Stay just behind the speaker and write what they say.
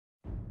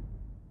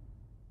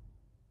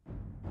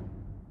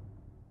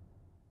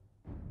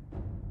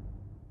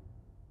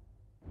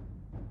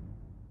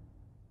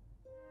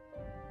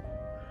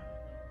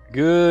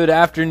Good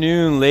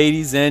afternoon,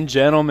 ladies and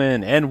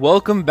gentlemen, and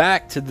welcome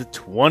back to the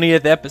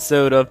 20th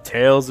episode of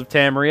Tales of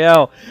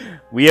Tamriel.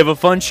 We have a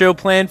fun show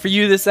planned for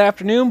you this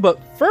afternoon,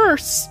 but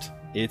first,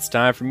 it's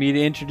time for me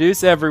to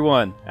introduce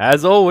everyone.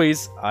 As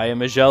always, I am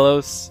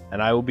Agelos,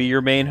 and I will be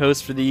your main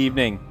host for the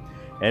evening.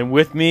 And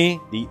with me,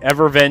 the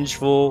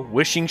ever-vengeful,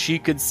 wishing she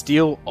could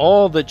steal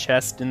all the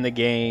chests in the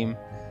game,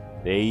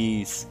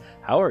 Thais.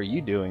 How are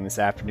you doing this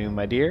afternoon,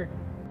 my dear?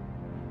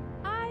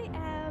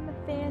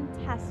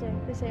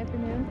 Fantastic this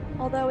afternoon,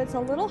 although it's a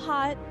little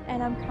hot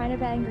and I'm kind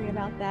of angry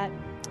about that.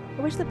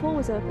 I wish the pool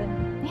was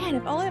open. Man,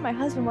 if only my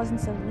husband wasn't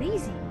so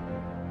lazy.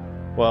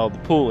 Well, the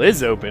pool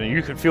is open and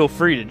you can feel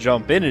free to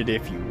jump in it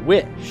if you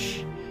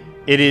wish.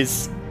 It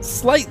is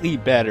slightly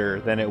better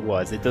than it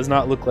was. It does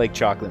not look like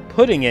chocolate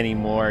pudding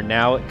anymore.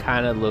 Now it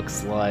kind of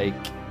looks like...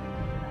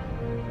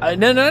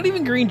 no, not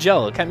even green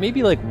jello. Kind of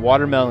maybe like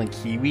watermelon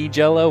kiwi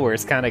jello, where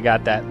it's kind of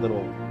got that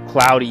little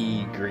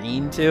cloudy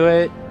green to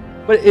it.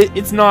 But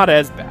it's not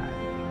as bad.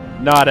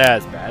 Not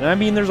as bad. I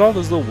mean, there's all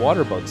those little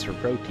water bugs for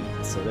protein,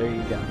 so there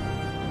you go.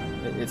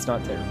 It's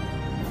not terrible.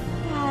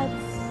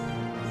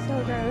 That's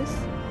so gross.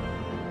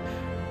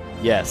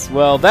 Yes,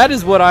 well, that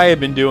is what I have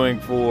been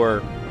doing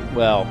for,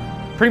 well,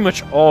 pretty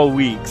much all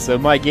week. So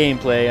my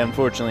gameplay,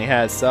 unfortunately,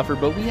 has suffered,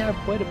 but we have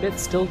quite a bit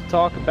still to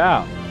talk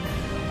about.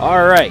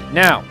 Alright,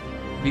 now,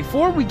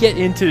 before we get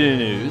into the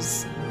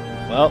news...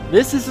 Well,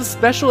 this is a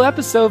special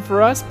episode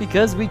for us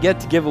because we get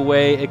to give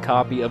away a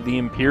copy of the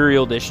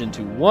Imperial Edition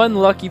to one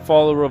lucky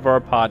follower of our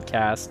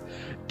podcast,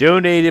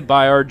 donated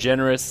by our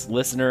generous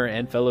listener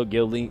and fellow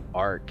guildie,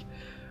 Ark.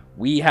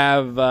 We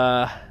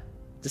have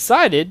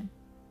decided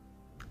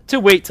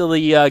to wait till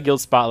the Guild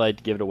Spotlight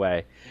to give it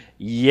away.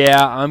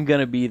 Yeah, I'm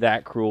going to be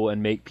that cruel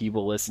and make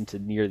people listen to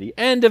near the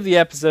end of the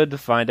episode to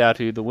find out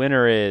who the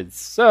winner is.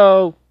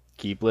 So,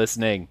 keep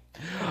listening.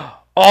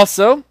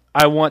 Also...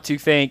 I want to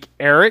thank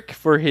Eric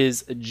for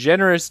his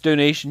generous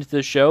donation to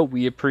the show.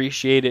 We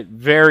appreciate it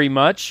very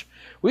much.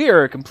 We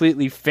are a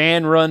completely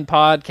fan-run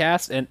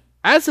podcast, and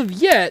as of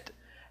yet,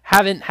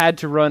 haven't had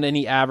to run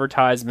any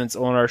advertisements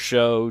on our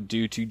show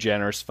due to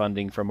generous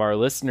funding from our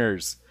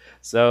listeners.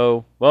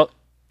 So, well,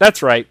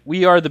 that's right.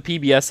 We are the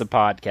PBS of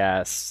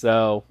podcasts,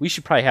 so we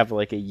should probably have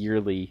like a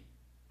yearly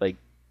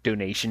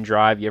donation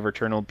drive. You ever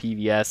turn on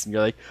PBS and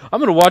you're like,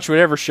 I'm going to watch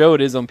whatever show it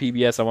is on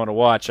PBS I want to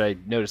watch. I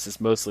noticed this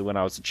mostly when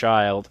I was a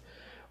child.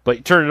 But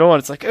you turn it on,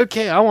 it's like,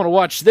 okay, I want to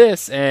watch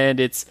this. And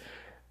it's,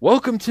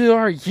 welcome to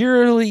our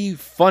yearly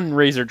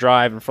fundraiser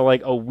drive. And for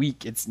like a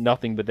week, it's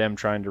nothing but them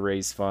trying to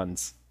raise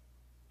funds.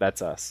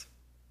 That's us.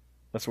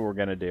 That's what we're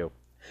going to do.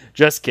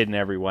 Just kidding,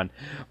 everyone.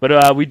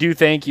 But we do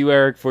thank you,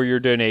 Eric, for your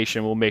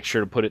donation. We'll make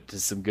sure to put it to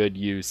some good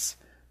use.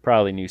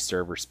 Probably new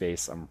server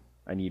space.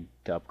 I need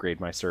to upgrade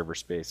my server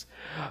space.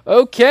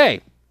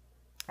 Okay.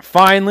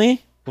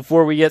 Finally,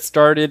 before we get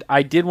started,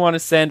 I did want to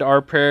send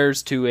our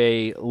prayers to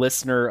a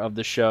listener of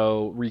the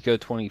show,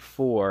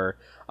 Rico24.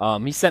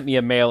 He sent me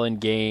a mail in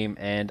game,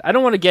 and I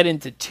don't want to get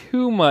into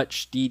too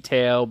much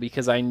detail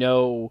because I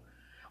know...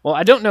 Well,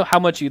 I don't know how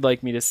much you'd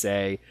like me to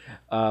say,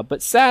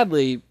 but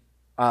sadly,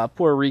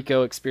 poor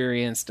Rico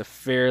experienced a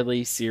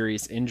fairly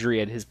serious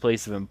injury at his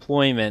place of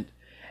employment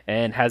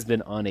and has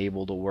been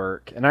unable to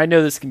work. And I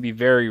know this can be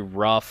very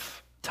rough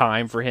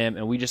time for him,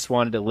 and we just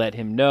wanted to let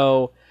him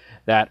know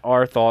that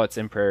our thoughts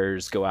and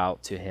prayers go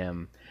out to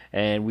him.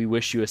 And we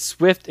wish you a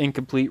swift and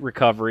complete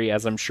recovery,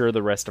 as I'm sure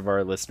the rest of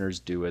our listeners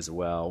do as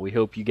well. We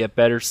hope you get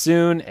better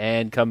soon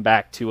and come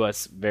back to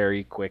us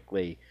very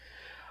quickly.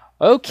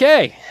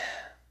 Okay,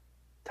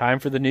 time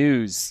for the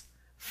news.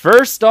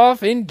 First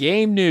off, in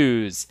game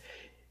news.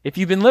 If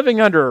you've been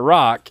living under a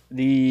rock,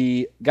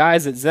 the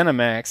guys at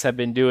ZeniMax have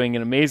been doing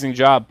an amazing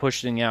job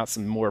pushing out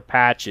some more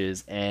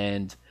patches,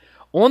 and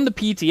on the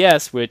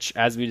PTS, which,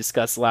 as we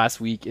discussed last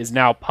week, is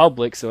now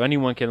public so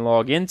anyone can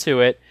log into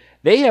it,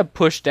 they have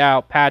pushed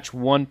out patch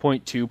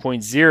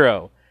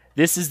 1.2.0.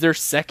 This is their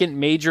second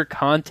major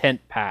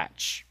content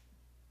patch.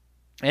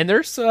 And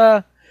there's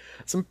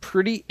some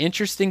pretty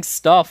interesting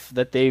stuff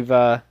that they've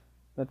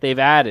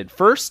added.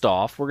 First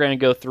off, we're going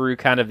to go through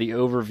kind of the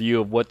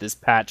overview of what this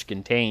patch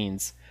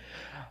contains.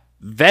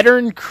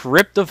 Veteran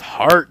Crypt of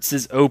Hearts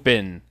is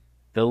open.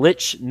 The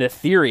Lich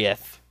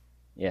Netherieth.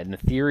 Yeah,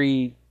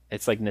 Netheri.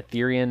 It's like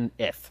Netherian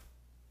Ith.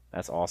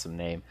 That's an awesome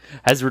name.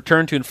 Has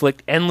returned to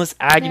inflict endless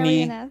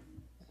agony. Nariana.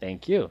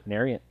 Thank you.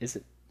 Narian. Is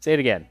it? Say it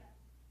again.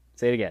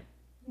 Say it again.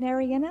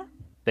 Nariana?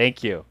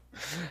 Thank you.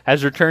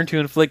 Has returned to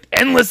inflict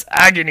endless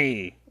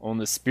agony on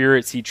the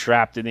spirits he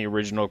trapped in the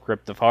original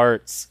Crypt of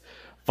Hearts.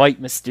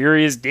 Fight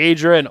mysterious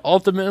Daedra and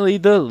ultimately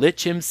the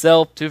Lich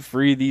himself to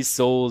free these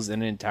souls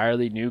in an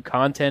entirely new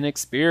content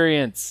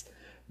experience.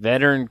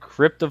 Veteran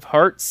Crypt of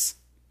Hearts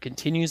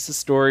continues the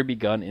story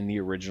begun in the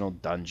original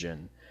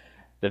dungeon.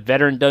 The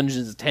veteran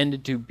dungeon is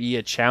intended to be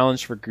a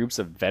challenge for groups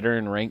of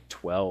veteran rank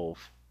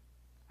 12.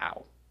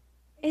 Ow.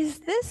 Is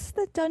this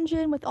the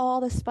dungeon with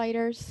all the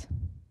spiders?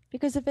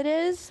 Because if it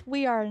is,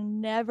 we are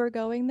never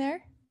going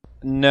there.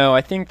 No,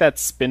 I think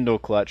that's Spindle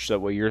Clutch. That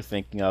what you're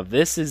thinking of.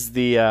 This is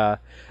the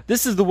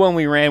one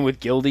we ran with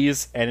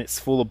guildies, and it's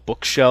full of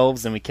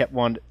bookshelves, and we kept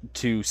wanting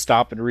to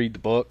stop and read the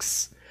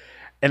books.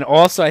 And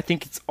also, I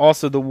think it's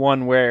also the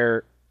one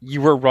where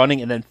you were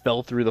running and then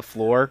fell through the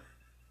floor.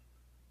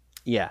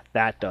 Yeah,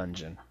 that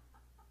dungeon.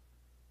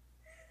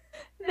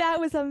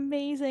 That was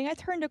amazing. I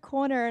turned a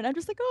corner and I'm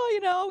just like, oh,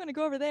 I'm gonna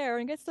go over there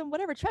and get some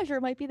whatever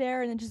treasure might be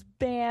there, and then just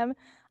bam,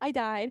 I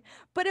died.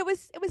 But it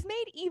was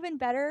made even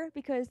better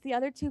because the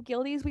other two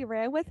guildies we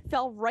ran with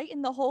fell right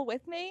in the hole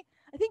with me.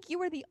 I think you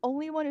were the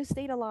only one who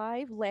stayed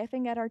alive,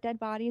 laughing at our dead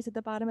bodies at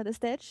the bottom of the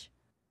stitch.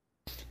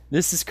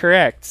 This is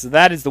correct. So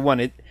that is the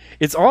one.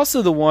 It's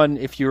also the one,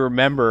 if you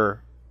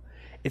remember,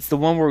 it's the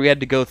one where we had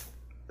to go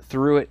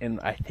through it, and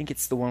I think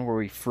it's the one where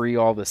we free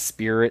all the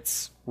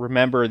spirits.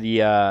 Remember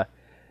the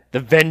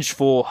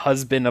vengeful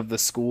husband of the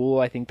school?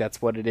 I think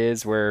that's what it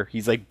is, where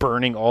he's like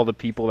burning all the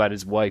people that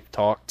his wife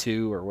talked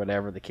to, or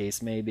whatever the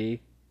case may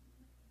be.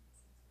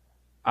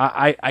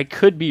 I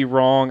could be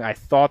wrong. I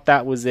thought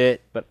that was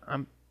it, but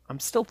I'm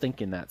still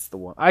thinking that's the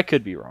one. I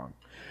could be wrong.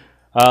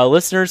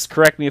 Listeners,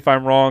 correct me if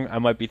I'm wrong. I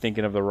might be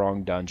thinking of the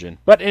wrong dungeon.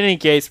 But in any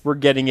case, we're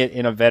getting it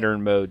in a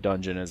veteran mode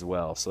dungeon as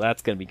well, so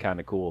that's going to be kind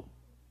of cool.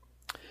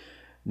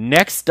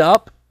 Next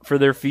up for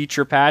their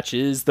feature patch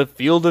is the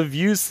field of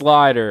view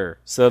slider.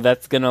 So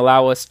that's going to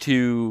allow us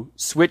to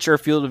switch our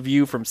field of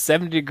view from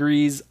 70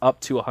 degrees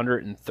up to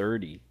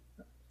 130.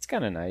 It's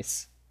kind of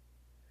nice.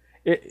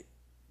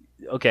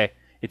 Okay,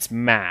 it's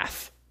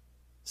math.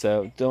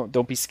 So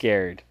don't be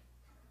scared.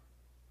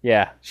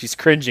 Yeah, she's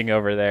cringing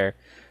over there.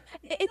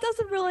 It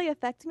doesn't really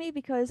affect me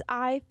because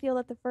I feel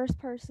that the first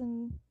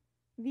person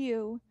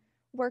view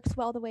works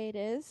well the way it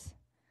is.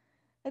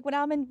 Like when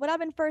I'm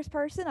in first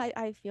person,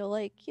 I feel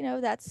like,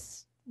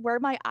 that's where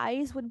my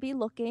eyes would be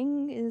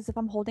looking, is if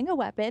I'm holding a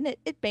weapon.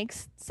 It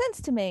makes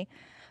sense to me.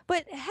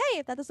 But hey,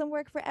 if that doesn't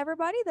work for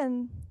everybody,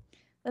 then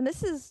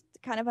this is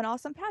kind of an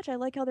awesome patch. I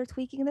like how they're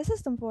tweaking the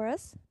system for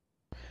us.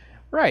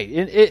 Right.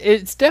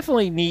 It's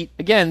definitely neat.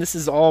 Again, this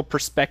is all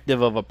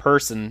perspective of a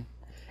person.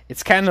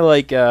 It's kind of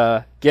like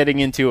getting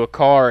into a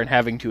car and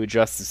having to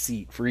adjust the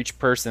seat. For each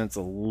person, it's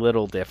a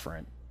little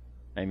different.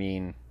 I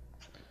mean,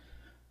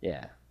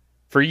 yeah.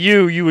 For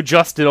you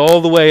adjust it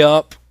all the way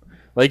up.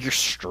 Like you're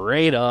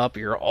straight up.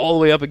 You're all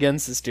the way up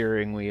against the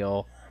steering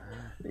wheel.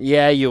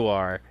 Yeah, you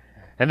are.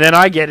 And then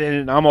I get in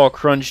and I'm all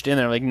crunched in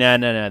there. I'm like,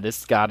 no,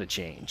 this got to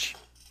change.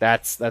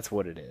 That's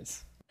what it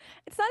is.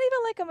 It's not even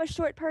like I'm a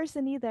short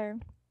person either.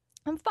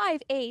 I'm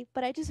 5'8",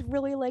 but I just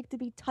really like to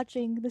be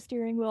touching the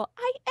steering wheel.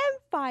 I am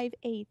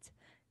 5'8".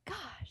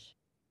 Gosh.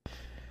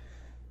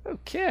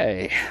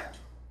 Okay.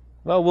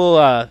 Well,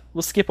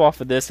 we'll skip off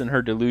of this and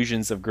her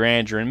delusions of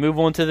grandeur and move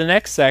on to the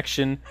next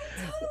section,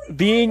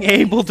 being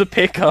able to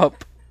pick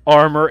up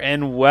armor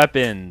and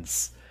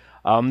weapons.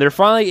 They're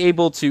finally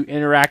able to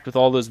interact with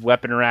all those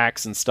weapon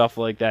racks and stuff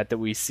like that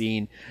we've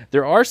seen.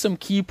 There are some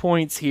key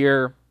points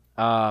here.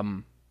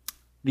 The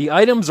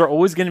items are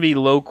always going to be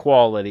low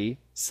quality,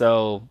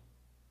 so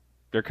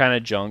they're kind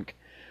of junk.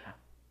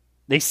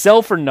 They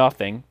sell for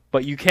nothing,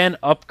 but you can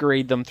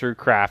upgrade them through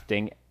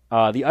crafting.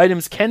 The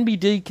items can be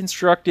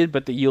deconstructed,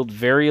 but they yield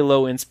very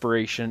low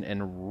inspiration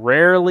and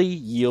rarely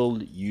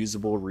yield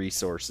usable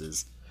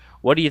resources.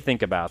 What do you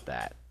think about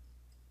that?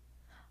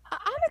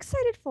 I'm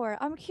excited for it.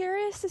 I'm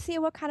curious to see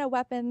what kind of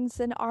weapons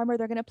and armor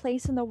they're going to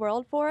place in the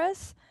world for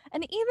us.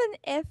 And even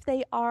if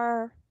they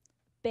are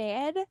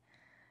bad,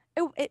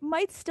 it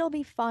might still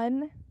be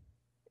fun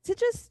to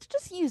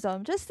just use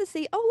them, just to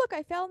see, oh, look,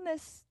 I found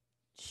this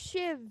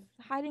shiv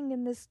hiding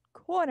in this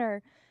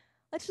corner.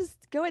 Let's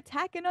just go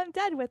attack an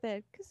undead with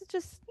it,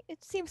 because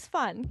it seems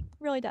fun.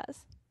 It really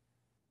does.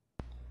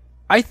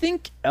 I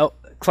think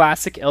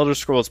classic Elder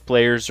Scrolls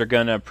players are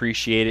going to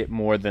appreciate it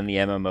more than the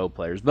MMO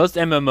players. Most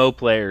MMO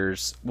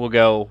players will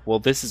go, well,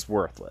 this is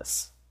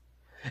worthless.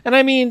 And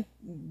I mean,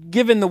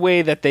 given the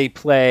way that they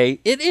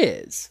play, it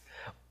is.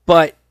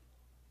 But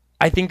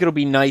I think it'll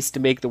be nice to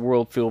make the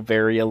world feel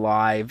very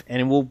alive, and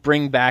it will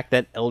bring back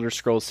that Elder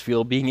Scrolls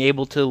feel, being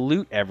able to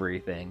loot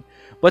everything.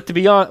 But to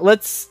be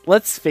honest,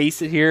 let's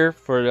face it here,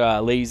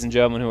 for ladies and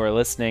gentlemen who are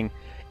listening,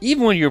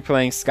 even when you were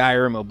playing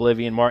Skyrim,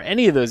 Oblivion,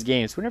 any of those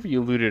games, whenever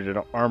you looted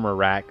an armor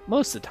rack,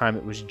 most of the time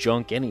it was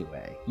junk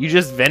anyway. You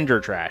just vendor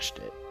trashed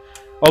it.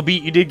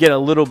 Albeit you did get a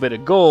little bit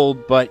of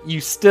gold, but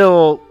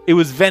it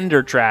was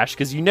vendor trash,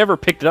 because you never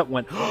picked it up and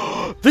went,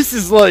 oh, this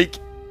is like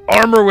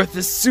armor with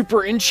this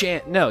super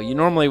enchant. No, you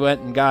normally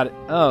went and got it.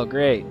 Oh,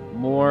 great.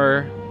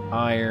 More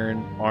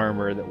iron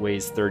armor that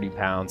weighs 30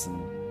 pounds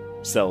and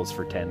sells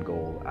for 10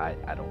 gold. I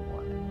don't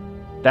want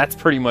it. That's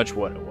pretty much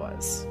what it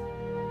was.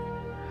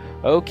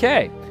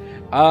 Okay.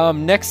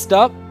 Next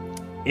up,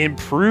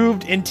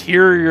 improved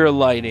interior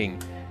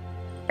lighting.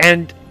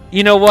 And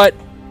you know what?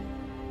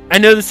 I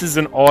know this is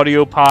an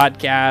audio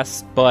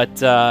podcast, but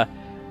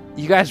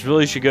you guys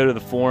really should go to the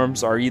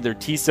forums or either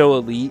TSO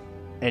Elite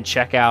and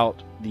check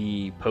out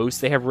the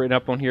posts they have written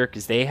up on here,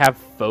 because they have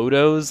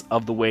photos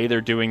of the way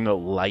they're doing the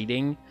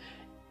lighting.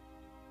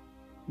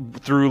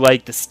 through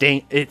like the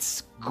stain.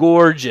 It's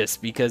gorgeous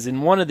because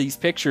in one of these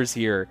pictures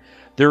here,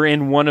 they're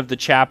in one of the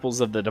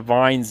chapels of the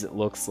divines, it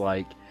looks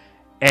like,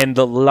 and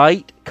the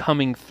light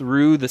coming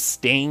through the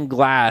stained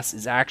glass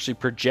is actually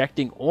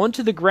projecting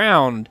onto the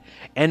ground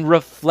and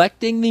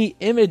reflecting the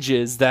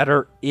images that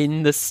are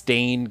in the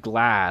stained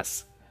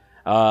glass.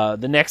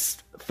 The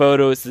next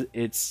photo is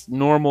it's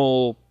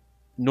normal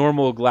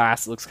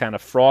glass. It looks kind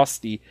of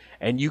frosty,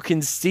 and you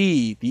can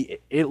see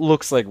it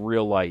looks like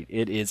real light.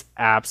 It is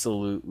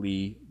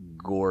absolutely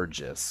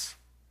gorgeous.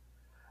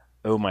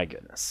 Oh my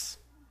goodness.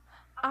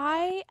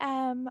 I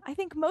am, I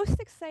think, most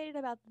excited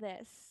about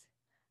this.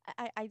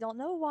 I don't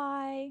know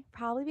why.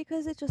 Probably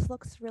because it just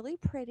looks really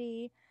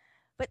pretty.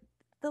 But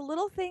the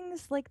little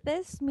things like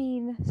this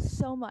mean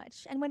so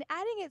much. And when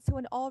adding it to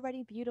an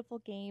already beautiful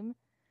game,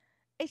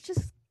 it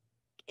just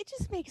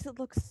makes it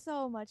look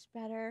so much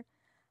better.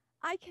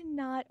 I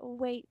cannot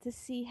wait to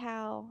see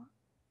how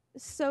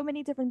so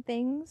many different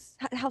things,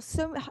 how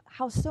so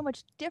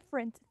much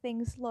different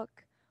things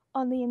look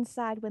on the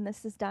inside when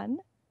this is done.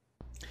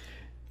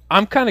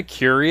 I'm kind of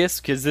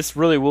curious because this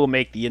really will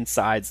make the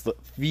insides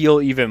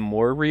feel even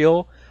more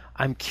real.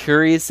 I'm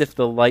curious if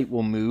the light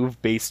will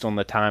move based on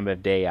the time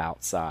of day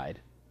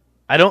outside.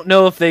 I don't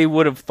know if they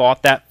would have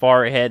thought that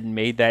far ahead and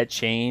made that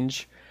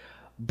change,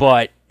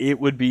 but it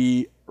would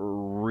be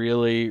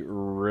really,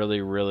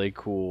 really, really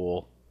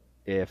cool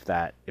if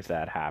that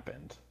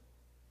happened.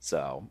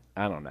 So,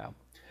 I don't know.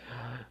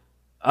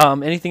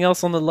 Anything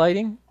else on the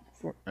lighting?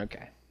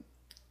 Okay.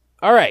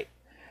 All right.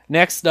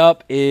 Next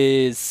up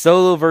is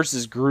solo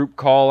versus group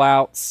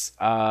callouts.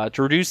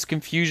 To reduce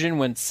confusion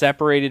when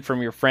separated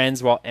from your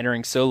friends while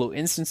entering solo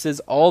instances,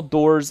 all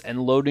doors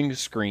and loading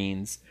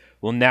screens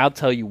will now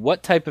tell you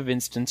what type of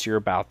instance you're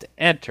about to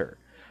enter.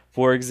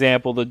 For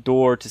example, the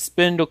door to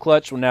Spindle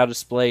Clutch will now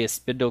display a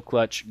Spindle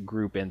Clutch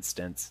group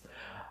instance.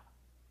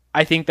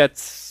 I think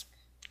that's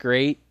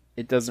great.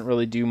 It doesn't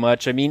really do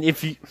much. I mean,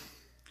 if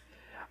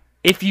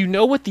you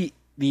know what the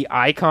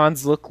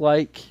icons look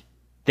like,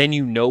 then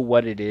you know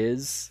what it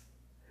is.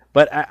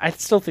 But I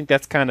still think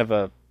that's kind of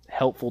a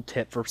helpful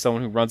tip for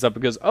someone who runs up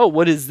and goes, oh,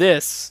 what is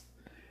this?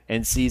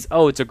 And sees,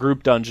 oh, it's a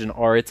group dungeon,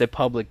 or it's a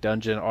public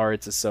dungeon, or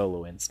it's a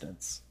solo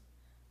instance.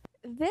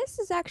 This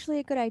is actually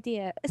a good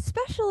idea,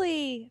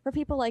 especially for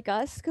people like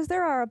us, because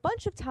there are a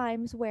bunch of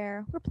times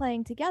where we're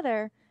playing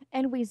together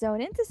and we zone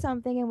into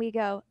something and we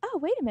go, oh,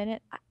 wait a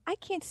minute, I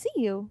can't see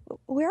you.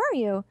 Where are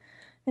you?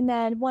 And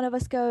then one of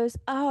us goes,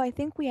 oh, I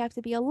think we have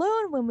to be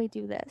alone when we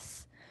do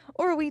this.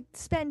 Or we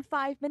spend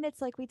 5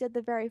 minutes like we did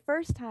the very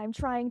first time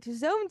trying to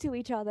zone to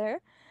each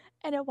other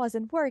and it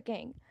wasn't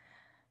working.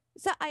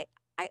 So I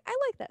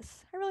like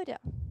this. I really do.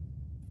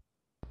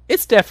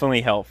 It's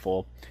definitely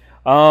helpful.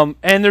 And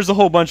there's a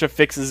whole bunch of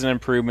fixes and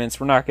improvements.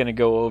 We're not going to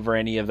go over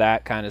any of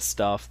that kind of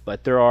stuff,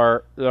 but there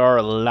are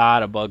a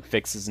lot of bug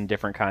fixes and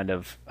different kind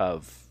of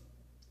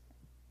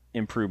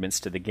improvements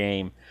to the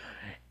game.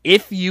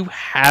 If you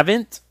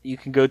haven't, you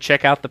can go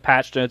check out the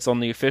patch notes on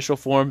the official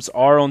forums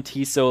or on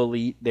TSO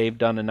Elite. They've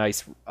done a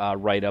nice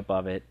write-up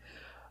of it.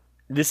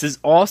 This is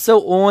also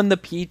on the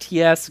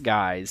PTS,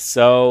 guys.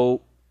 So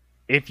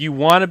if you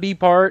want to be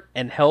part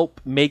and help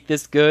make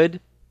this good,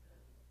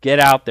 get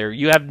out there.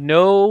 You have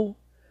no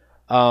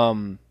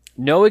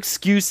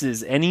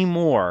excuses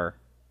anymore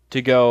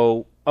to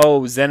go,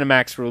 oh,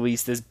 ZeniMax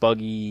released this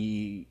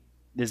buggy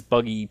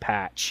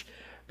patch.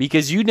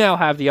 Because you now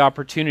have the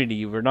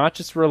opportunity, we're not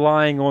just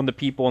relying on the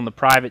people on the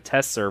private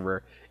test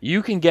server.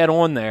 You can get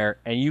on there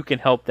and you can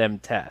help them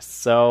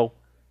test. So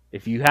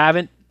if you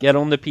haven't, get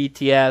on the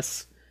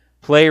PTS,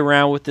 play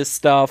around with this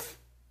stuff,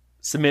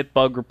 submit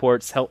bug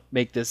reports, help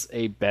make this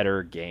a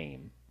better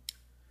game.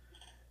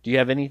 Do you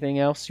have anything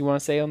else you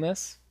want to say on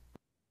this?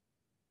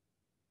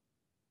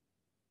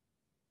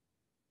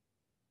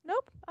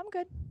 Nope, I'm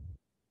good.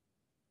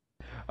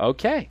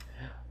 Okay.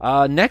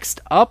 Next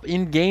up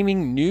in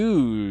gaming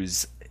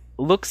news,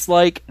 looks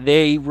like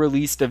they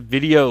released a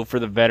video for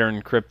the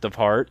Veteran Crypt of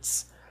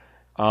Hearts.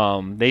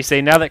 They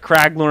say now that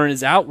Craglorn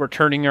is out, we're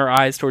turning our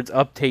eyes towards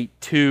Update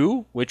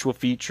 2, which will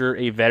feature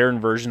a veteran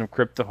version of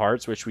Crypt of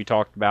Hearts, which we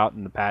talked about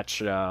in the patch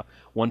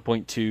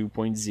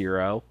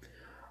 1.2.0.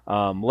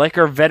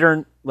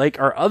 Like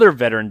our other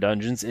veteran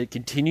dungeons, it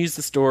continues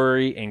the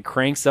story and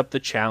cranks up the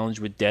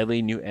challenge with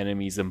deadly new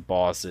enemies and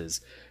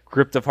bosses.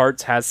 Crypt of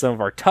Hearts has some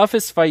of our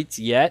toughest fights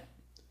yet.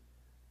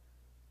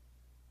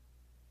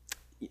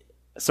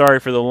 Sorry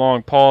for the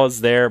long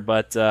pause there,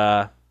 but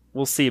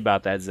we'll see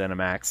about that,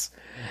 ZeniMax.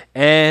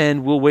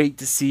 And we'll wait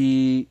to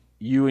see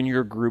you and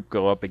your group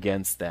go up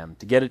against them.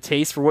 To get a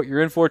taste for what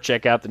you're in for,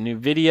 check out the new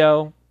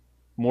video.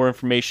 More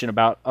information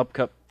about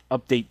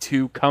Update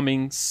 2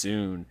 coming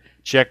soon.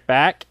 Check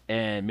back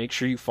and make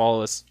sure you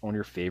follow us on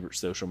your favorite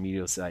social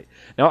media site.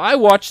 Now, I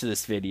watched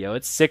this video.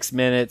 It's 6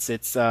 minutes.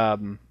 It's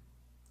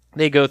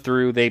they go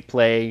through, they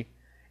play.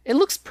 It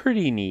looks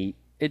pretty neat.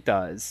 It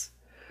does.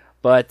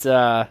 But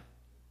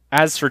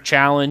as for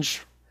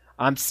challenge,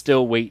 I'm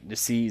still waiting to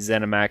see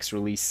ZeniMax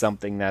release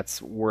something that's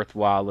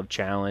worthwhile of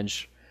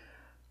challenge.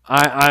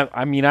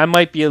 I mean, I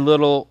might be a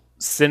little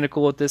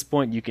cynical at this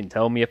point. You can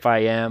tell me if I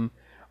am,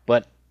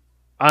 but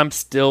I'm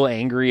still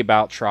angry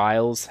about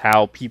Trials,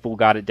 how people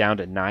got it down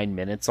to 9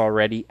 minutes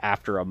already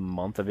after a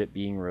month of it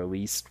being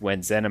released,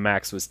 when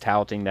ZeniMax was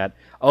touting that,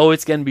 oh,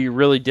 it's going to be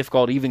really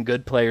difficult, even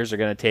good players are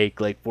going to take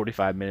like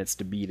 45 minutes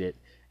to beat it,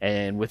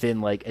 and within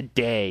like a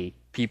day,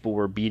 people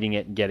were beating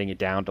it and getting it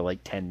down to like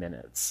 10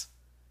 minutes.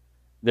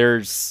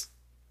 There's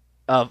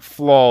a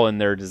flaw in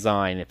their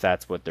design if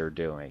that's what they're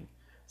doing.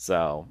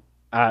 So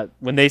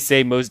when they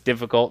say most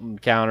difficult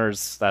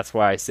encounters, that's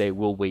why I say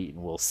we'll wait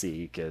and we'll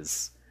see,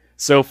 because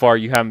so far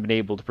you haven't been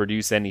able to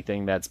produce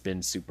anything that's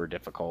been super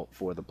difficult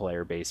for the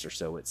player base, or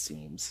so it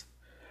seems.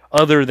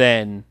 Other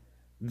than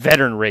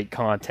veteran rate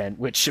content,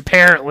 which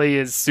apparently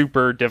is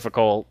super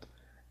difficult,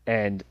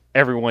 and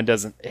everyone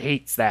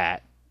hates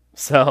that.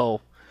 So,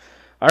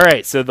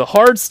 alright, so the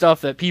hard stuff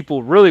that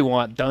people really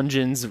want,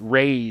 dungeons,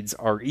 raids,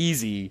 are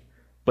easy,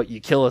 but you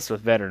kill us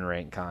with veteran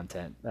rank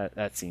content.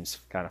 That seems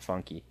kind of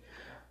funky.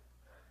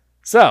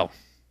 So,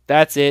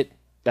 that's it.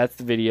 That's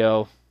the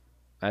video.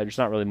 There's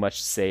not really much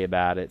to say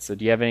about it. So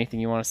do you have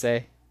anything you want to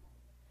say?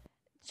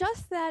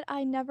 Just that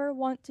I never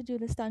want to do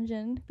this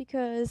dungeon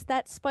because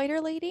that spider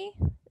lady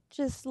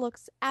just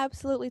looks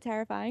absolutely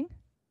terrifying.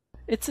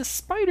 It's a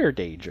spider,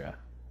 Daedra.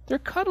 They're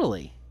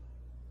cuddly.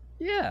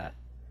 Yeah.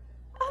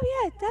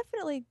 Oh yeah,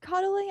 definitely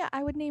cuddly.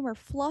 I would name her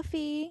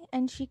Fluffy,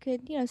 and she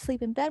could,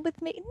 sleep in bed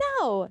with me.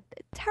 No,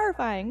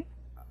 terrifying.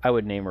 I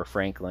would name her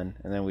Franklin,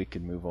 and then we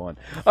could move on.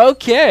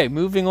 Okay,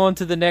 moving on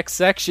to the next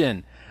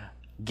section.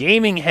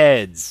 Gaming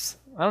Heads.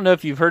 I don't know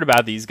if you've heard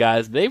about these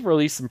guys, but they've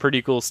released some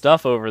pretty cool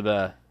stuff over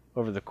the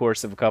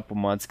course of a couple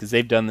months, because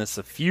they've done this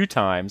a few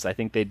times. I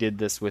think they did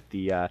this with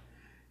the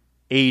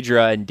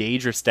Aedra and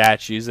Daedra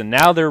statues, and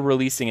now they're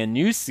releasing a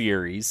new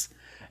series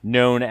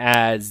known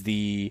as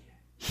the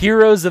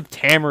Heroes of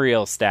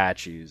Tamriel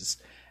statues.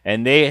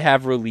 And they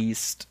have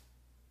released,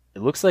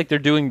 it looks like they're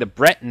doing the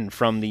Breton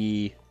from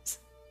the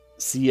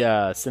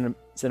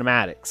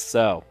cinematics.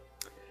 So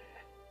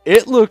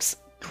it looks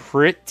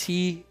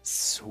pretty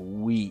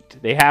sweet.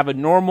 They have a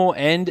normal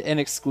and an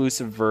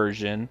exclusive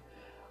version.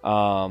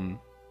 Oh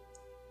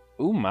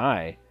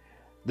my.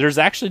 There's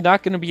actually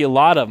not going to be a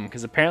lot of them,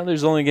 because apparently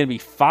there's only going to be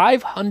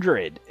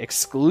 500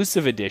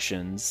 exclusive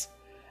editions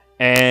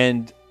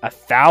and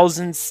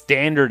 1,000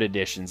 standard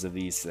editions of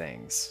these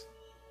things.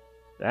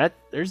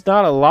 There's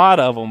not a lot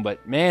of them,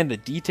 but man, the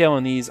detail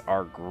in these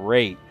are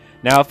great.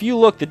 Now, if you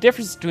look, the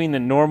difference between the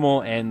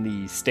normal and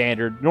the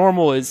standard,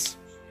 normal is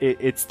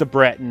it's the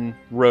Breton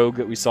rogue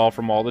that we saw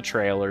from all the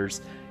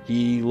trailers.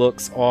 He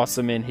looks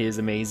awesome in his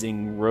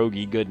amazing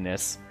roguey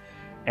goodness.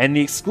 And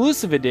the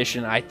exclusive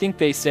edition, I think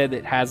they said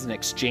it has an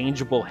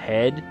exchangeable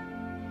head.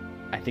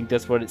 I think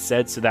that's what it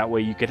said, so that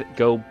way you could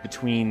go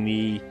between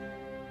the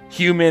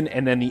human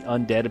and then the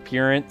undead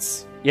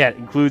appearance. Yeah, it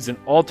includes an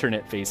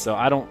alternate face, so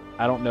I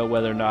don't know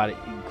whether or not it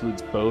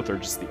includes both or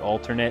just the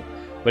alternate,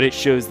 but it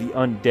shows the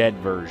undead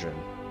version.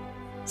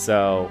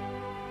 So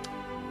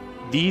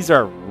these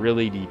are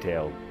really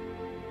detailed.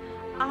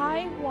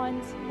 I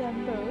want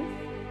them both.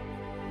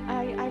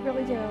 I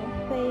really do.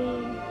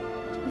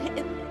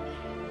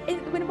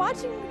 When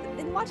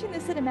watching the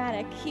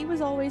cinematic, he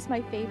was always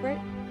my favorite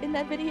in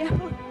that video.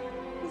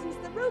 Because he's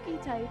the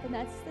roguey type, and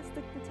that's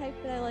the type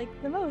that I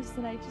like the most.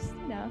 And I just,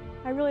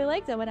 I really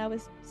liked him. And I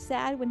was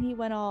sad when he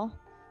went all,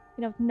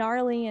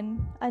 gnarly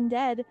and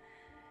undead.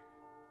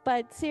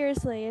 But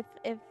seriously,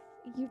 if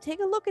you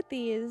take a look at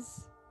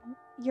these,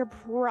 you're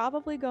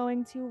probably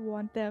going to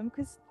want them,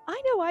 because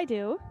I know I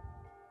do.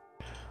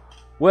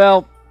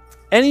 Well,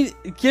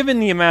 given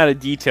the amount of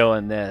detail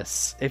in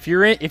this, if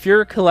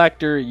you're a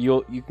collector,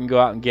 you can go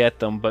out and get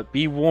them, but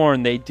be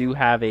warned, they do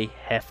have a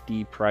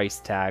hefty price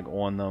tag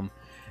on them.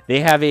 They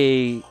have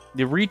the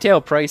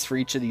retail price for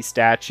each of these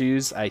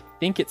statues, I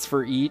think it's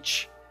for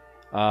each,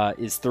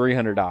 is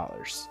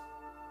 $300.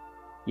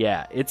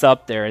 Yeah, it's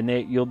up there, and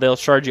they'll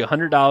charge you a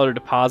 $100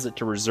 deposit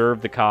to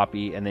reserve the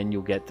copy, and then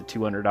you'll get the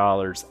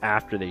 $200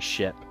 after they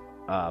ship,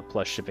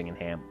 plus shipping and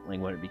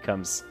handling when it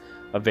becomes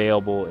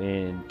available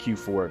in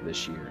Q4 of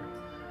this year.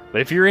 But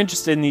if you're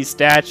interested in these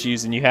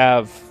statues and you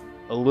have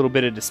a little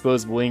bit of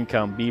disposable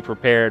income, be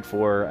prepared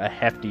for a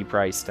hefty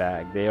price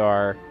tag. They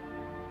are,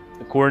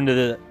 according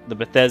to the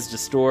Bethesda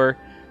store,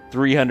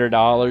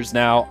 $300.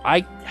 Now,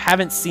 I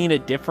haven't seen a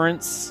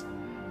difference.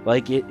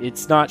 Like,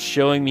 it's not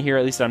showing me here,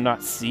 at least I'm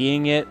not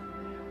seeing it,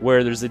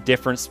 where there's a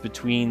difference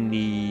between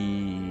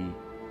the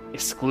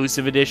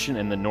exclusive edition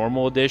and the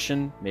normal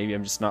edition. Maybe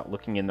I'm just not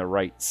looking in the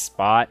right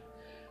spot.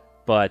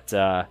 But,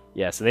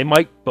 yeah, so they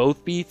might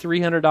both be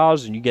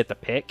 $300 and you get the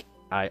pick.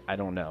 I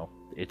don't know.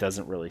 It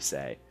doesn't really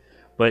say.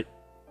 But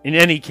in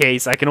any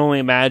case, I can only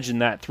imagine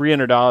that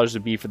 $300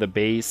 would be for the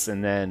base,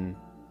 and then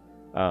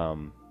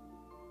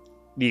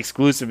the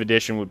exclusive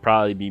edition would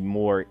probably be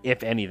more,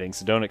 if anything,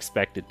 so don't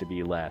expect it to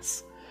be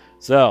less.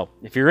 So,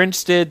 if you're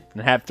interested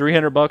and have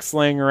 $300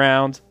 laying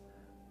around,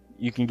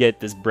 you can get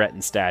this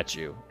Breton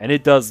statue. And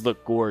it does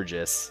look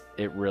gorgeous.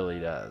 It really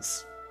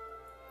does.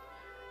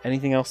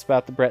 Anything else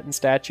about the Breton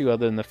statue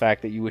other than the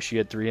fact that you wish you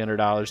had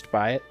 $300 to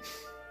buy it?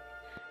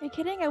 Are you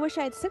kidding? I wish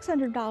I had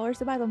 $600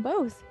 to buy them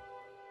both.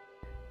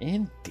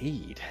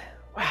 Indeed.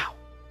 Wow.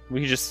 We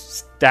could just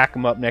stack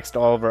them up next to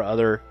all of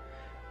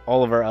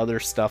our other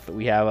stuff that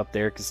we have up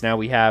there, because now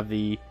we have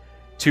the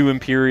 2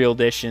 Imperial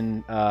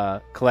edition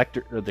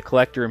collector, or the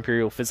collector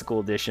Imperial physical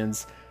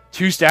editions,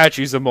 2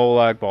 statues of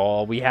Molag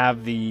Bal. We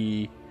have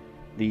the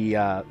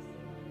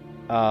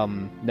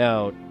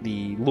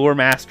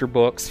Loremaster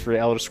books for the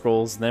Elder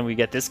Scrolls, and then we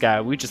get this guy.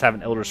 We just have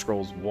an Elder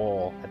Scrolls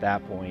wall at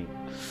that point.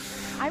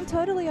 I'm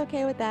totally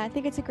okay with that. I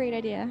think it's a great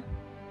idea.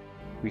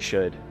 We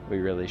should. We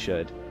really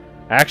should.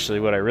 Actually,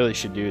 what I really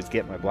should do is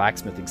get my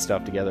blacksmithing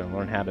stuff together and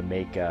learn how to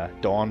make a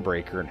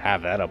Dawnbreaker and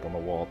have that up on the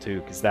wall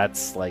too, because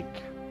that's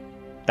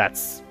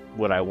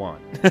what I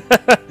want.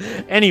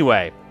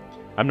 Anyway,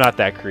 I'm not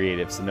that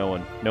creative, so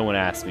no one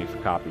asked me for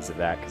copies of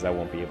that because I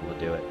won't be able to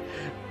do it.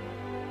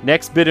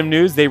 Next bit of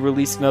news, they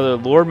released another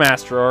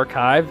Loremaster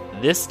archive,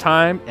 this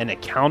time an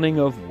Accounting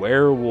of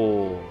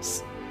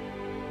Werewolves.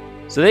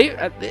 So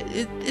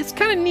it's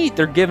kind of neat.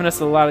 They're giving us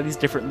a lot of these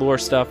different lore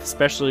stuff,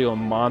 especially on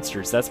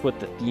monsters. That's what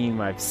the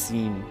theme I've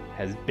seen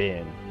has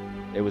been.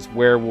 It was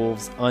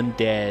werewolves,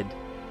 undead,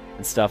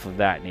 and stuff of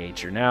that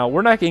nature. Now,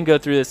 we're not going to go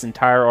through this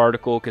entire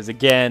article because,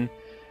 again,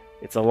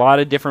 it's a lot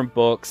of different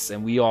books,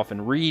 and we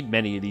often read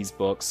many of these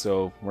books,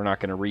 so we're not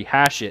going to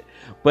rehash it.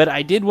 But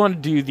I did want to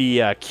do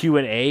the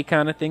Q&A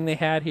kind of thing they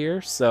had here,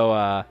 so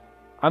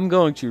I'm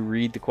going to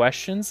read the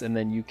questions, and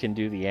then you can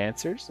do the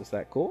answers. Is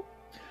that cool?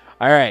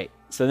 All right.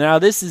 So now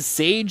this is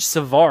Sage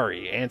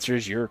Savari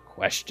answers your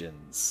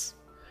questions.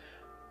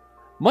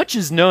 Much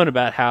is known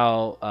about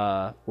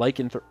how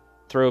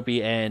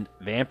lycanthropy and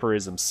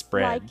vampirism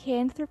spread.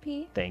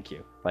 Lycanthropy? Thank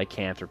you.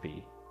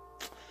 Lycanthropy.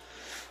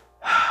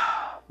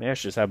 Maybe I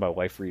should just have my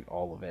wife read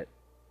all of it.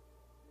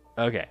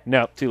 Okay.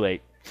 No, too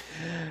late.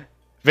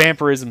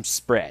 Vampirism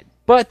spread.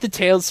 But the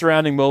tales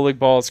surrounding Molag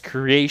Bal's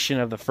creation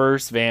of the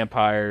first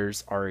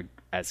vampires are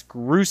as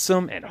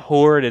gruesome and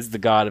horrid as the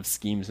god of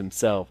schemes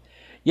himself.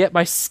 Yet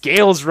my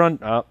scales run...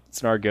 Oh,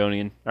 it's an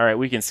Argonian. Alright,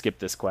 we can skip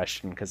this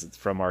question because it's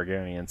from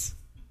Argonians.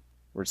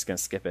 We're just going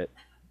to skip it.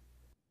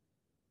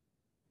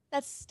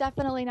 That's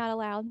definitely not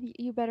allowed.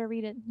 You better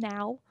read it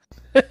now.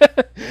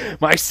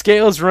 My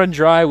scales run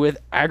dry with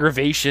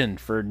aggravation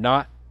for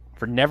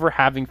never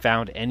having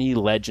found any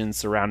legend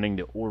surrounding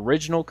the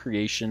original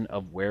creation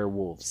of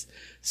werewolves.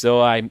 So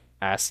I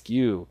ask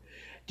you,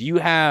 do you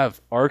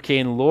have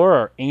arcane lore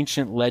or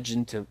ancient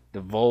legend to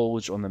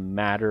divulge on the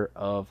matter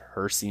of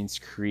Hircine's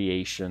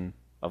creation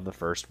of the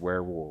first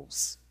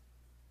werewolves?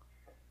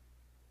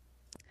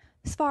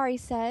 Svari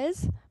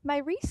says, my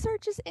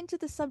researches into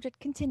the subject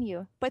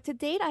continue, but to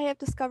date I have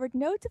discovered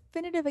no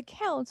definitive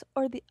account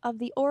of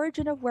the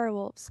origin of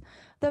werewolves,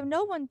 though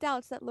no one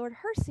doubts that Lord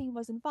Hircine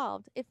was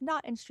involved, if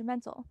not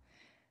instrumental.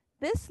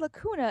 This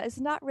lacuna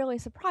is not really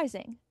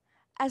surprising,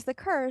 as the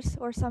curse,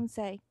 or some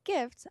say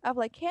gift, of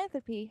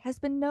lycanthropy has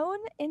been known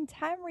in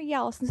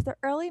Tamriel since the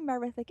early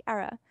Merithic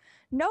era.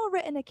 No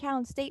written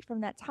accounts date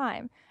from that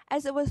time,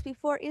 as it was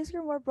before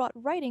Isgrimor brought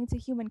writing to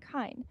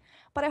humankind,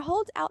 but I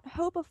hold out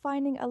hope of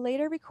finding a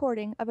later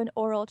recording of an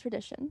oral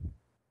tradition.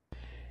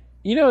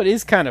 You know, it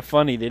is kind of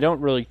funny. They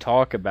don't really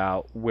talk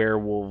about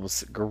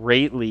werewolves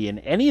greatly in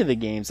any of the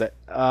games.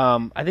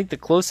 I think the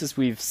closest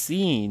we've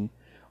seen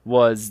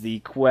was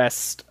the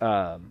quest,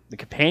 the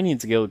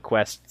Companions Guild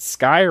quest,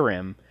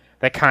 Skyrim,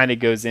 that kind of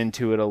goes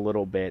into it a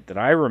little bit that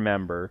I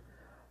remember.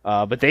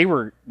 But they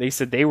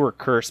said they were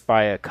cursed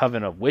by a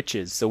coven of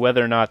witches. So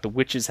whether or not the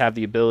witches have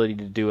the ability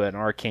to do an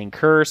arcane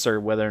curse,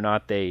 or whether or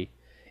not they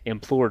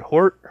implored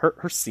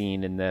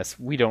Hircine in this,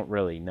 we don't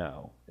really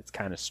know. It's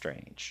kind of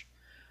strange.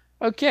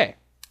 Okay,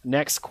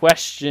 next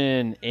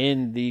question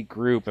in the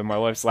group, and my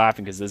wife's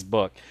laughing because this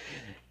book.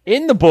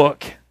 In the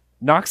book,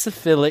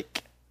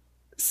 Noxophilic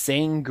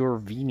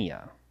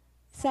Sanguivoria.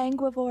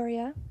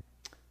 Sanguivoria.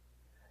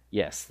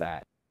 Yes,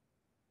 that.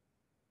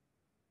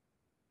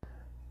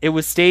 It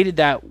was stated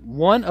that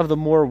one of the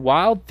more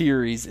wild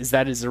theories is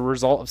that it is a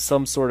result of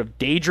some sort of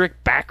Daedric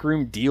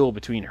backroom deal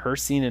between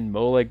Hircine and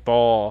Molag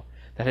Bal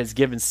that has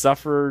given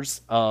sufferers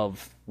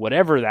of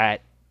whatever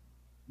that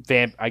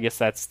I guess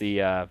that's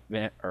the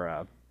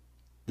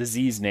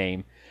disease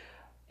name,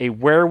 a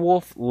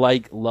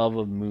werewolf-like love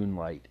of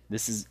moonlight.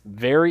 This is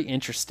very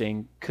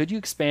interesting. Could you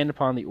expand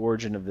upon the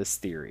origin of this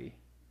theory?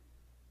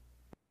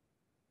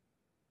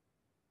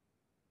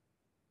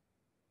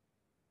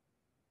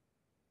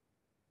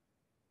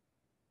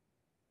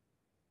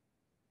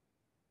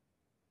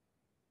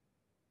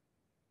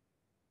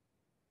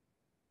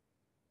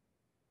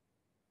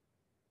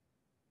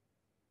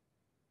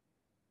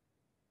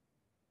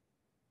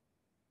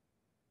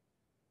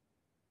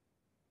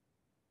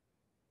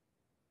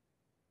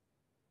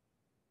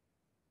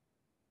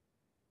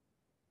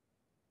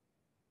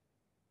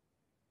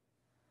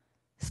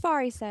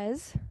 Svari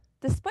says,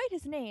 despite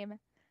his name,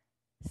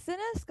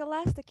 Cinna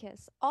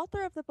Scholasticus,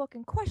 author of the book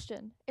in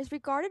question, is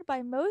regarded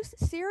by most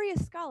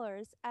serious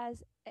scholars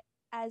as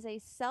a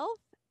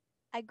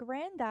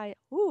self-aggrandizing,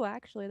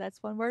 actually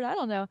that's one word, I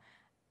don't know,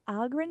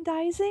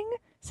 aggrandizing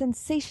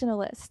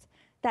sensationalist.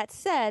 That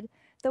said,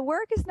 The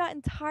work is not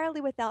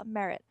entirely without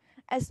merit,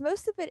 as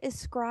most of it is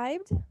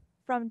scribed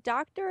from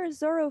Dr.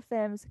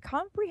 Zorofim's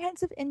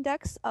comprehensive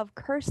index of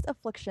cursed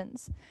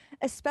afflictions,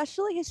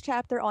 especially his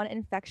chapter on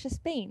infectious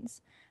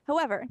banes.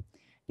 However,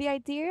 the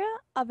idea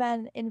of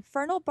an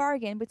infernal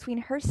bargain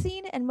between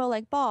Hircine and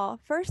Molag Bal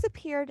first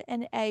appeared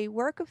in a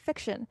work of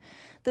fiction,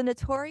 the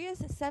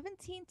notorious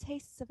 17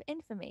 Tastes of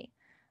Infamy,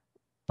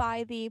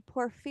 by the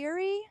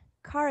Porphyry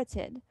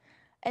Caratid,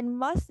 and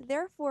must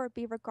therefore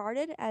be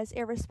regarded as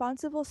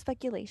irresponsible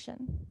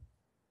speculation.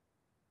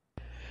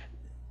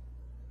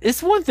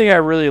 It's one thing I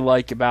really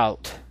like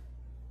about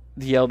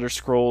the Elder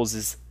Scrolls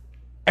is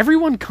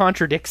everyone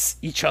contradicts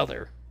each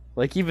other.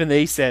 Like even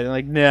they said,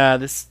 like, nah,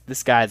 this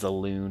guy's a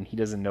loon. He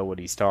doesn't know what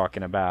he's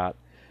talking about.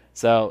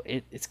 So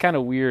it's kind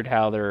of weird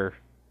how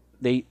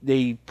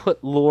they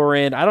put lore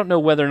in. I don't know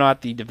whether or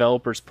not the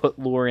developers put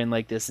lore in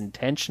like this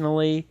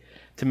intentionally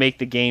to make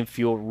the game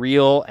feel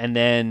real, and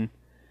then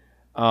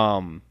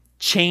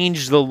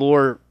change the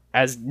lore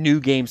as new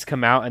games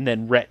come out and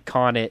then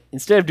retcon it.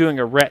 Instead of doing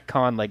a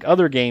retcon like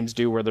other games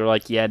do where they're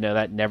like, yeah, no,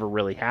 that never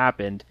really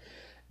happened.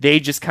 They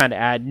just kind of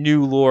add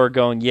new lore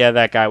going, yeah,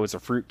 that guy was a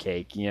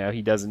fruitcake. You know,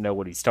 he doesn't know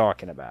what he's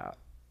talking about.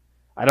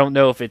 I don't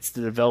know if it's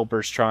the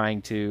developers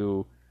trying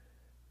to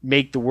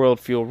make the world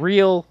feel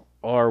real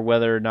or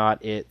whether or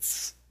not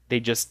it's they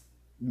just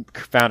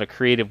found a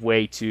creative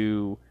way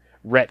to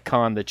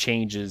retcon the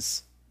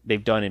changes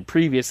they've done in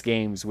previous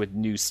games with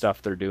new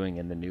stuff they're doing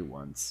in the new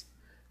ones.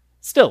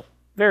 Still,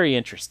 very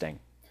interesting.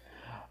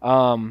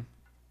 All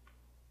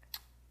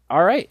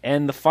right,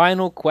 and the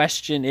final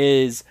question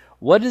is,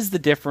 what is the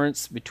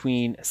difference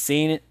between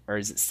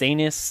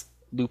Sanus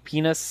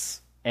lupinus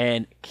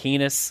and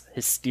Canis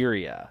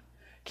hysteria?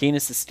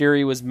 Canis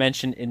hysteria was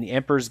mentioned in the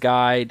Emperor's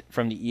Guide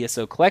from the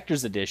ESO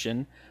Collector's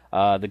Edition.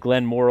 The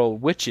Glenmoral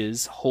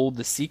witches hold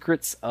the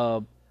secrets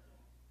of...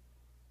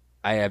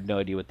 I have no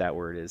idea what that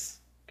word is.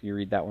 Can you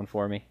read that one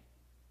for me?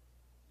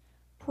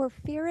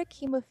 Porphyric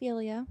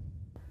hemophilia.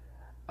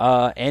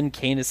 And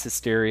Canis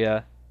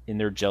hysteria in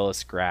their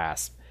jealous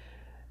grasp.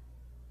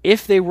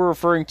 If they were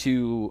referring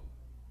to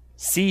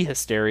C.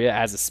 hysteria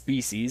as a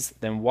species,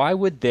 then why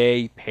would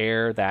they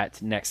pair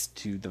that next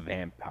to the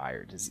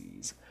vampire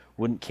disease?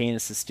 Wouldn't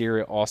Canis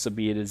hysteria also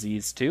be a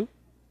disease too?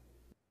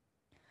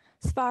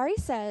 Spari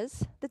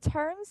says the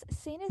terms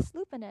Sanus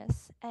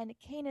lupinus and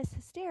Canis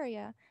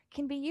hysteria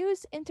can be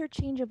used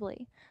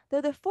interchangeably,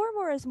 though the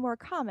former is more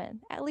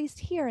common, at least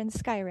here in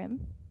Skyrim.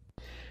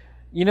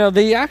 You know,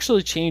 they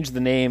actually changed the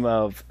name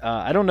of...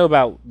 I don't know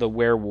about the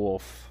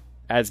werewolf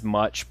as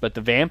much, but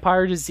the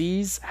vampire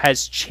disease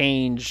has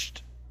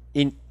changed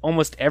in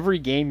almost every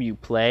game you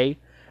play.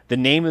 The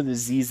name of the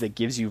disease that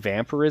gives you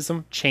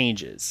vampirism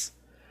changes.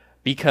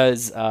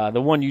 Because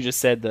the one you just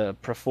said, the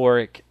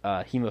prophoric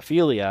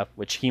hemophilia,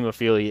 which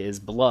hemophilia is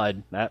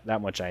blood,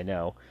 that much I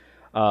know,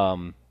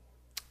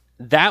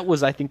 that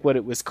was, I think, what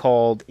it was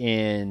called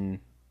in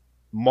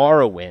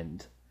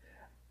Morrowind,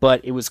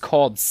 but it was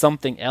called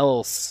something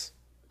else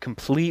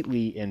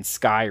completely in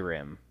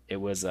Skyrim. It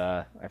was,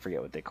 I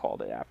forget what they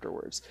called it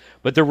afterwards.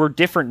 But there were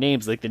different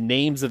names, like the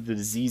names of the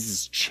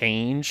diseases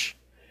change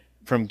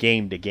from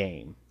game to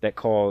game that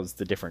cause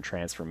the different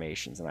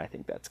transformations, and I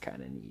think that's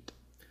kind of neat.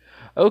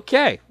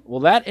 Okay, well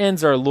that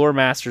ends our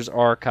Loremaster's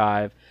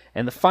archive,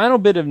 and the final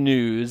bit of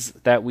news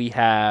that we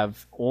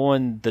have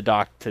on the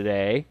dock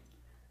today,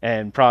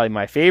 and probably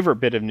my favorite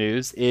bit of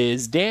news,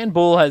 is Dan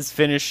Bull has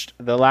finished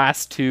the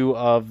last two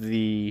of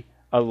the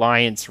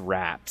Alliance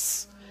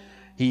wraps.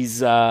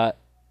 He's,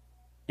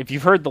 if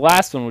you've heard the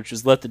last one, which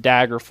was Let the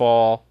Dagger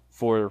Fall,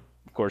 for,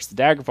 of course, the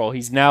Daggerfall,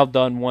 he's now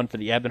done one for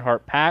the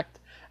Ebonheart Pact,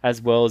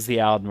 as well as the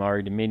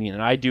Aldmari Dominion,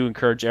 and I do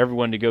encourage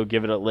everyone to go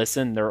give it a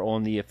listen. They're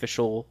on the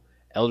official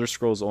Elder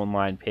Scrolls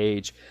Online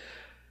page.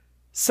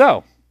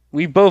 So,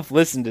 we both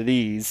listened to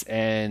these,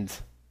 and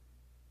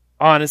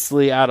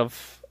honestly, out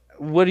of...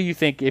 What do you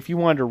think, if you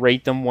wanted to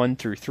rate them 1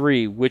 through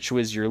 3, which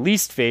was your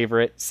least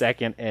favorite,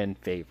 second, and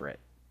favorite?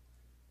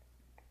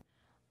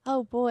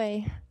 Oh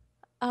boy.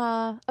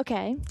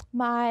 Okay.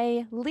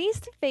 My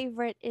least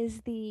favorite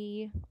is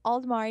the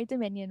Aldmari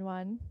Dominion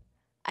one.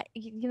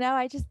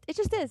 It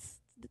just is.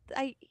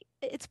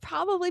 It's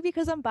probably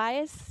because I'm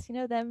biased,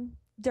 them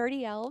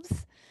dirty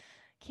elves.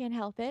 Can't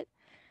help it.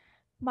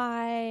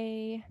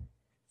 My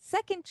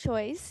second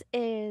choice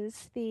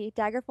is the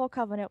Daggerfall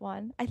Covenant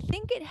one. I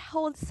think it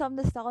holds some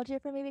nostalgia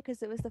for me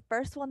because it was the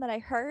first one that I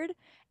heard,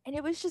 and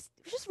it was just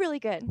really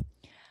good.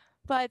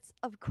 But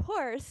of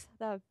course,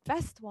 the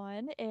best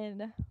one,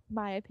 in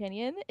my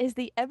opinion, is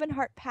the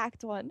Ebonheart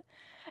Pact one.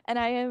 And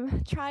I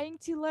am trying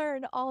to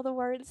learn all the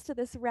words to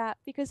this rap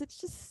because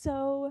it's just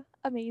so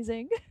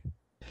amazing.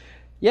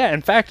 Yeah,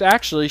 in fact,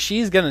 actually,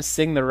 she's going to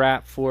sing the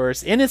rap for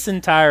us in its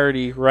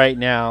entirety right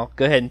now.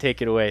 Go ahead and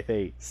take it away,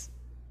 thanks.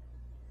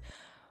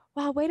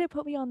 Wow, way to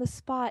put me on the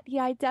spot.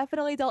 Yeah, I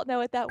definitely don't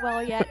know it that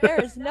well yet.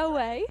 There is no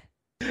way.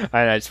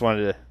 I just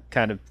wanted to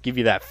kind of give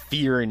you that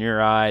fear in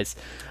your eyes.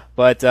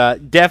 But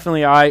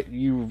definitely,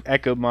 you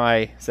echoed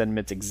my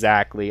sentiments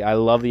exactly. I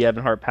love the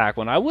Ebonheart Pact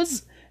one. I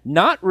was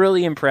Not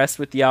really impressed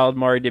with the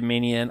Aldmari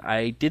Dominion.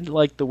 I didn't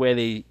like the way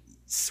they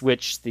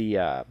switched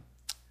the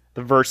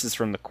verses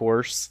from the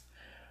course.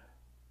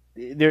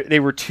 They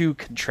were too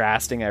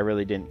contrasting. I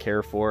really didn't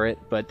care for it.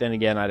 But then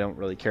again, I don't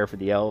really care for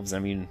the elves. I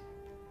mean,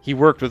 he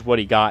worked with what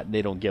he got, and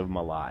they don't give him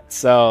a lot.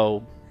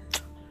 So,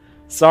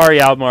 sorry,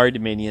 Aldmari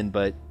Dominion,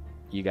 but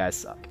you guys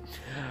suck.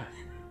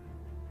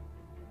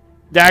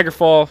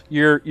 Daggerfall,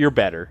 you're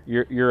better.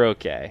 You're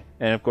okay.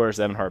 And of course,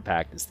 Evanhart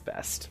Pact is the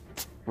best.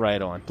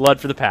 Right on.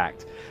 Blood for the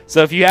Pact.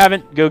 So if you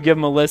haven't, go give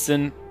them a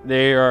listen.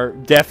 They are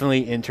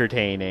definitely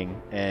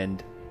entertaining,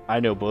 and I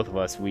know both of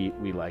us, we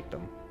like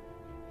them.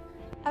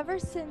 Ever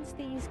since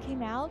these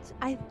came out,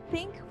 I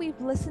think we've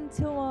listened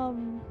to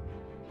them,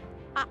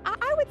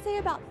 I would say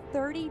about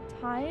 30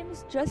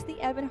 times, just the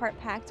Evanhart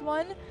Pact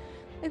one.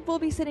 Like, we'll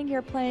be sitting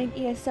here playing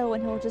ESO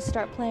and he'll just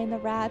start playing the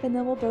rap, and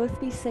then we'll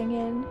both be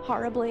singing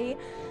horribly.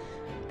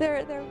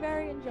 They're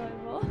very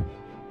enjoyable.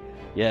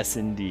 Yes,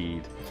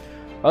 indeed.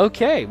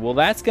 Okay, well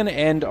that's going to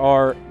end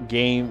our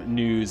game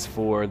news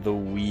for the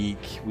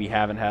week. We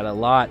haven't had a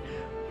lot,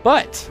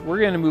 but we're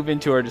going to move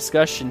into our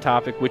discussion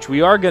topic, which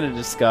we are going to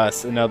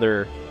discuss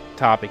another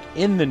topic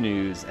in the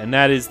news, and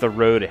that is the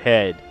road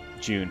ahead,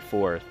 June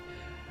 4th.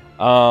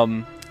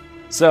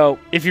 So,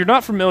 if you're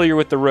not familiar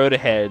with the road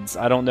aheads,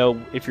 I don't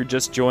know if you're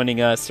just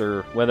joining us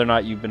or whether or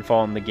not you've been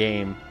following the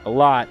game a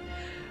lot.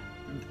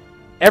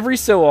 Every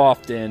so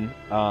often,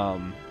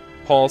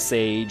 Paul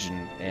Sage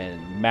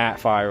and Matt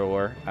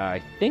Firelore,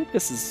 I think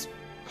this is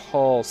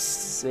Paul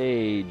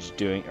Sage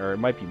doing, or it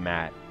might be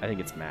Matt. I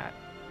think it's Matt.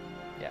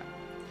 Yeah,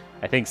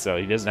 I think so.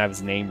 He doesn't have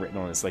his name written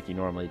on this like he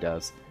normally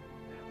does.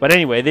 But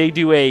anyway, they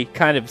do a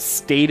kind of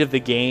state of the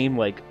game,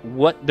 like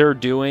what they're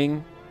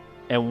doing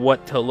and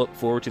what to look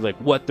forward to, like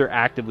what they're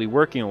actively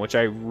working on, which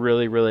I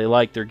really, really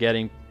like. They're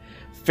getting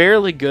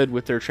fairly good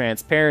with their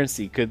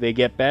transparency. Could they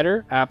get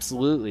better?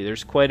 Absolutely.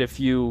 There's quite a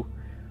few.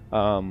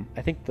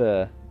 I think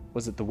the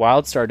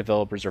WildStar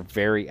developers are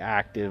very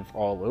active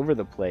all over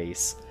the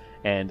place.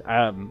 And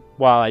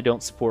while I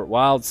don't support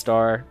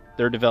WildStar,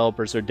 their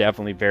developers are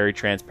definitely very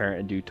transparent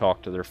and do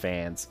talk to their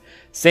fans.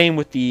 Same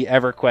with the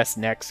EverQuest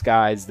Next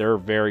guys. They're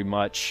very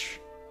much...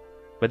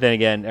 But then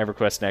again,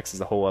 EverQuest Next is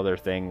a whole other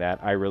thing that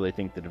I really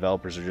think the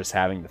developers are just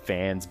having the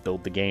fans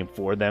build the game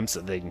for them so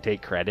they can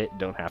take credit and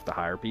don't have to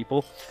hire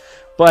people.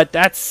 But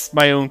that's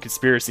my own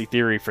conspiracy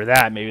theory for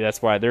that. Maybe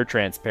that's why they're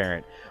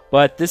transparent.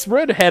 But this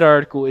Road Ahead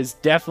article is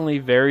definitely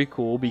very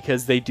cool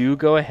because they do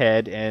go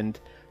ahead and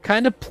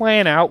kind of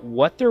plan out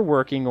what they're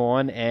working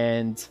on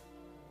and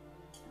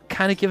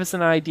kind of give us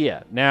an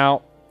idea.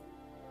 Now,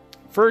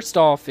 first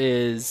off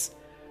is,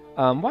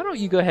 why don't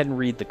you go ahead and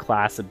read the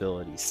class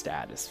ability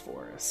status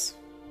for us?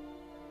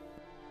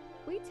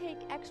 We take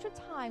extra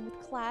time with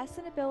class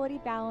and ability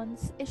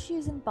balance,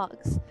 issues, and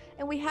bugs,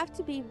 and we have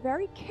to be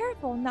very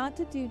careful not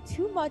to do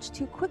too much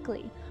too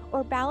quickly,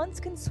 or balance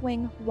can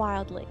swing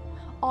wildly.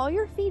 All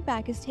your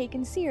feedback is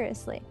taken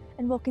seriously,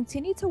 and we'll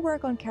continue to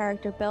work on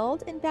character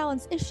build and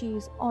balance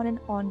issues on an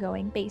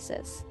ongoing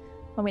basis.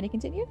 Want me to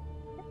continue?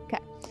 Okay.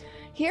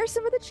 Here are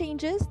some of the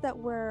changes that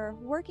we're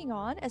working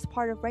on as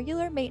part of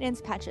regular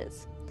maintenance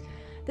patches.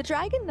 The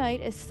Dragon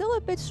Knight is still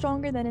a bit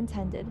stronger than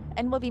intended,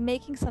 and we'll be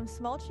making some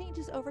small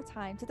changes over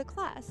time to the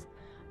class.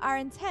 Our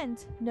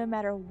intent, no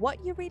matter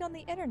what you read on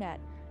the internet,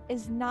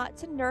 is not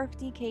to nerf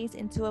DKs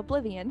into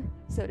oblivion,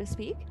 so to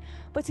speak,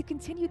 but to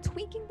continue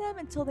tweaking them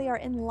until they are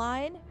in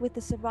line with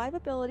the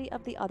survivability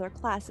of the other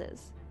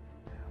classes.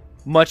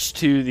 Much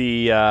to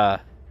the, I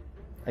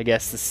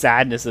guess, the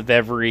sadness of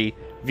every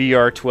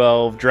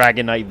VR12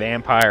 Dragon Knight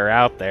vampire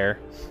out there.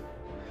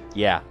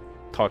 Yeah,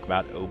 talk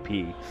about OP.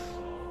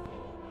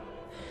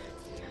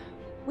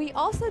 We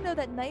also know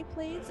that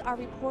Nightblades are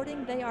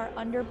reporting they are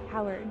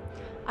underpowered.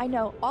 I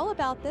know all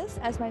about this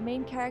as my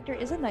main character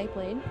is a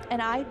Nightblade,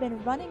 and I've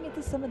been running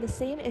into some of the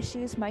same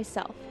issues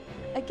myself.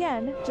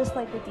 Again, just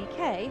like with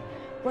DK,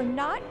 we're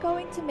not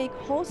going to make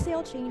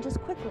wholesale changes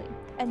quickly.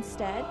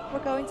 Instead,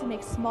 we're going to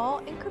make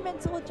small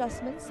incremental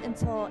adjustments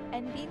until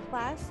NB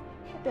class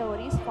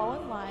abilities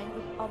fall in line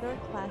with other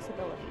class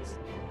abilities.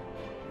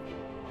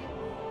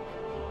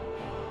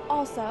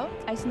 Also,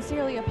 I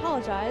sincerely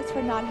apologize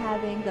for not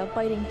having the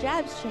biting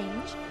jabs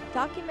change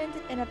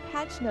documented in a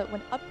patch note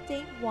when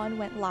Update 1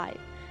 went live.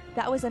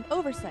 That was an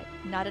oversight,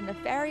 not a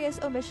nefarious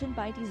omission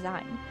by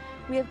design.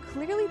 We have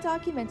clearly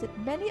documented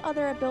many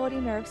other ability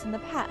nerfs in the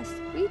past.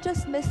 We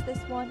just missed this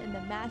one in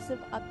the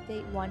massive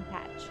Update 1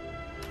 patch.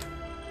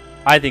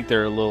 I think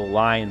they're a little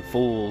lying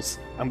fools.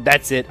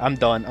 That's it. I'm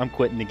done. I'm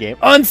quitting the game.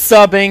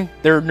 Unsubbing!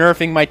 They're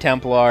nerfing my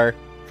Templar.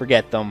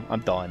 Forget them.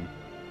 I'm done.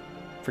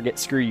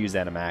 Screw you,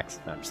 ZeniMax.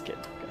 No, I'm just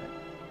kidding. Go ahead.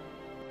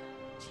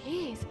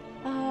 Jeez.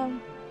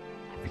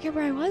 I forget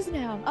where I was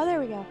now. Oh,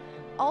 there we go.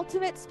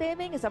 Ultimate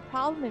spamming is a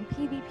problem in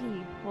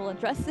PvP. We'll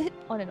address it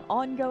on an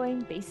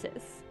ongoing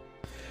basis.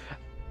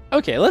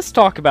 Okay, let's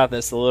talk about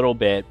this a little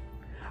bit.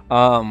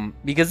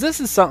 Because this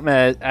is something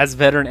as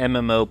veteran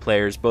MMO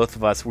players, both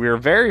of us, we're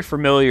very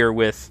familiar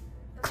with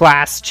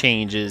class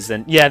changes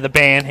and, yeah, the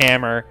ban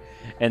hammer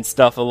and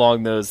stuff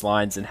along those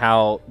lines, and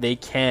how they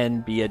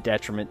can be a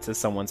detriment to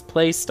someone's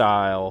play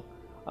style.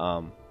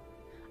 I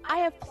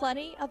have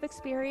plenty of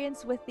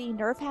experience with the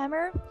Nerf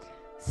hammer,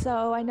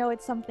 so I know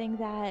it's something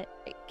that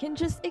it can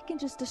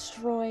just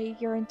destroy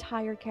your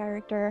entire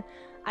character.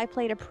 I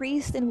played a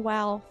priest in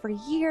WoW for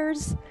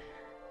years,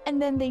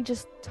 and then they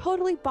just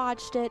totally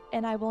botched it,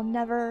 and I will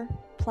never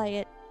play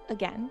it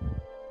again.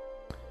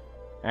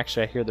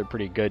 Actually, I hear they're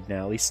pretty good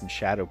now, at least in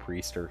Shadow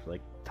Priest are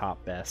like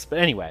top best. But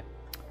anyway,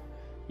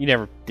 you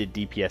never did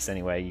DPS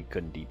anyway. You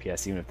couldn't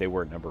DPS even if they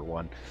were number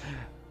one.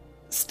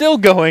 Still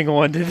going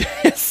on to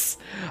this.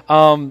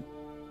 You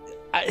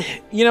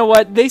know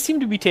what? They seem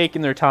to be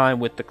taking their time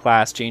with the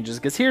class changes,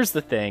 because here's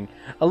the thing.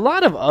 A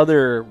lot of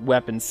other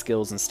weapon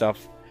skills and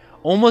stuff,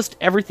 almost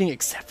everything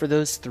except for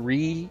those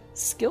 3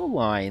 skill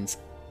lines,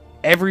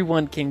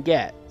 everyone can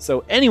get.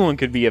 So anyone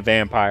could be a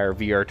vampire,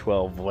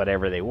 VR12,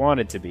 whatever they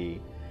wanted to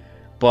be.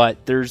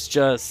 But there's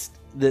just...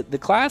 The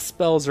class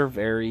spells are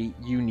very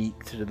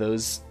unique to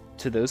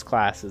those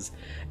classes,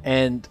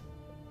 and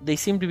they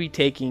seem to be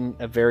taking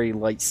a very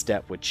light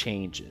step with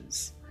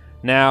changes.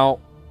 Now,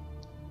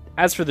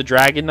 as for the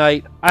Dragon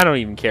Knight, I don't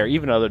even care.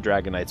 Even other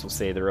Dragon Knights will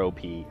say they're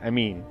OP. I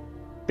mean,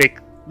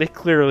 they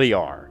clearly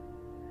are.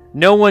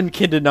 No one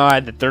can deny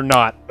that they're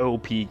not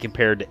OP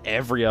compared to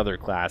every other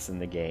class in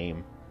the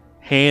game.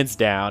 Hands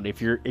down.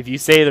 If you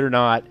say they're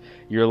not,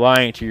 you're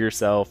lying to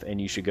yourself,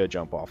 and you should go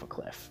jump off a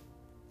cliff.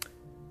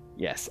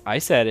 Yes, I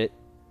said it.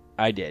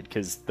 I did,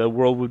 because the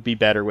world would be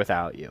better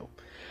without you.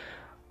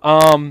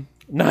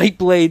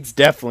 Nightblades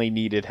definitely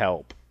needed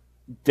help.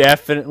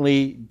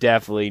 Definitely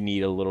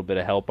need a little bit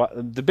of help.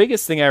 The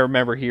biggest thing I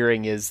remember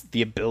hearing is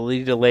the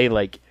ability delay.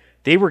 Like,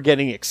 they were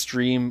getting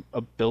extreme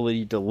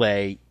ability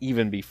delay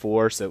even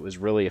before, so it was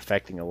really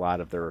affecting a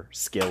lot of their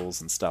skills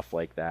and stuff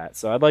like that.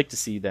 So I'd like to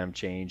see them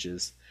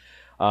changes.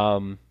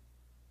 Biting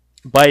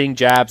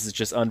jabs is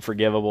just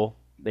unforgivable.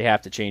 They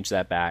have to change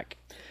that back.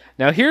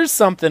 Now, here's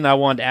something I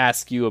wanted to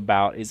ask you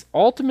about, is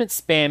ultimate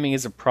spamming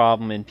is a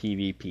problem in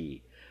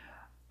PvP.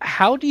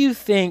 How do you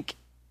think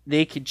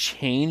they could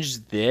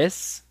change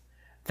this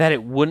that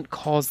it wouldn't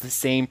cause the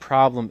same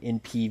problem in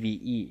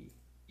PvE?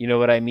 You know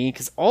what I mean?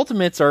 Because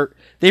ultimates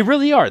they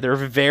really are. They're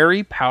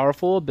very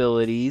powerful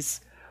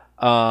abilities.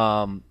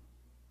 They're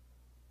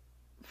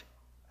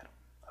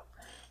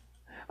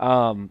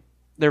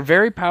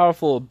very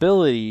powerful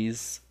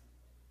abilities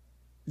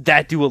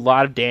that do a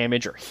lot of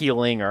damage or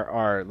healing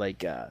or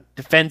like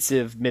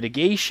defensive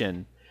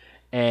mitigation.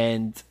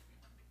 And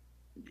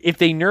if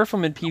they nerf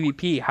them in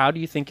PvP, how do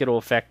you think it'll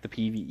affect the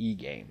PvE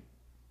game?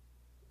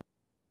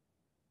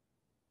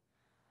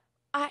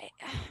 I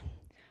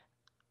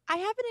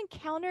haven't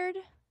encountered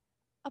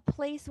a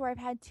place where I've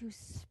had to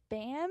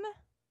spam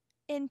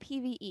in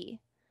PvE.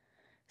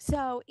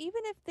 So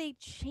even if they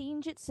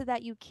change it so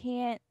that you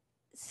can't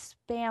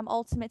spam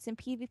ultimates in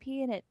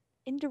PvP and it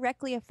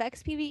indirectly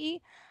affects PvE,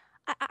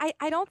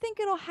 I don't think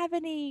it'll have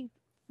any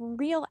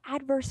real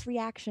adverse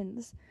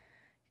reactions.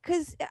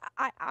 Because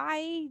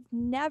I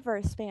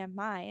never spam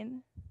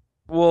mine.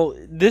 Well,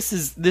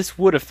 this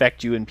would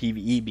affect you in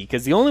PvE,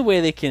 because the only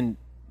way they can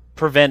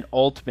prevent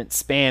ultimate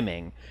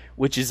spamming,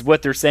 which is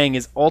what they're saying,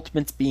 is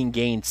ultimates being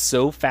gained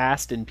so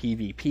fast in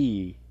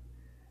PvP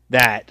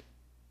that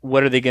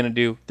what are they going to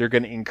do? They're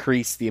going to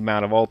increase the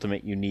amount of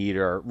ultimate you need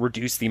or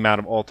reduce the amount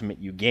of ultimate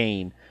you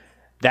gain.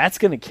 That's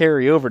going to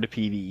carry over to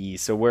PvE.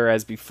 So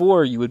whereas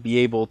before you would be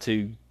able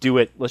to do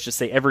it, let's just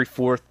say every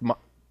 4th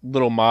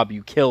little mob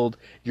you killed,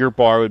 your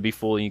bar would be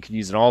full and you could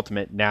use an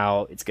ultimate.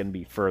 Now it's going to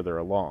be further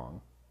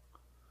along.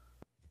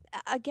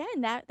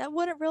 Again, that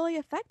wouldn't really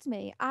affect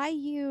me. I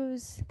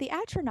use the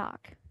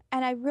Atronach,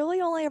 and I really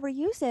only ever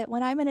use it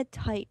when I'm in a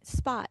tight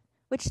spot,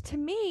 which to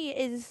me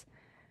is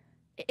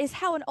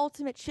how an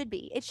ultimate should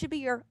be. It should be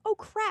your "oh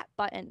crap"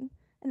 button,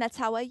 and that's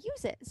how I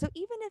use it. So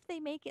even if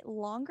they make it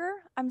longer,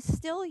 I'm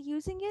still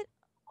using it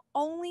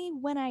only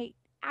when I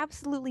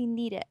absolutely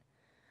need it.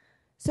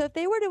 So if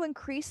they were to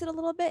increase it a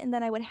little bit, and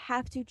then I would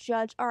have to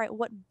judge, all right,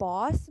 what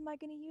boss am I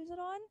going to use it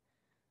on?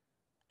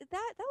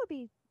 That would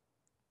be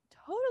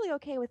totally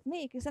okay with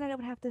me, because then I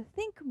would have to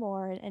think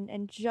more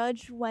and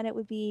judge when it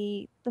would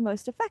be the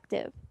most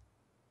effective.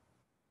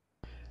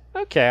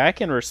 Okay, I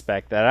can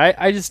respect that.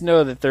 I just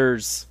know that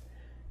there's,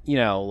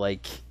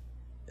 like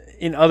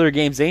in other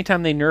games,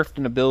 anytime they nerfed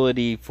an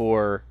ability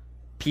for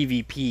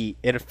PvP,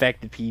 it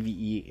affected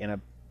PvE in a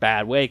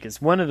bad way,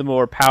 because one of the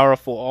more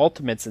powerful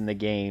ultimates in the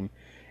game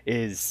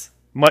is,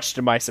 much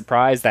to my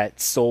surprise,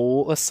 that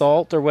Soul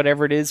Assault or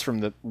whatever it is from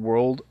the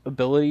world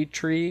ability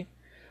tree.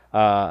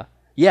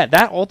 Yeah,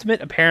 that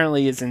ultimate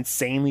apparently is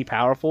insanely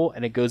powerful,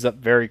 and it goes up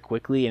very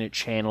quickly, and it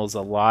channels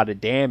a lot of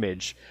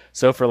damage.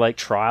 So for like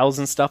trials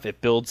and stuff,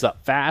 it builds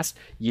up fast.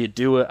 You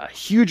do a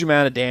huge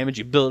amount of damage,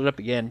 you build it up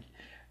again.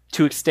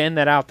 To extend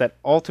that out, that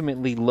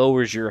ultimately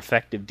lowers your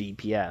effective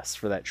DPS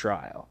for that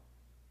trial.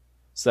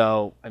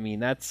 So, I mean,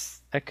 that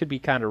could be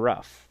kind of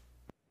rough.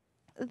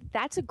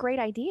 That's a great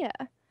idea,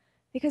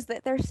 because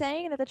they're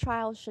saying that the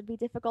trials should be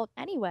difficult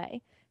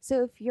anyway.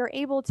 So if you're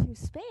able to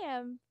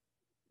spam,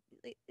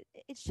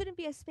 it shouldn't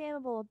be a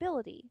spammable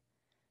ability.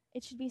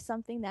 it should be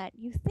something that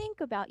you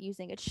think about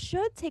using. It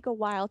should take a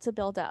while to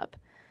build up.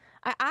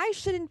 I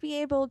shouldn't be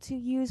able to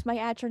use my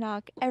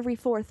Atronach every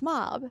fourth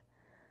mob.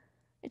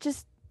 It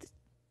just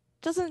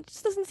doesn't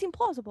seem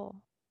plausible.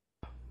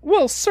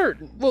 Well,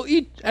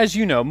 as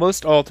you know,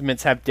 most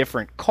ultimates have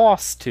different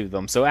costs to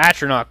them. So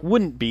Atronach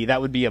wouldn't be.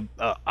 That would be a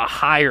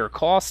higher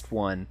cost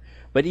one.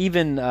 But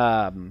even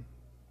I'm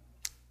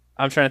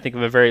trying to think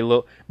of a very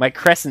low. My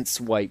Crescent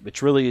Swipe,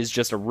 which really is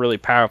just a really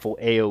powerful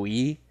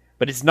AOE,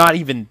 but it's not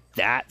even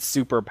that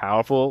super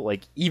powerful.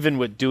 Like even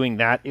with doing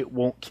that, it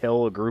won't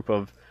kill a group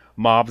of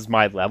mobs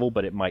my level,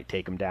 but it might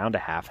take them down to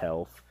half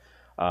health.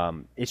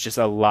 It's just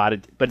a lot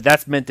of, but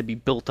that's meant to be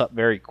built up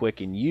very quick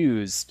and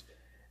used.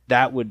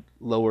 That would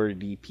lower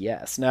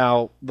DPS.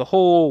 Now, the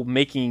whole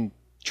making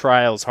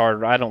trials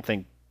harder, I don't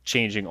think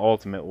changing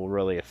Ultimate will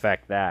really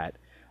affect that.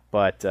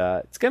 But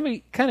it's going to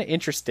be kind of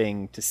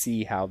interesting to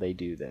see how they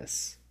do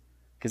this.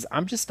 Because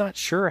I'm just not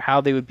sure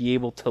how they would be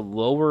able to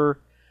lower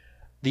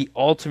the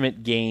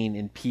Ultimate gain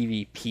in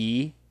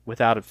PvP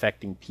without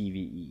affecting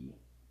PvE.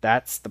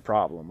 That's the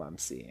problem I'm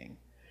seeing.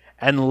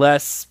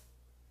 Unless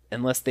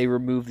they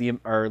remove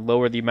or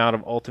lower the amount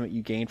of Ultimate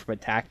you gain from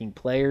attacking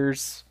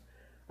players.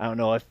 I don't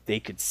know if they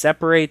could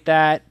separate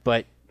that,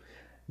 but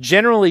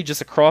generally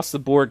just across the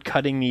board,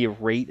 cutting the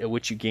rate at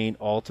which you gain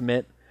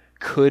Ultimate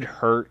could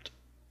hurt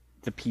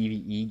the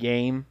PvE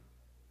game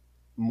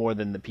more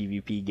than the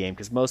PvP game,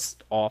 because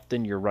most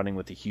often you're running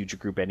with a huge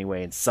group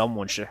anyway, and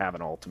someone should have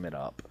an Ultimate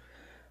up.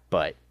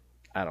 But,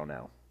 I don't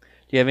know.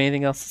 Do you have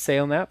anything else to say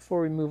on that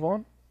before we move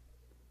on?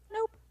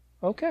 Nope.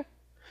 Okay.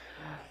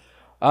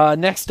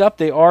 Next up,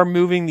 they are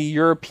moving the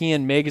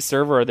European mega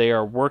server, or they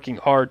are working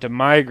hard to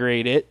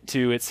migrate it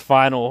to its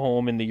final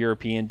home in the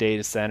European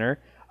data center.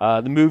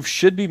 The move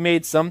should be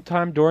made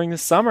sometime during the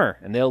summer,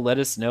 and they'll let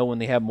us know when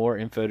they have more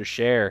info to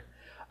share.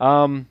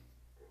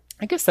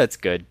 I guess that's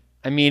good.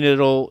 I mean,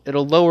 it'll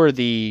lower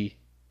the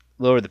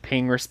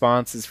ping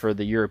responses for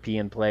the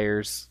European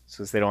players,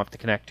 so they don't have to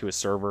connect to a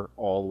server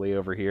all the way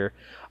over here.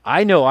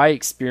 I know I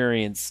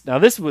experienced, now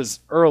this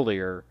was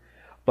earlier,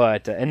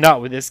 but and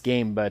not with this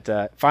game, but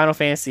Final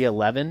Fantasy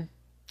XI,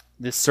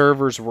 the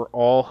servers were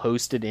all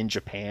hosted in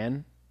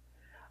Japan.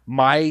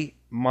 My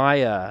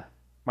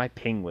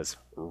ping was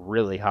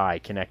really high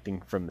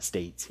connecting from the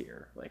States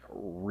here, like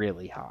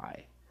really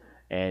high,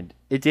 and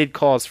it did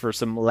cause for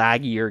some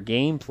laggier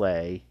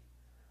gameplay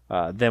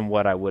than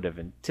what I would have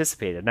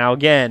anticipated. Now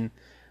again,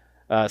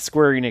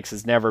 Square Enix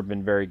has never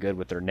been very good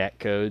with their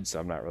netcode, so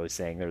I'm not really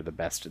saying they're the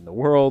best in the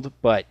world,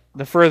 but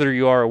the further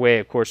you are away,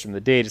 of course, from the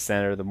data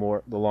center, the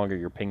longer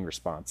your ping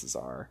responses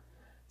are.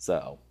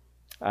 So,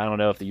 I don't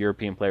know if the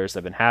European players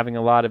have been having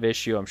a lot of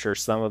issue. I'm sure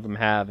some of them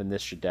have, and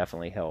this should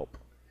definitely help.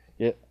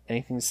 Yeah,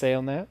 anything to say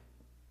on that?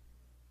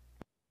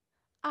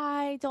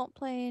 I don't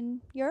play in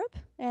Europe,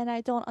 and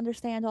I don't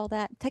understand all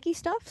that techie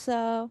stuff,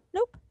 so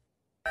nope.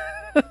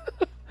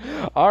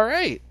 All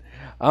right.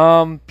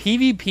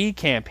 PvP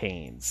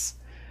campaigns.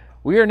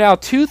 We are now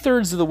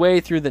 2/3 of the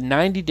way through the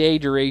 90-day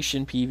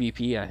duration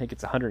PvP. I think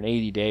it's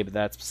 180-day, but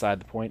that's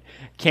beside the point.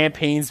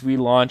 Campaigns we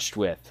launched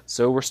with.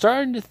 So we're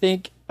starting to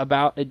think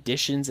about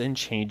additions and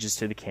changes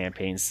to the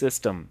campaign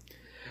system,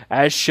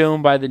 as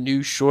shown by the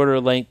new shorter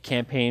length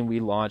campaign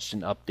we launched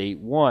in Update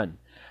 1.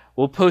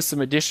 We'll post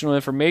some additional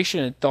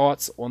information and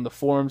thoughts on the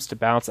forums to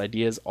bounce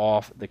ideas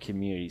off the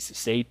community, so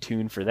stay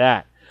tuned for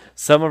that.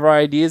 Some of our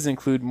ideas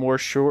include more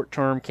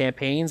short-term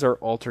campaigns or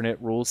alternate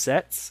rule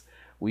sets.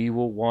 We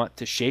will want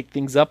to shake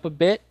things up a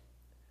bit,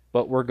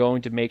 but we're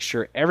going to make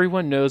sure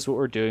everyone knows what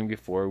we're doing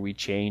before we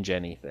change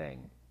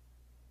anything.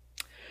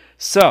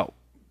 So,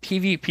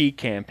 PvP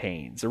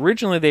campaigns.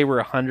 Originally they were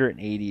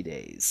 180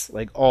 days,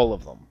 like all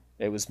of them.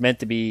 It was meant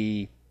to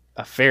be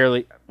a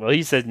fairly, well,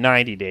 he said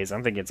 90 days.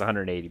 I'm thinking it's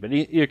 180, but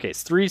in either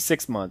case, 3 to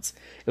 6 months.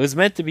 It was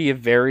meant to be a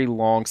very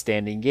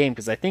long-standing game,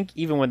 because I think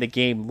even when the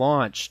game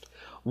launched,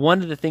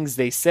 one of the things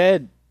they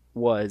said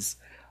was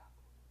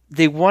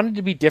they wanted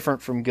to be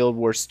different from Guild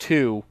Wars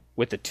 2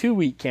 with a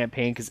 2-week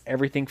campaign because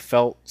everything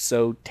felt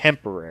so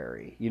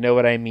temporary. You know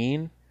what I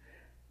mean?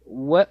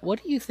 What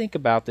do you think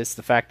about this,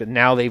 the fact that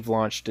now they've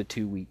launched a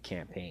 2-week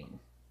campaign?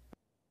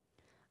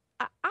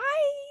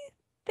 I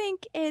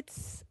think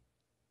it's,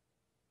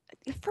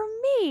 for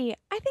me,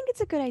 I think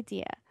it's a good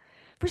idea.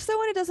 For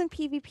someone who doesn't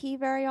PvP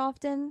very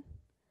often,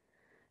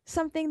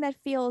 something that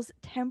feels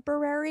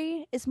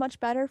temporary is much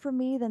better for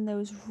me than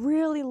those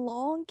really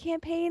long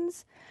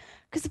campaigns.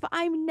 Because if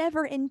I'm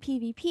never in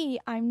PvP,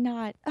 I'm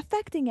not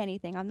affecting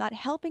anything. I'm not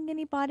helping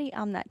anybody.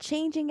 I'm not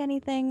changing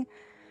anything.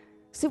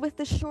 So with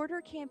the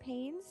shorter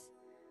campaigns,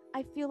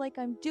 I feel like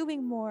I'm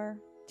doing more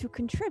to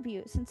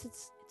contribute since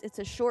it's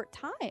a short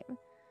time.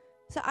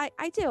 So I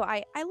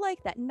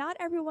like that. Not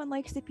everyone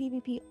likes the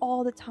PvP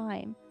all the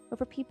time. But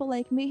for people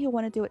like me who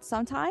want to do it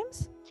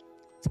sometimes,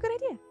 it's a good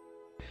idea.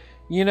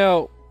 You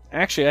know,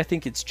 actually, I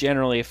think it's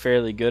generally a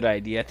fairly good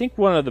idea. I think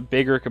one of the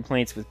bigger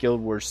complaints with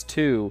Guild Wars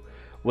 2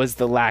 was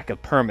the lack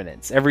of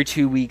permanence. Every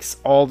 2 weeks,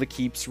 all the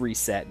keeps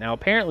reset. Now,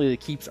 apparently the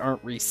keeps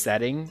aren't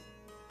resetting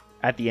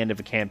at the end of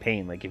a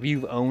campaign. Like, if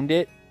you've owned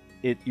it,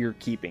 you're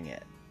keeping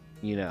it.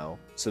 you know.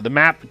 So the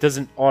map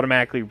doesn't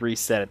automatically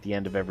reset at the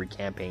end of every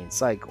campaign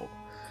cycle.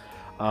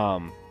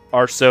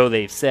 Or so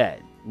they've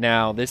said.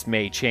 Now, this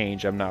may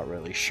change, I'm not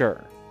really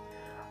sure.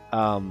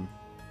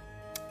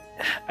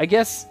 I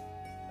guess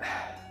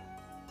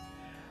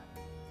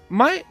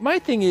my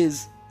thing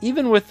is,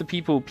 even with the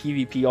people who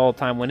PvP all the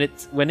time, when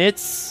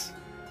it's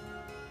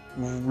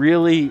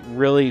really,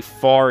 really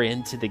far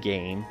into the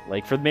game,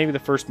 like for maybe the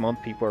first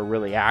month people are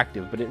really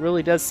active, but it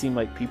really does seem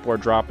like people are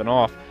dropping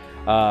off.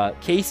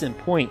 Case in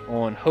point,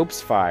 on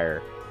Hope's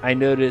Fire, I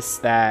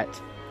noticed that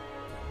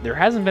there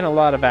hasn't been a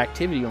lot of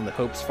activity on the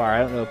Hope's Fire.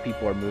 I don't know if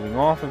people are moving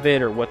off of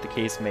it or what the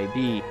case may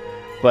be,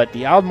 but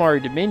the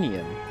Aldmari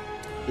Dominion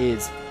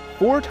is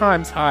 4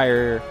 times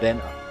higher than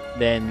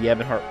the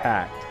Ebonheart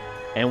Pact,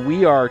 and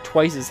we are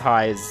twice as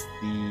high as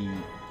the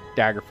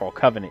Daggerfall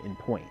Covenant in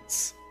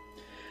points.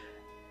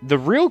 The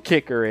real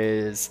kicker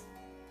is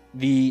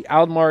the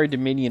Aldmari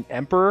Dominion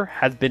Emperor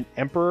has been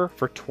Emperor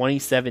for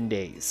 27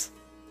 days.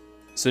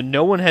 So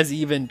no one has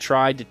even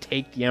tried to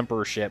take the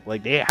Emperorship.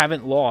 Like, they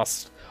haven't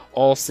lost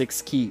all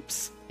 6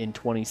 keeps in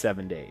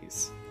 27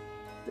 days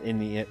in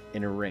the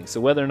Inner Ring. So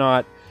whether or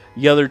not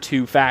the other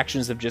 2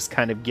 factions have just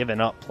kind of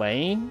given up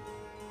playing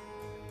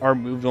or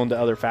moved on to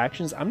other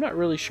factions, I'm not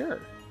really sure.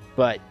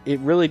 But it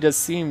really does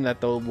seem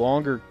that the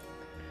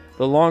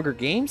longer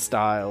game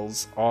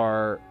styles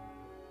are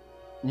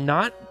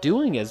not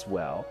doing as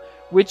well,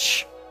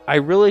 which I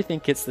really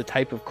think it's the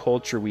type of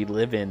culture we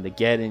live in, the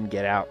get in,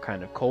 get out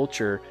kind of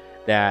culture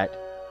that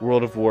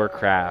World of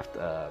Warcraft,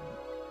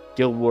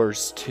 Guild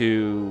Wars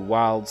 2,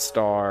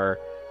 WildStar,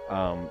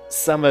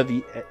 some of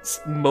the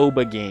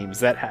MOBA games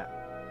that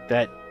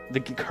the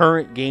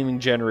current gaming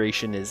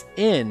generation is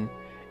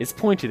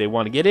point to. They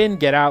want to get in,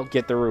 get out,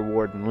 get the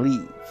reward, and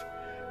leave.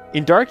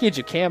 In Dark Age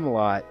of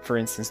Camelot, for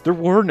instance, there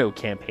were no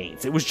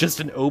campaigns. It was just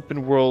an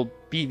open world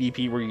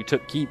PvP where you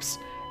took keeps,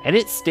 and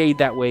it stayed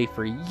that way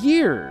for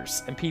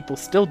years, and people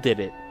still did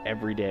it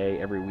every day,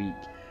 every week.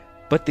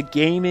 But the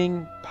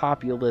gaming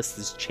populace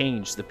has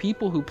changed. The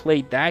people who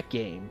played that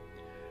game,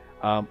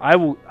 I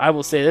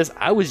will say this,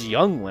 I was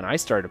young when I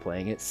started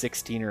playing it,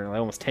 16 or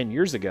almost 10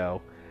 years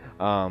ago.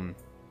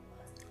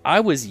 I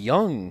was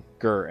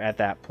younger at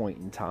that point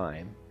in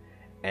time,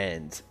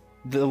 and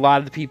a lot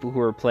of the people who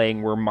were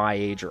playing were my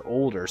age or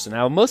older. So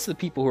now most of the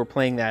people who are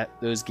playing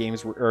those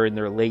games are in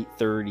their late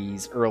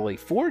 30s, early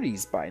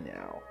 40s by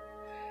now.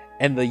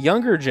 And the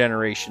younger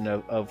generation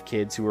of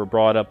kids who were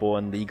brought up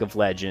on League of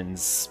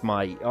Legends,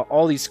 Smite,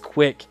 all these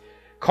quick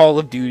Call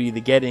of Duty,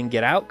 the get in,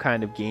 get out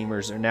kind of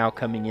gamers are now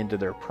coming into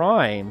their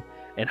prime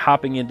and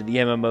hopping into the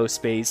MMO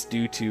space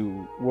due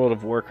to World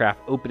of Warcraft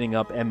opening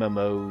up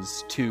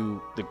MMOs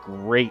to the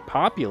great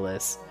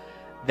populace.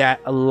 That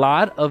a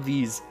lot of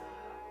these,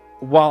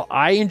 while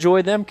I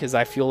enjoy them because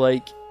I feel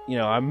like, you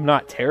know, I'm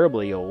not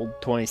terribly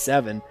old,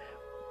 27,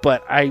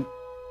 but I'm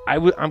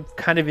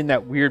kind of in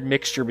that weird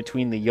mixture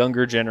between the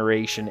younger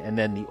generation and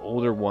then the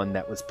older one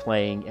that was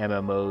playing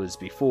MMOs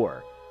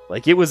before.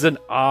 Like, it was an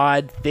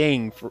odd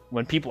thing for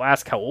when people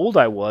ask how old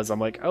I was. I'm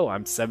like, oh,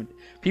 I'm 7.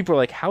 People are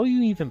like, how are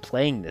you even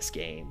playing this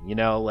game? You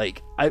know,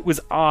 like, it was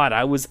odd.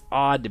 I was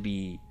odd to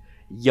be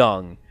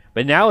young.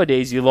 But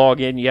nowadays, you log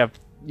in, you have,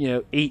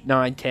 8,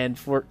 9, 10,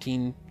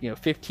 14,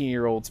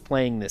 15-year-olds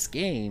playing this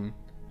game,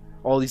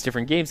 all these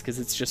different games, because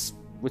it's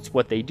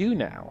what they do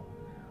now.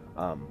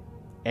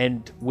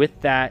 And with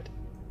that,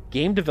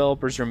 game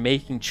developers are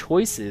making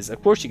choices.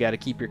 Of course, you got to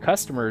keep your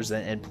customers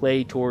and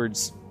play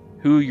towards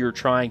who you're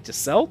trying to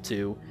sell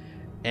to.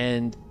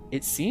 And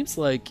it seems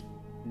like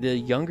the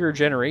younger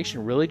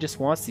generation really just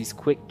wants these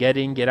quick get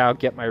in, get out,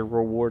 get my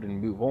reward,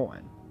 and move on.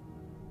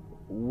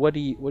 What do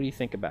you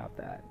think about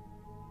that?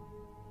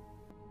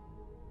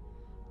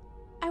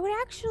 I would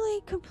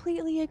actually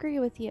completely agree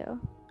with you.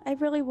 I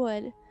really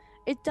would.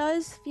 It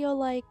does feel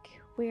like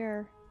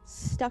we're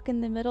stuck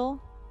in the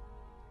middle.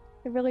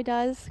 It really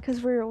does,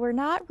 because we're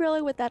not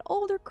really with that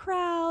older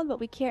crowd,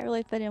 but we can't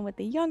really fit in with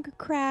the younger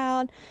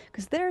crowd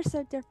because they're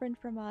so different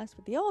from us,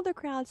 but the older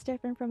crowd's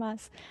different from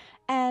us.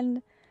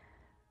 And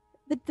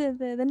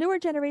the newer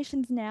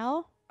generations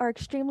now are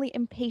extremely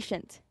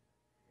impatient.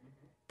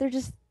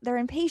 They're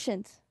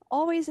impatient,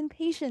 always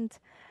impatient.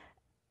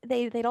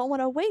 They don't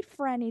want to wait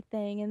for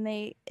anything, and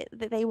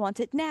they want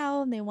it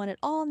now, and they want it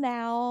all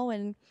now,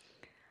 and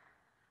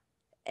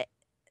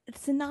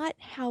it's not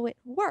how it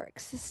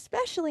works,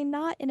 especially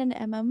not in an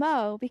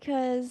MMO,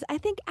 because I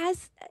think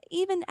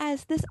even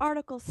as this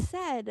article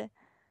said,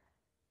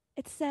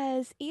 it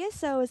says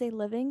ESO is a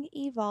living,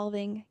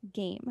 evolving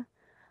game.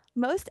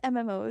 Most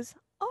MMOs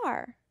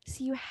are.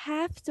 So you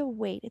have to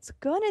wait. It's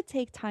going to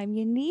take time.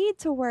 You need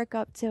to work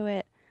up to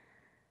it.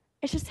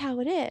 It's just how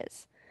it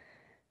is.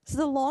 So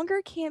the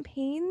longer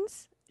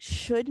campaigns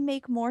should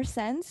make more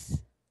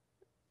sense,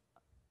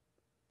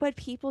 but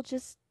people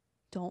just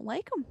don't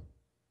like them.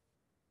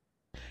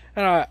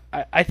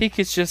 I think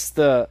it's just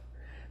the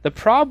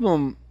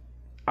problem,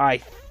 I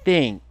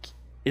think,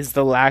 is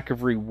the lack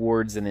of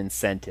rewards and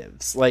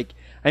incentives. Like,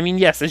 I mean,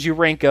 yes, as you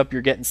rank up,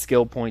 you're getting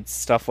skill points,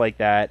 stuff like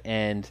that,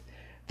 and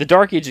the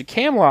Dark Age of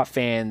Camelot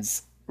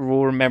fans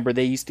will remember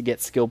they used to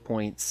get skill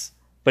points,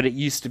 but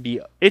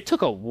it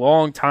took a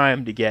long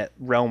time to get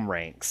realm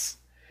ranks.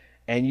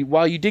 And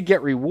while you did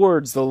get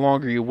rewards, the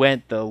longer you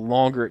went, the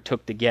longer it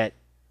took to get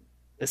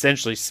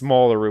essentially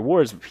smaller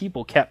rewards, but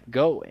people kept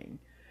going.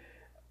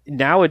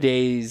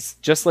 Nowadays,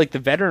 just like the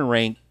veteran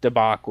rank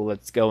debacle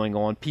that's going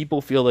on,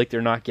 people feel like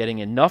they're not getting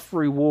enough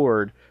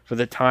reward for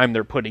the time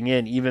they're putting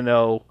in, even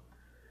though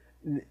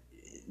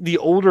the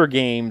older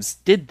games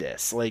did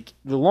this. Like,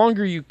 the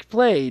longer you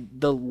played,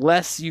 the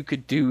less you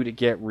could do to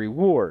get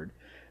reward.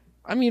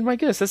 I mean, my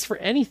goodness, that's for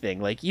anything.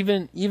 Like,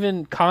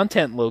 even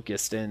content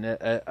locust and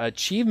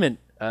achievement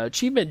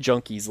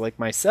junkies like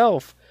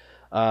myself,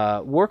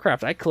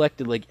 Warcraft, I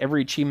collected like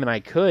every achievement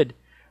I could.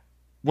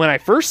 When I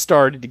first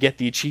started to get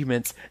the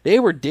achievements, they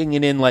were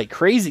dinging in like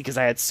crazy because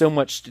I had so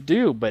much to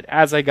do. But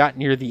as I got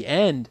near the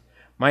end,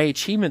 my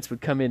achievements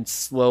would come in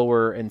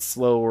slower and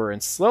slower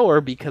and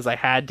slower because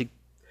I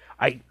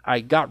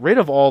got rid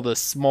of all the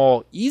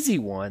small, easy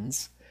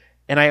ones,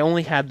 and I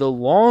only had the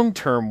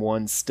long-term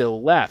ones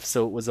still left.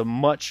 So it was a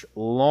much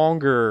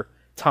longer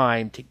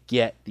time to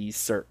get these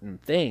certain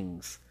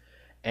things.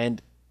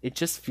 And it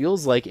just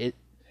feels like it,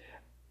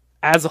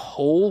 as a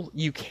whole,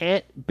 you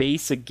can't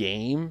base a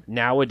game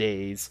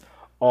nowadays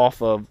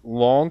off of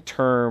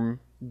long-term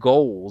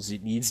goals.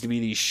 It needs to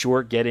be these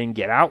short get in,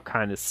 get out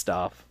kind of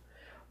stuff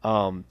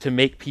to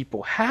make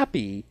people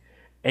happy,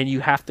 and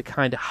you have to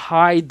kind of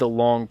hide the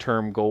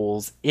long-term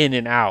goals in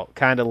and out,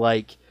 kind of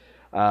like,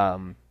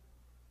 do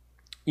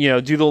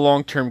the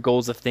long-term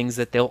goals of things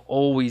that they'll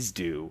always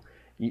do,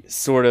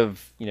 sort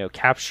of,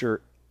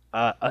 capture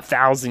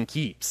 1,000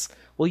 keeps.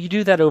 Well, you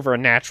do that over a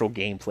natural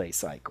gameplay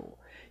cycle.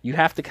 You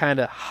have to kind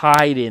of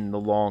hide in the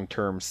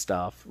long-term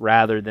stuff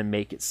rather than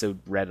make it so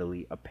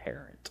readily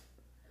apparent.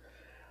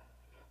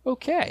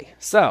 Okay,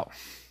 so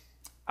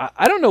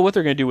I don't know what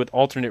they're going to do with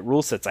alternate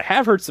rule sets. I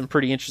have heard some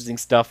pretty interesting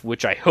stuff,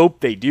 which I hope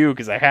they do,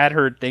 because I had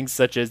heard things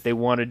such as they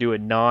want to do a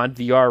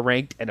non-VR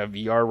ranked and a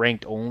VR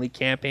ranked only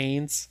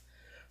campaigns.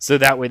 So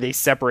that way they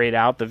separate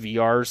out the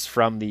VRs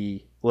from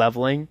the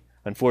leveling.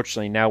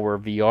 Unfortunately, now we're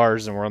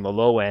VRs and we're on the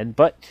low end,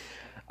 but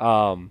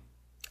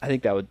I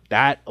think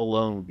that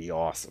alone would be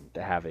awesome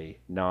to have a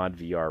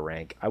non-VR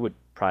rank. I would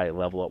probably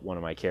level up one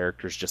of my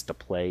characters just to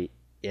play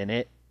in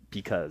it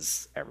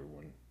because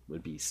everyone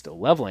would be still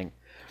leveling.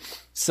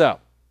 So,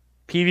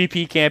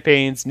 PvP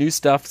campaigns, new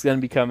stuff's going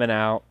to be coming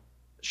out.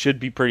 Should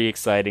be pretty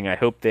exciting. I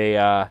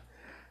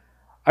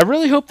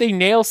really hope they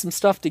nail some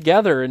stuff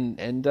together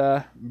and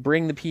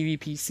bring the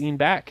PvP scene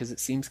back, because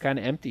it seems kind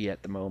of empty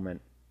at the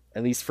moment.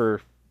 At least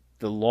for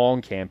the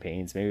long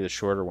campaigns. Maybe the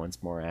shorter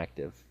one's more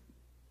active.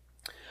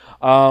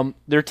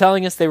 They're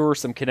telling us there were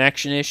some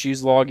connection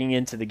issues logging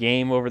into the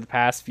game over the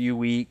past few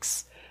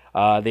weeks.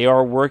 They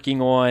are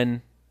working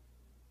on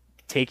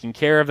taking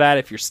care of that.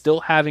 If you're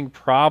still having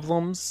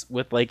problems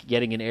with like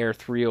getting an Air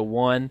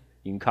 301,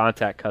 you can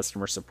contact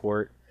customer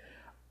support.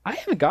 I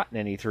haven't gotten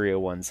any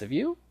 301s. Have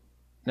you?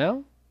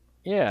 No?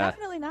 Yeah.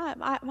 Definitely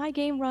not. My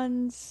game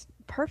runs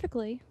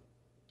perfectly.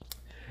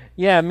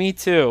 Yeah, me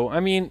too.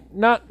 I mean,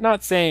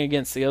 not saying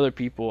against the other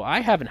people. I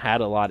haven't had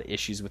a lot of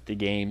issues with the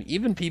game.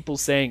 Even people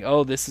saying,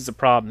 "Oh, this is a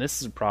problem.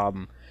 This is a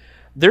problem."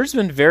 There's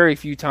been very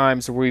few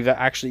times where we've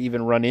actually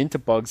even run into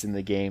bugs in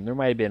the game. There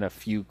might have been a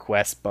few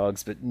quest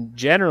bugs, but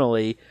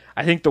generally,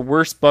 I think the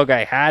worst bug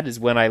I had is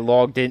when I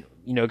logged in,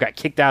 got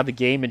kicked out of the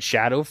game in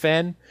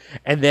Shadowfen,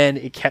 and then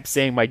it kept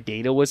saying my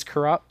data was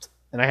corrupt,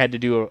 and I had to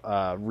do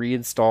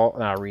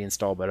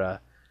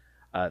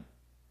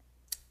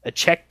a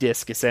check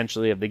disk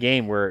essentially of the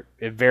game where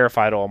it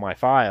verified all my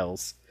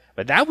files.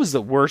 But that was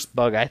the worst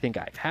bug I think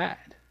I've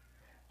had.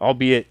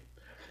 Albeit,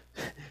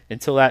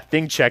 until that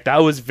thing checked, I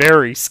was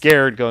very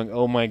scared, going,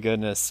 oh my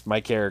goodness, my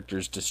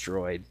character's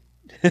destroyed.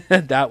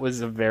 That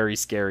was a very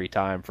scary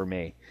time for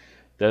me.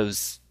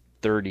 Those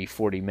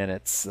 30-40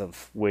 minutes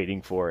of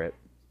waiting for it.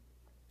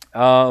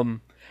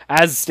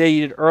 As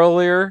stated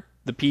earlier,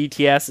 the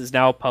PTS is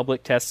now a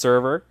public test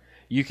server.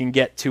 You can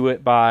get to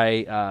it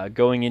by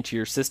going into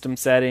your system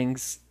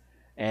settings,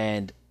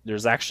 and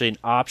there's actually an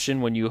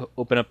option when you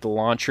open up the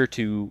launcher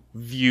to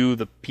view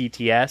the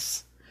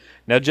PTS.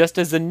 Now, just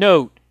as a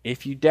note,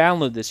 if you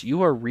download this,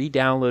 you are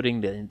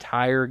re-downloading the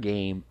entire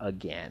game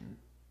again.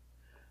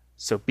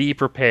 So be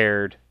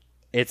prepared.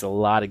 It's a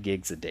lot of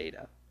gigs of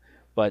data.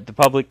 But the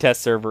public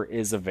test server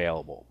is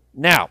available.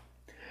 Now,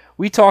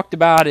 we talked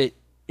about it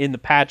in the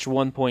patch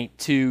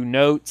 1.2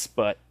 notes,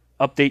 but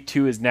Update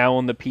 2 is now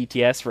on the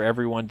PTS for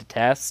everyone to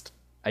test.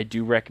 I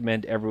do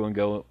recommend everyone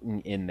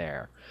going in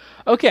there.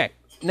 Okay,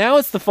 now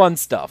it's the fun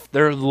stuff.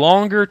 They're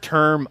longer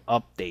term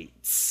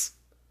updates.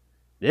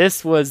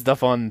 This was the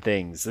fun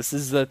things. This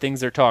is the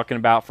things they're talking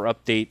about for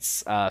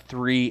updates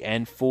 3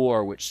 and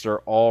 4, which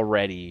they're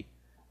already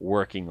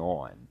working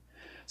on.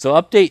 So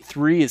update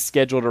 3 is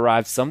scheduled to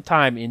arrive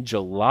sometime in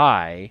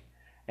July,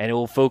 and it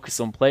will focus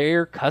on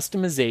player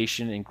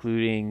customization,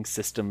 including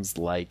systems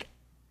like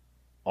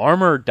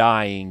armor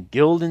dyeing,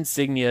 guild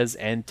insignias,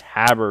 and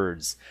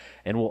tabards,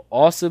 and will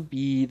also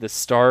be the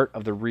start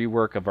of the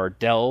rework of our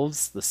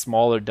delves, the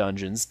smaller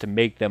dungeons, to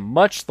make them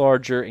much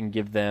larger and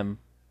give them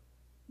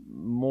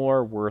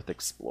more worth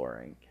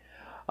exploring.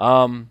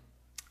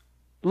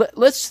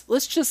 Let's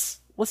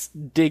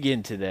dig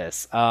into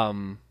this.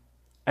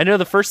 I know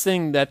the first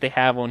thing that they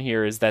have on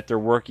here is that they're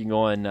working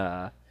on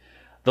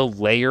the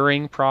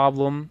layering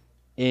problem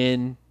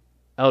in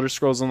Elder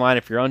Scrolls Online.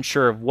 If you're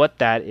unsure of what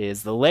that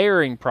is, the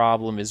layering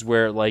problem is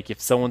where, like, if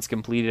someone's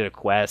completed a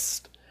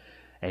quest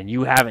and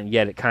you haven't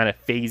yet, it kind of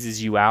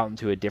phases you out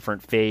into a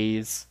different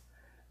phase.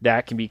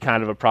 That can be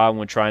kind of a problem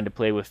when trying to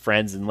play with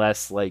friends,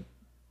 unless, like,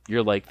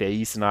 you're like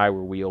Thais and I,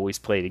 where we always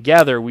play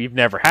together. We've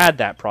never had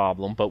that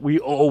problem, but we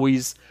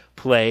always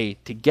play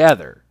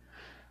together.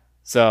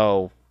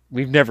 So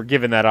we've never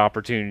given that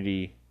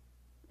opportunity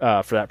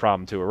for that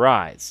problem to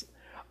arise.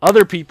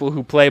 Other people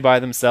who play by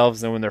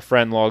themselves and when their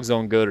friend logs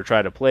on go to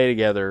try to play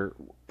together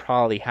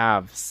probably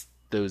have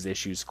those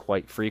issues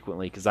quite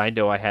frequently, because I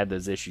know I had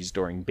those issues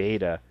during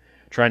beta,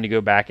 trying to go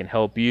back and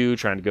help you,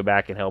 trying to go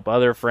back and help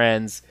other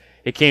friends.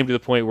 It came to the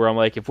point where I'm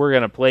like, if we're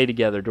going to play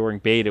together during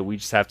beta, we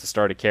just have to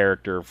start a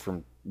character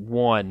from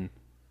 1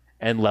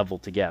 and level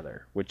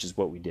together, which is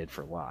what we did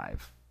for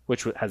live,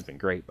 which has been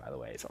great, by the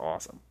way. It's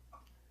awesome.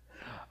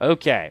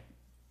 Okay,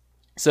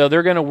 so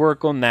they're going to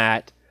work on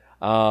that.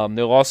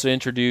 They'll also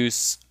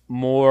introduce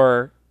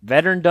more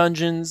veteran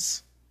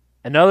dungeons,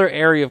 another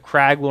area of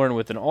Craglorn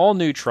with an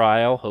all-new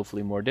trial,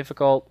 hopefully more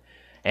difficult,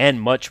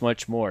 and much,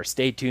 much more.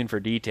 Stay tuned for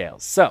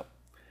details. So,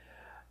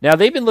 now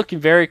they've been looking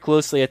very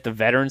closely at the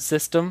veteran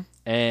system,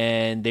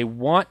 and they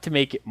want to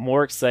make it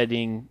more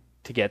exciting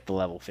to get the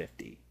level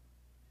 50,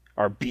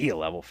 or be a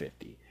level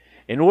 50.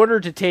 In order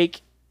to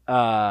take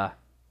on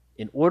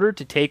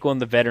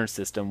the veteran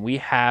system, we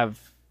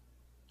have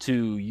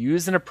to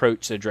use an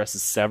approach that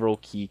addresses several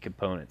key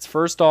components.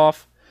 First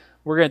off,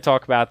 we're going to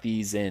talk about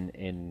these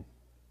in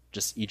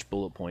just each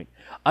bullet point.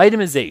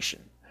 Itemization.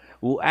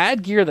 We'll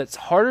add gear that's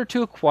harder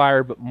to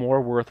acquire but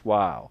more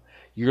worthwhile.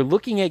 You're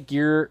looking at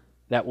gear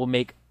that will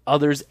make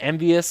others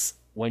envious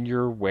when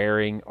you're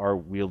wearing or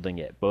wielding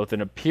it, both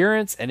in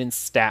appearance and in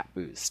stat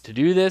boosts. To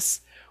do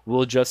this,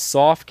 we'll adjust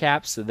soft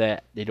caps so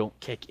that they don't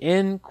kick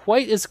in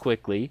quite as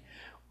quickly.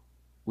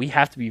 We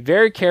have to be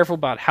very careful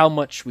about how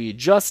much we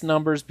adjust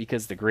numbers,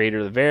 because the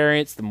greater the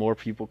variance, the more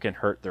people can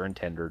hurt their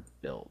intended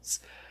builds.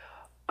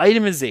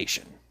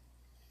 Itemization.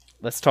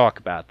 Let's talk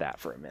about that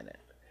for a minute.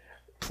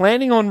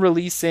 Planning on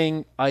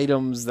releasing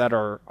items that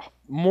are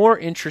more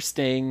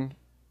interesting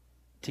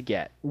to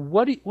get.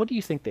 What do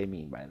you think they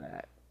mean by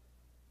that?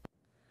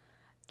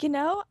 You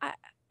know,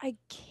 I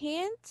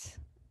can't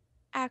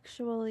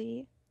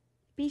actually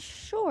be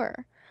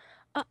sure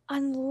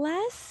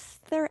unless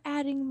they're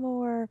adding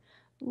more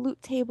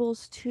loot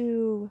tables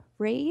to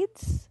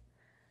raids,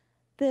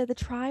 the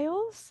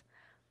trials.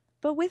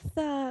 But with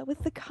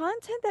the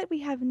content that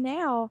we have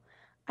now,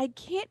 I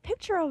can't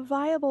picture a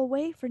viable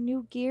way for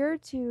new gear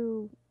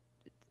to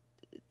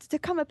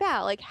come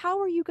about. Like, how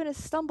are you going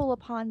to stumble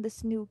upon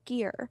this new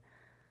gear?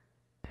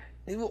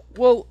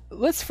 Well,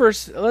 let's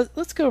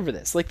go over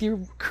this. Like,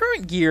 the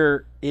current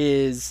gear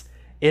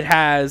it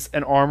has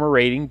an armor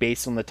rating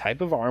based on the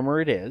type of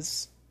armor it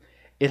is.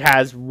 It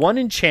has 1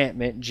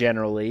 enchantment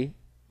generally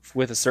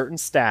with a certain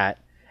stat,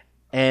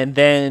 and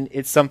then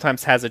it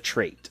sometimes has a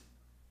trait,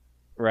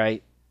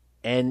 right?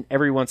 And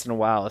every once in a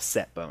while a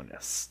set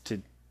bonus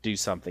to do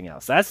something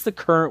else. That's the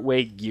current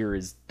way gear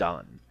is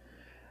done.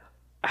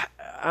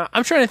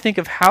 I'm trying to think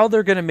of how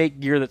they're going to make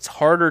gear that's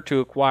harder to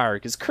acquire,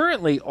 because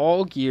currently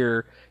all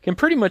gear can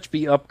pretty much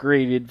be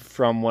upgraded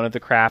from one of the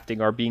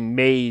crafting or being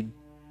made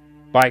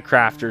by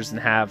crafters and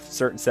have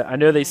certain set. I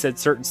know they said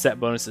certain set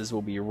bonuses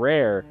will be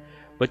rare,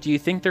 but do you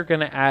think they're going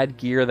to add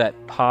gear that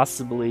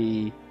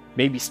possibly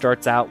maybe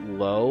starts out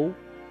low,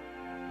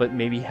 but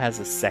maybe has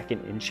a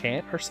second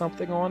enchant or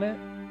something on it?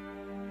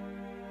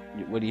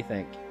 What do you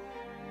think?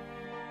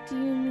 Do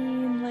you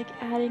mean like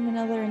adding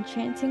another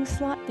enchanting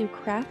slot through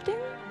crafting?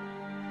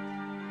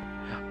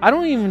 I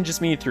don't even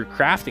just mean through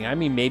crafting. I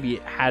mean, maybe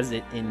it has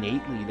it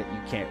innately that you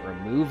can't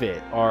remove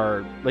it.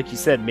 Or, like you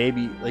said,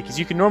 maybe, like, because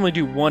you can normally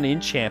do 1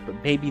 enchant, but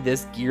maybe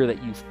this gear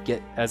that you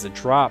get as a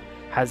drop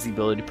has the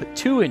ability to put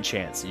 2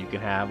 enchants. So you can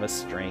have a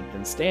strength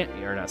and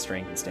stamina, or not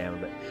strength and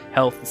stamina, but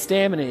health and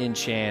stamina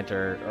enchant,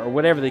 or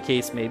whatever the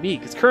case may be.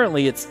 Because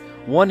currently it's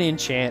 1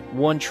 enchant,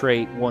 1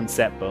 trait, 1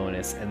 set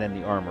bonus, and then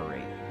the armor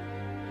rate.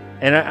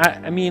 And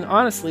I mean,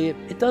 honestly,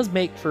 it does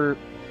make for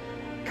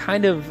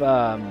kind of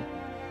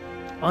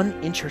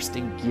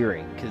uninteresting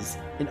gearing, because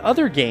in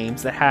other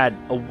games that had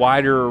a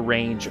wider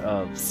range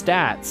of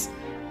stats,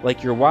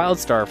 like your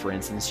Wildstar, for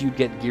instance, you'd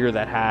get gear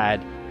that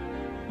had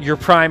your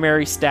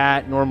primary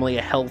stat, normally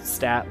a health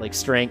stat like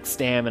strength,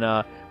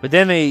 stamina, but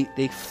then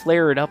they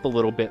flare it up a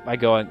little bit by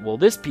going, well,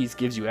 this piece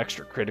gives you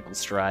extra critical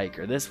strike,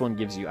 or this one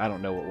gives you, I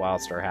don't know what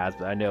Wildstar has,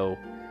 but I know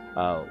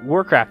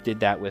Warcraft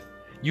did that with,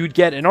 you'd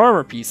get an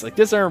armor piece, like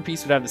this armor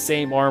piece would have the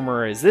same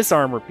armor as this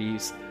armor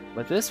piece,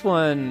 but this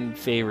one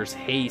favors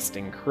haste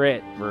and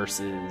crit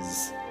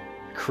versus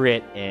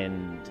crit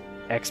and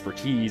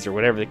expertise, or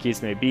whatever the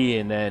case may be.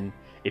 And then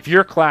if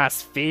your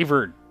class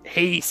favored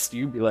haste,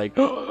 you'd be like,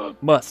 oh,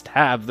 must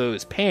have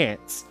those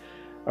pants,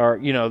 or,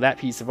 you know, that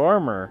piece of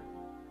armor.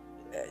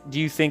 do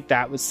you think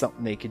that was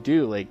something they could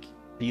do? Like,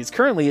 because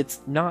currently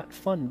it's not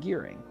fun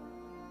gearing.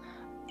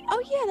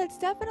 Oh yeah, that's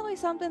definitely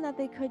something that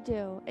they could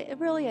do. It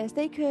really is.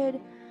 They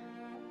could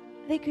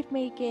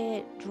make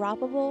it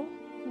droppable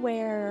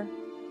where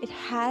it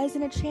has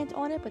an enchant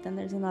on it, but then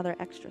there's another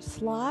extra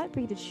slot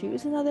for you to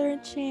choose another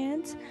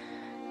enchant.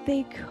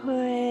 They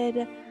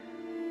could,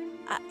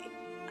 I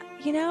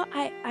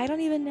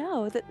don't even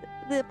know.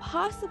 The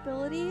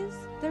possibilities,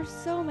 there's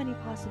so many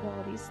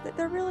possibilities. That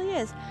there really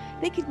is.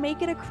 They could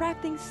make it a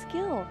crafting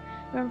skill.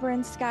 Remember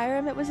in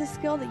Skyrim, it was a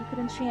skill that you could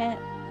enchant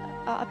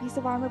a piece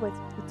of armor with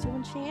 2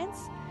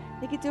 enchants?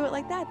 They could do it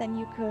like that. Then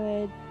you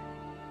could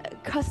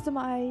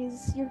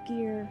customize your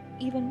gear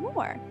even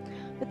more.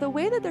 But the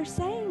way that they're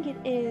saying it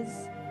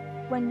is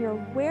when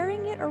you're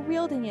wearing it or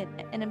wielding it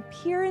in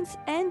appearance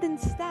and in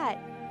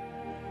stat,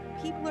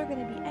 people are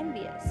going to be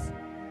envious.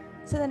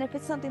 So then if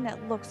it's something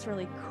that looks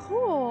really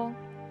cool,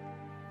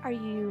 are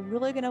you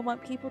really going to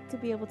want people to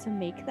be able to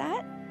make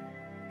that?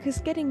 Because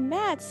getting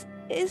mats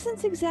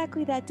isn't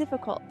exactly that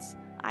difficult.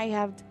 I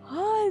have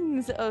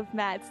tons of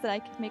mats that I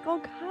can make all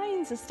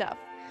kinds of stuff.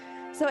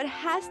 So it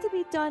has to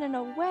be done in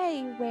a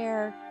way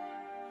where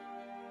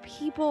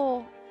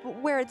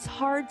it's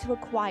hard to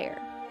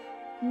acquire.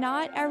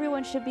 Not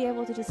everyone should be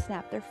able to just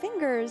snap their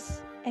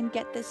fingers and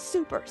get this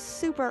super,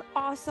 super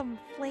awesome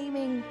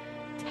flaming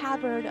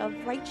tabard of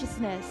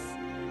righteousness.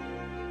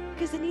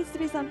 Because it needs to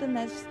be something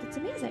that's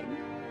amazing.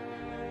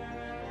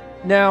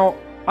 Now,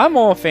 I'm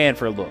all a fan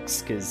for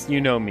looks, because you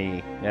know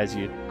me, as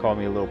you call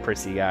me a little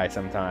prissy guy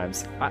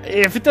sometimes.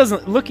 If it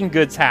doesn't, looking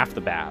good's half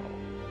the battle,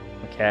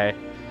 okay?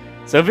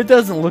 So if it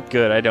doesn't look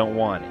good, I don't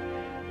want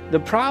it. The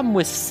problem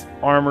with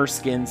armor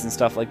skins and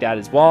stuff like that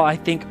is, while I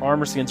think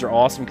armor skins are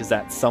awesome because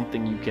that's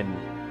something you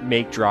can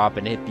make drop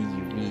and it be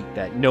unique,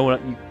 that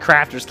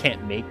crafters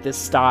can't make this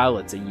style,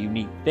 it's a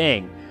unique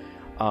thing.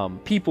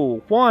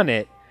 People want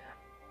it.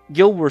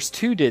 Guild Wars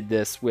 2 did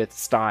this with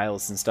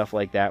styles and stuff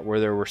like that,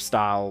 where there were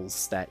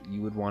styles that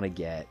you would want to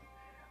get.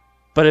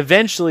 But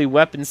eventually,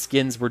 weapon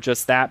skins were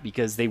just that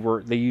because they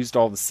used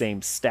all the same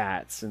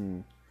stats,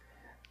 and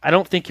I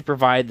don't think it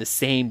provided the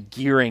same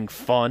gearing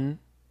fun.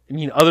 I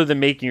mean, other than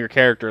making your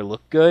character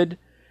look good,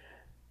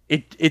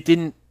 it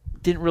didn't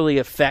really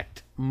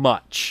affect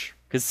much.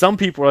 Because some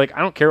people are like, I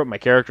don't care what my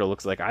character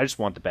looks like, I just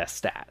want the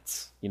best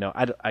stats.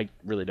 I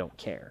really don't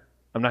care.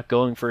 I'm not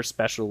going for a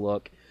special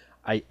look.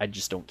 I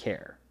just don't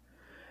care.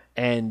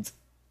 And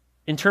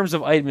in terms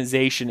of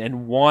itemization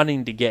and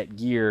wanting to get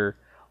gear,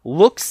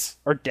 looks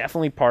are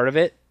definitely part of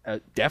it,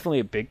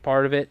 definitely a big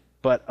part of it,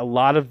 but a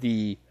lot of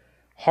the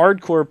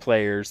hardcore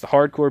players, the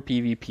hardcore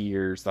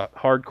PvPers, the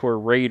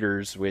hardcore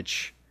raiders,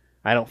 which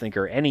I don't think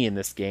are any in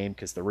this game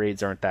because the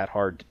raids aren't that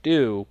hard to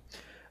do,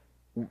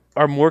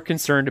 are more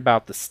concerned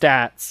about the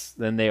stats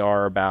than they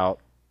are about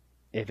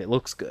if it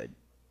looks good.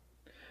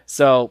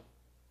 So,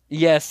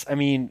 yes, I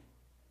mean,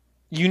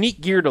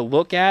 unique gear to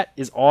look at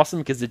is awesome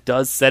because it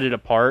does set it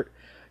apart.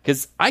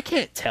 Because I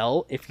can't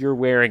tell if you're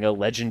wearing a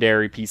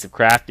legendary piece of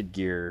crafted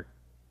gear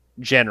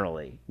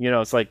generally.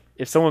 It's like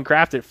if someone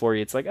crafted it for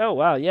you, it's like, oh,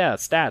 wow, yeah,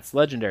 stats,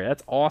 legendary,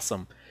 that's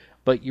awesome.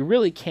 But you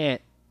really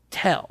can't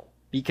tell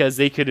because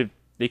they could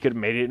have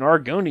made it an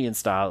Argonian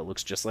style. It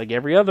looks just like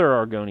every other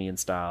Argonian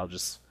style,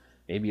 just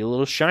maybe a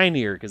little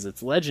shinier because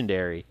it's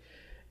legendary.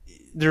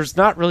 There's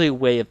not really a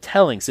way of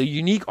telling. So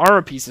unique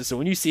armor pieces, so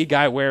when you see a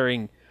guy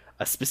wearing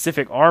a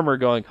specific armor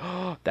going,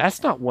 oh,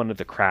 that's not one of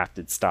the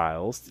crafted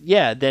styles,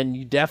 yeah, then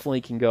you definitely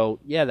can go,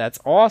 yeah, that's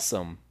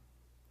awesome.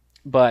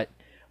 But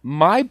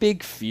my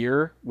big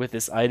fear with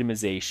this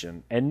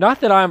itemization, and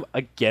not that I'm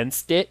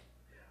against it,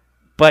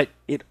 but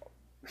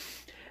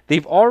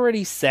they've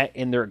already set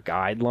in their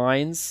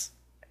guidelines,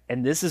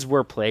 and this is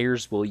where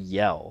players will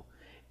yell,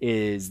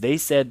 is they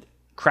said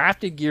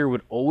crafted gear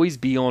would always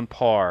be on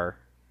par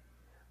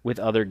with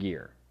other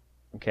gear.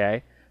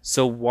 Okay?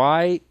 So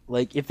why,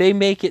 like, if they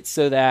make it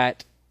so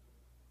that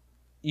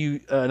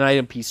an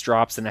item piece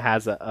drops and it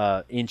has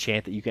a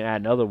enchant that you can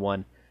add another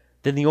one,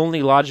 then the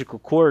only logical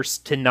course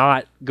to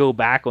not go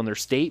back on their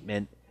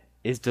statement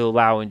is to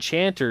allow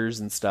enchanters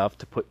and stuff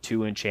to put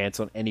 2 enchants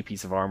on any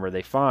piece of armor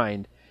they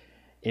find,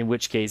 in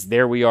which case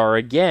there we are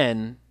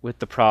again with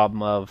the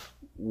problem of,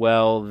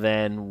 well,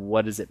 then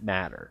what does it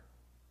matter?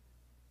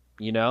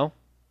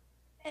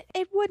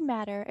 It would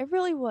matter. It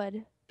really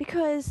would.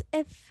 Because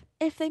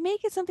if they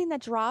make it something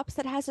that drops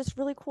that has this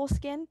really cool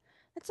skin,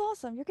 that's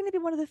awesome. You're going to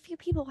be one of the few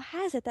people who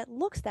has it that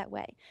looks that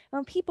way.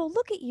 When people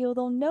look at you,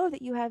 they'll know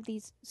that you have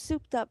these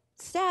souped up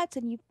stats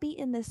and you've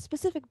beaten this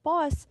specific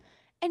boss,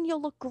 and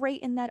you'll look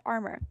great in that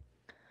armor.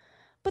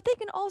 But they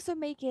can also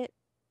make it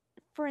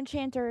for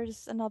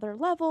enchanters another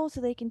level, so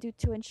they can do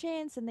 2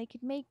 enchants, and they can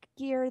make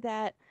gear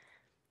that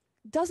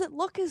doesn't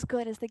look as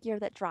good as the gear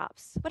that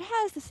drops, but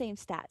has the same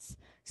stats.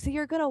 So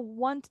you're gonna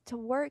want to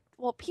work.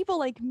 Well, people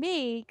like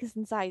me, because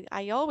since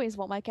I always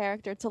want my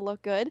character to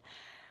look good,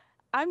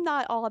 I'm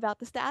not all about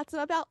the stats.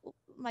 I'm about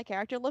my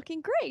character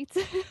looking great.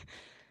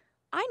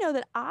 I know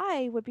that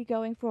I would be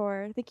going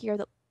for the gear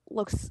that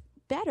looks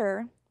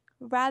better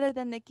rather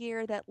than the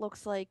gear that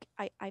looks like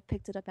I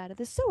picked it up out of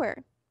the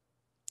sewer.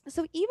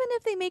 So even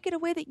if they make it a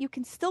way that you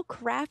can still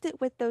craft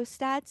it with those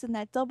stats and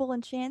that double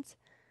enchant,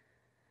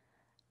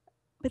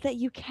 but that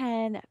you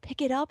can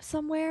pick it up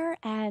somewhere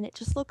and it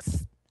just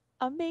looks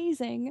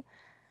amazing.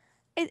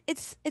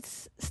 It's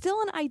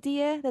still an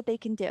idea that they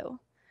can do.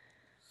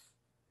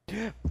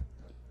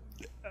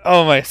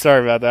 Oh my,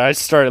 sorry about that. I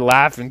just started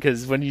laughing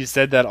because when you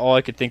said that, all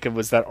I could think of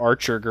was that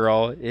Archer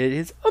girl. It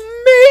is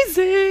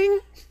amazing.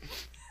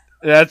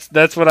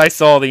 That's what I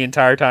saw the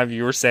entire time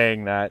you were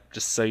saying that.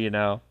 Just so you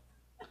know,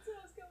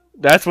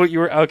 that's what you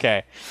were.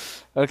 Okay,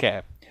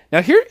 okay.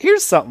 Now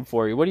here's something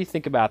for you. What do you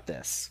think about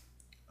this?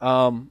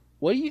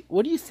 What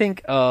do you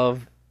think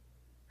of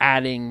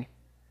adding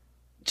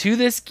to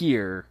this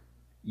gear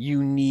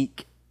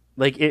unique?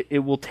 Like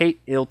it'll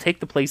take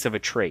the place of a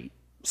trait,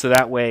 so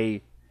that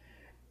way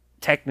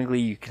technically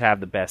you could have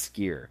the best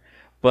gear,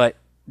 but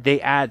they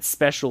add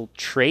special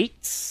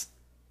traits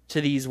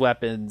to these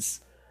weapons,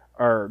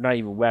 or not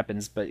even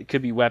weapons, but it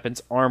could be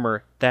weapons,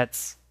 armor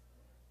that's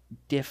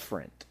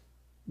different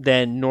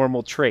than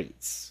normal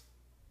traits.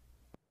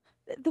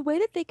 The way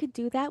that they could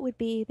do that would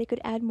be they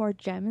could add more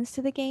gems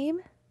to the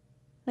game.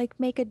 Like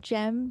make a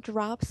gem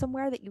drop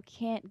somewhere that you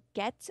can't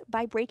get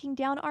by breaking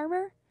down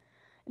armor.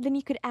 And then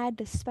you could add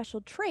this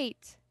special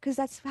trait, because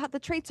that's how the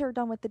traits are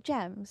done with the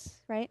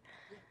gems, right?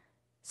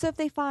 So if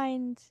they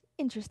find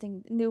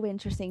interesting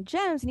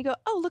gems, and you go,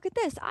 oh, look at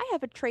this, I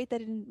have a trait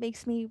that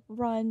makes me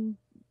run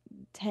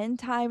 10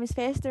 times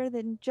faster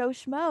than Joe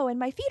Schmo, and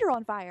my feet are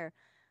on fire.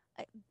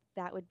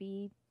 That would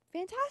be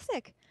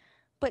fantastic.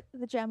 But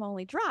the gem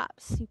only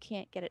drops. You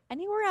can't get it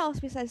anywhere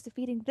else besides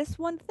defeating this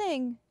one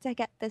thing to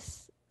get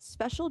this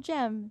special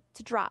gem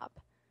to drop.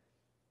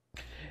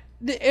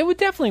 It would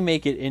definitely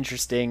make it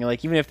interesting.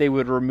 Like even if they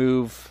would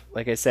remove,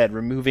 like I said,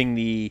 removing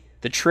the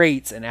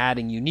traits and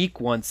adding unique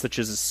ones, such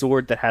as a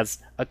sword that has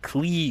a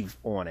cleave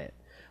on it.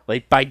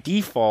 Like by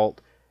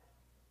default,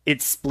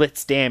 it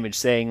splits damage,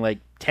 saying like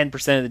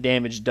 10% of the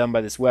damage done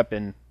by this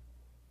weapon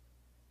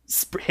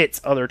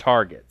hits other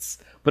targets,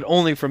 but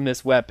only from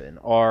this weapon.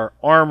 Or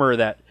armor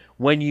that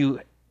when you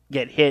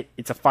get hit,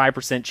 it's a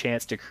 5%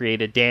 chance to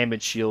create a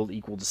damage shield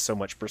equal to so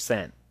much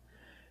percent.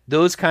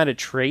 Those kind of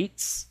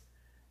traits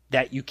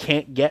that you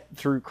can't get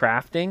through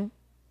crafting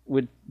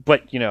would,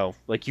 but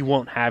like you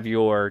won't have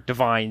your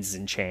divines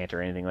enchant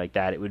or anything like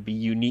that. It would be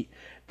unique.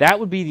 That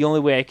would be the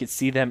only way I could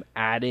see them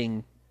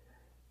adding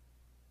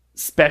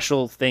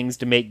special things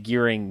to make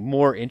gearing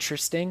more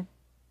interesting.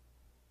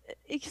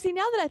 You see,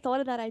 now that I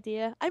thought of that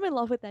idea, I'm in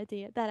love with that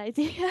idea. That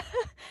idea,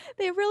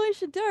 they really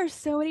should. There are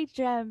so many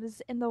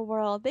gems in the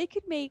world. They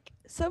could make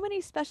so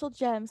many special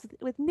gems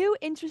with new,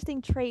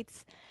 interesting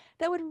traits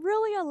that would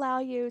really allow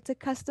you to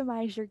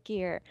customize your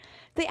gear.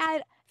 They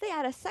add they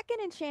add a second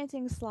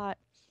enchanting slot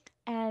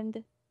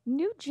and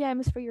new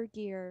gems for your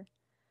gear.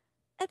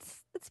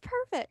 That's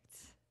perfect.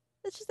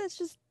 That's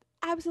just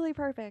absolutely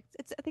perfect.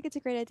 I think it's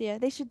a great idea.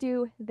 They should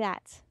do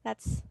that.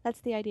 That's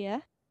the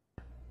idea.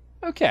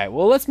 Okay,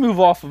 well, let's move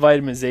off of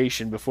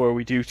itemization before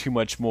we do too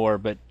much more,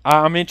 but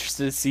I'm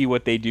interested to see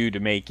what they do to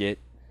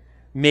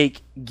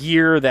make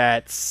gear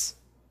that's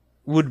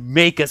would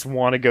make us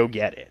want to go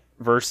get it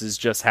versus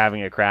just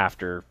having a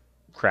crafter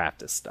craft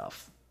this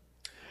stuff.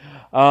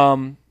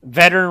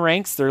 Veteran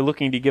ranks, they're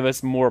looking to give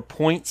us more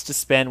points to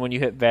spend when you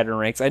hit veteran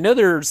ranks. I know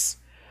there's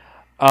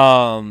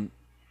a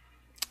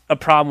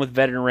problem with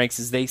veteran ranks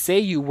is they say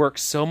you work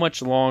so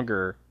much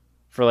longer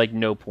for like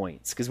no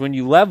points, because when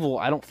you level,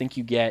 I don't think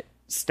you get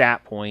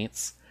stat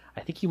points.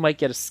 I think you might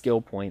get a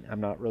skill point.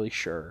 I'm not really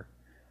sure.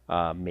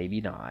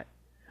 Maybe not.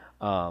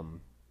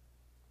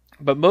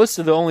 But most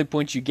of the only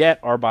points you get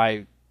are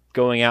by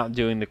going out and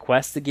doing the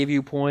quests that give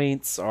you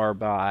points, or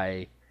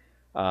by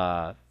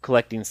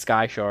collecting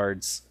sky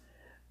shards.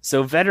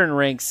 So veteran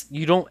ranks,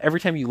 you don't. Every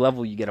time you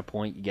level, you get a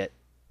point. You get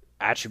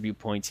attribute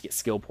points. You get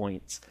skill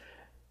points.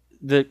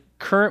 The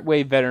current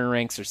way veteran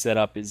ranks are set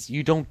up is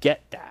you don't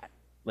get that.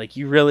 Like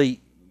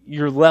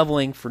you're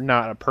leveling for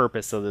not a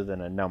purpose other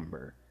than a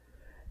number.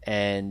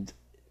 And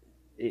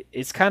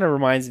it's kind of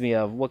reminds me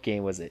of, what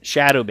game was it?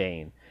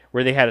 Shadowbane,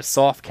 where they had a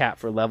soft cap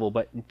for level,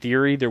 but in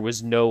theory there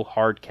was no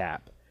hard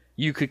cap.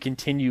 You could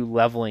continue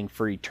leveling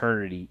for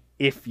eternity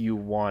if you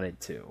wanted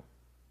to.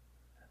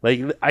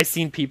 Like I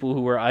seen people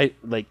who were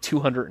like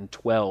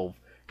 212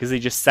 because they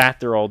just sat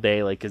there all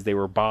day, like because they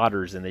were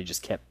botters and they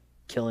just kept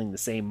killing the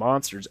same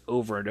monsters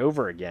over and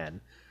over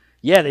again.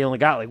 Yeah, they only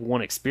got like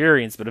one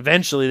experience, but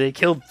eventually they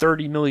killed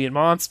 30 million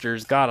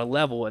monsters, got a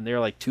level, and they're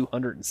like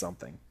 200 and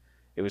something.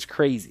 It was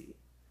crazy.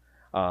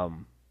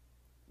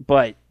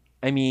 But,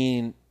 I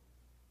mean,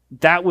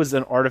 that was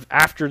an art of...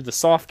 After the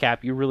soft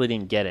cap, you really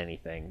didn't get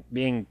anything.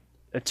 Being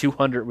a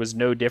 200 was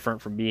no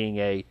different from being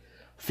a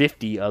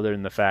 50, other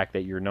than the fact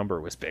that your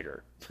number was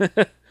bigger.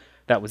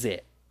 That was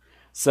it.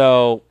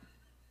 So...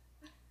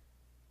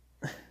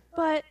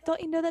 But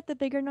don't you know that the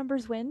bigger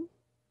numbers win?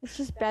 It's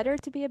just better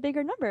to be a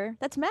bigger number.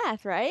 That's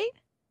math, right?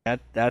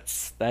 That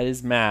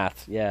is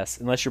math, yes.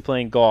 Unless you're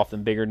playing golf,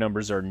 then bigger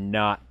numbers are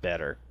not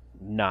better.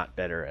 Not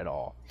better at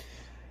all.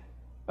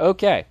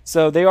 Okay,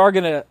 so they are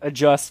going to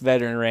adjust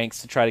veteran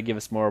ranks to try to give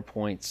us more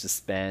points to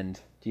spend.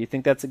 Do you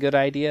think that's a good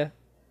idea?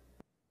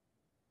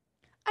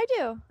 I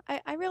do.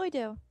 I really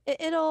do.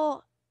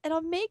 It'll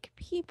make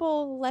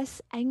people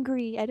less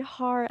angry at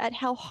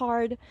how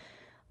hard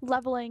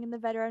leveling in the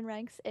veteran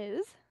ranks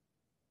is.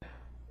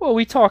 Well,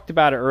 we talked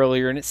about it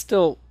earlier, and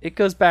it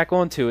goes back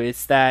onto it.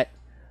 It's that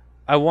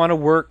I want to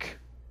work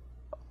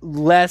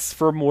less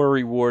for more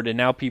reward, and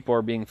now people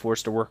are being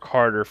forced to work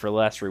harder for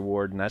less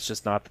reward, and that's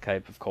just not the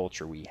type of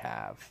culture we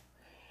have.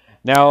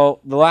 Now,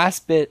 the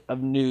last bit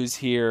of news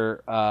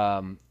here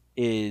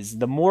is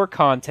the more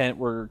content.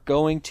 We're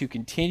going to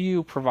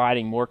continue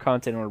providing more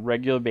content on a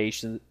regular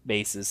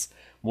basis,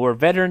 more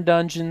veteran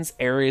dungeons,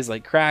 areas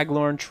like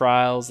Craglorn,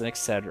 trials, and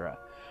etc.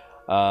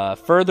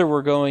 Further,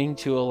 we're going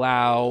to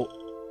allow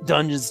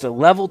dungeons to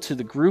level to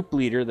the group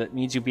leader. That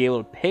means you'll be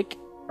able to pick,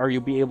 or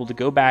you'll be able to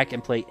go back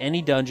and play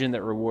any dungeon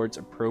that rewards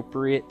are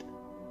appropriate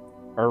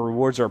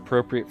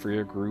for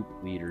your group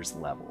leader's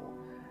level.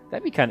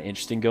 That'd be kind of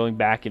interesting, going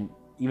back and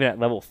even at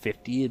level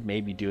 50 and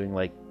maybe doing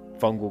like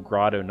Fungal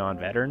Grotto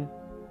non-veteran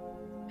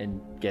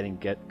and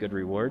get good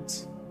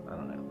rewards. I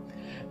don't know.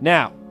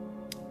 Now,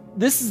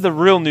 this is the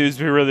real news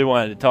we really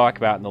wanted to talk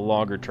about in the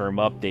longer term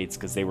updates,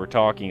 because they were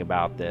talking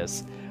about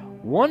this.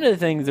 One of the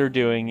things they're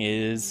doing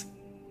is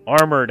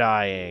armor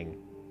dying.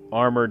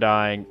 Armor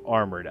dying,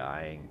 armor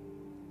dying.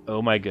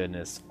 Oh my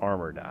goodness,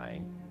 armor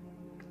dying.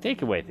 Take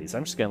it away, these.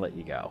 I'm just going to let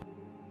you go.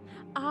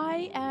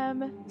 I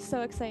am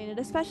so excited,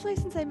 especially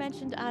since I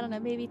mentioned, I don't know,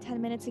 maybe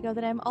 10 minutes ago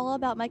that I'm all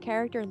about my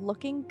character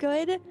looking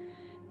good.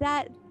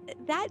 That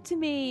to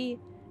me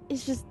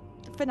is just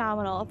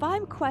phenomenal. If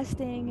I'm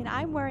questing and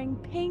I'm wearing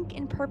pink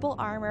and purple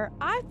armor,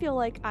 I feel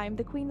like I'm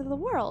the queen of the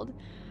world.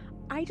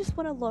 I just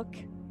want to look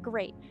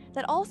great.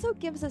 That also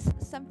gives us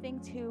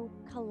something to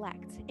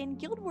collect. In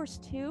Guild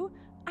Wars 2,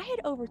 I had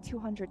over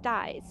 200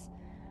 dyes,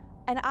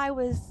 and I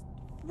was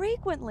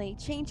frequently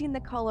changing the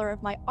color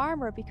of my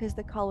armor because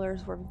the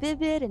colors were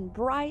vivid and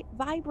bright,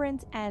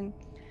 vibrant, and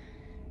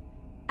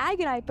Ag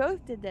and I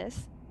both did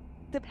this.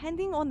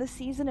 Depending on the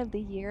season of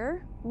the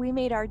year, we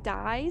made our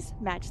dyes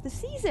match the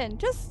season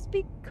just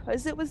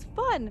because it was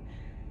fun.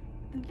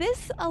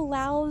 This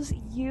allows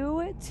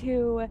you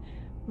to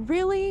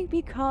really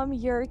become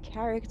your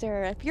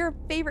character. If your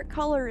favorite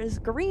color is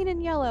green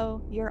and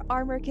yellow, your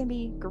armor can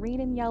be green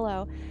and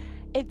yellow.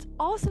 It's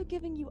also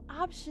giving you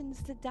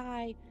options to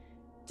dye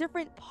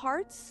different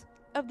parts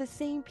of the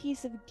same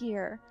piece of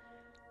gear,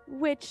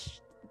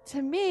 which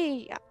to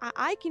me,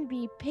 I can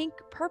be pink,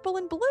 purple,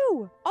 and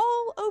blue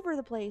all over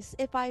the place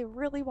if I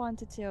really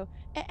wanted to,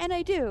 and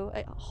I do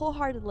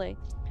wholeheartedly.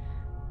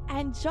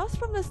 And just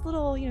from this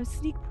little,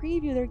 sneak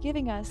preview they're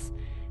giving us,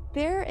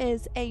 there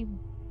is a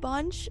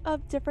bunch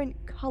of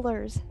different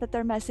colors that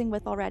they're messing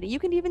with already. You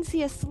can even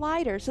see a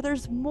slider, so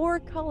there's more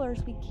colors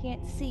we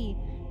can't see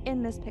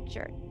in this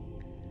picture.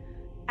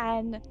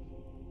 And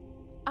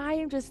I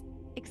am just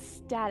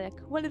ecstatic.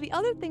 One of the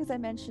other things I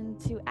mentioned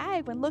to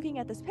Ag when looking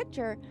at this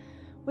picture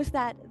was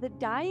that the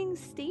dyeing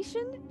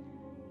station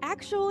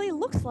actually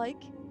looks like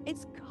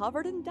it's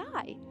covered in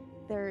dye.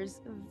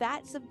 There's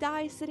vats of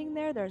dye sitting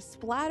there, there's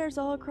splatters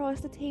all across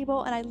the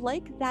table, and I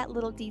like that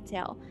little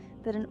detail,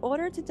 that in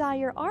order to dye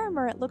your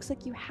armor, it looks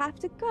like you have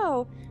to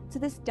go to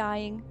this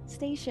dyeing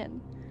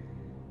station.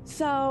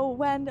 So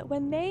when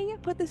they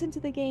put this into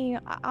the game,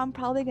 I'm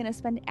probably going to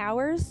spend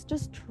hours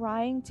just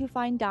trying to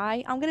find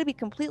dye. I'm going to be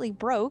completely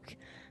broke,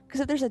 because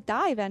if there's a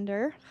dye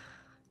vendor...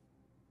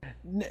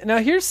 Now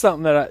here's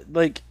something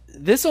that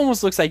this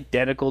almost looks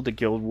identical to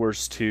Guild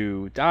Wars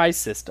 2 dye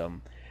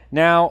system.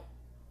 Now,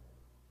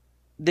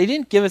 they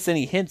didn't give us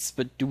any hints,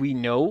 but do we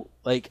know?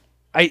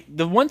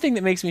 The one thing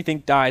that makes me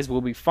think dyes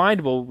will be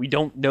findable, we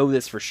don't know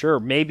this for sure.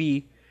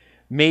 Maybe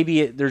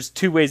there's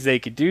two ways they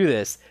could do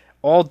this.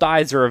 All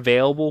dyes are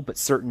available, but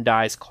certain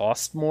dyes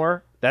cost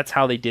more. That's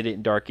how they did it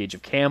in Dark Age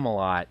of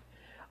Camelot.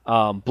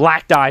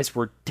 Black dyes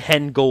were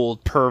 10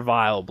 gold per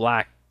vial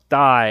black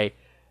dye,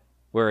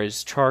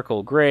 whereas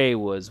charcoal gray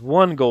was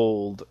 1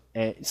 gold.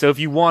 So if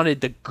you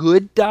wanted the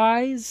good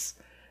dyes,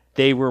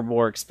 they were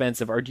more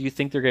expensive. Or do you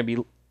think they're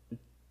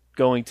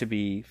going to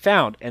be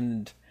found?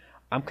 And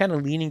I'm kind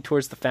of leaning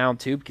towards the found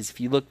too, because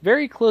if you look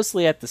very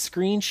closely at the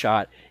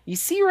screenshot, you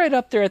see right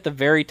up there at the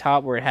very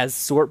top where it has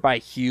sort by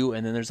hue,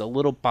 and then there's a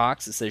little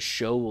box that says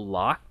show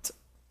locked.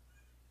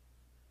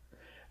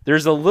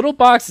 There's a little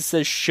box that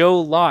says show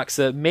locked,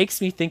 so it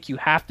makes me think you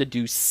have to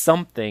do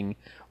something,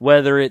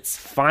 whether it's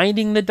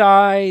finding the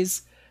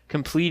dyes,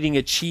 completing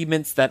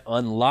achievements that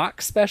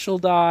unlock special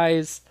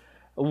dyes,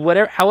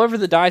 whatever. However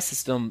the dye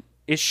system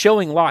is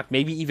showing locked,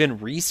 maybe even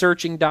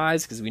researching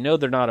dyes, because we know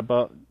they're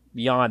not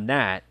beyond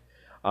that.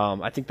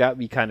 I think that would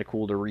be kind of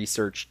cool to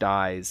research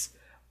dyes.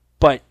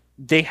 But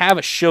they have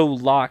a show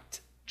locked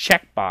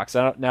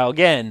checkbox. Now,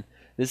 again,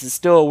 this is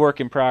still a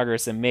work in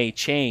progress and may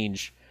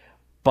change,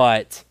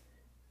 but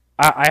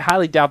I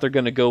highly doubt they're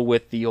going to go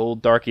with the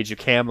old Dark Age of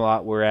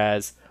Camelot,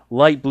 whereas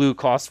light blue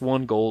costs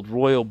 1 gold,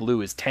 royal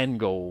blue is 10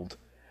 gold.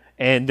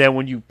 And then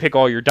when you pick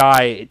all your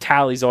dye, it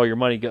tallies all your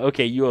money.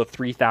 Okay, you owe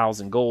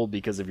 3,000 gold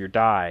because of your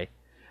dye.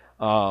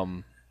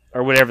 Or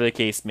whatever the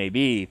case may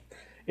be.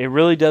 It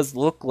really does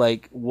look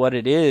like what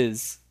it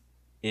is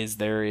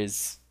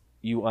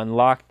you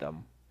unlock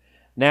them.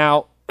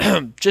 Now,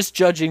 just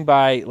judging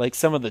by like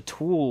some of the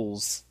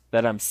tools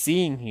that I'm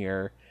seeing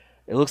here,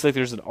 it looks like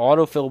there's an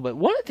autofill, but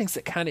one of the things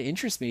that kind of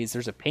interests me is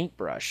there's a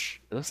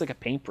paintbrush. It looks like a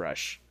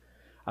paintbrush.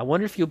 I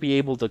wonder if you'll be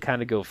able to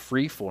kind of go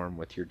freeform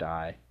with your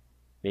die.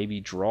 Maybe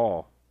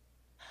draw.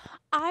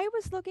 I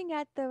was looking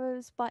at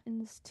those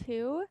buttons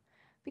too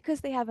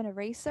because they have an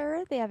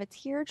eraser, they have a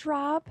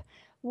teardrop.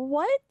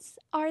 What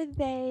are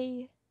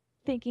they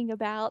thinking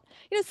about?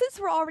 Since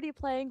we're already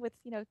playing with,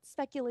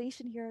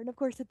 speculation here, and of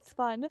course it's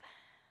fun,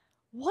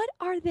 what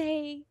are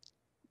they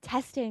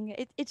testing?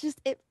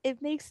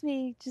 It makes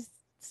me just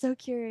so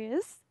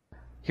curious.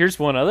 Here's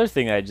one other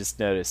thing I just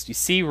noticed. You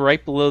see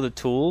right below the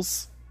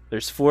tools,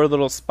 there's 4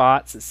 little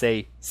spots that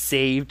say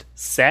saved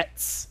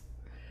sets.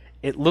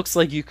 It looks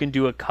like you can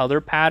do a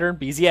color pattern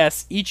because,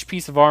 yes, each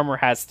piece of armor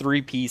has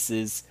 3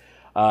 pieces,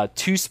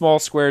 2 small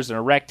squares and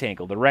a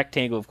rectangle. The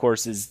rectangle, of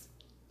course, is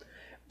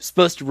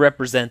supposed to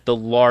represent the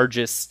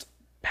largest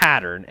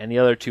pattern, and the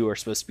other 2 are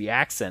supposed to be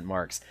accent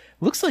marks.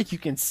 Looks like you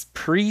can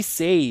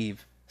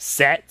pre-save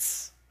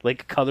sets,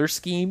 like a color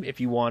scheme, if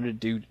you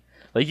wanted to do.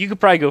 Like, you could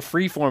probably go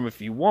freeform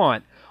if you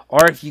want,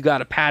 or if you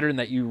got a pattern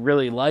that you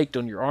really liked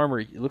on your armor,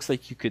 it looks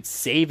like you could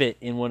save it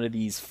in one of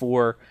these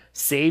 4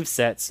 save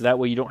sets, so that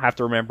way you don't have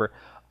to remember,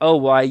 oh,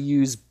 well, I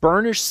used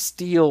burnished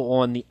steel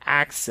on the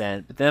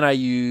accent, but then I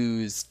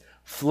used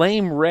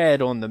flame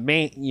red on the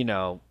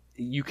main,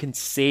 you can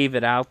save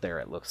it out there,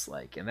 it looks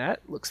like, and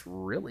that looks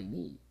really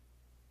neat.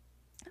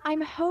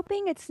 I'm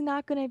hoping it's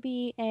not going to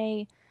be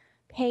a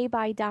pay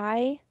by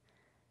die,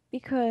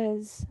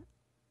 because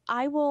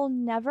I will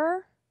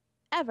never,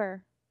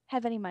 ever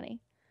have any money.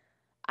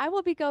 I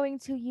will be going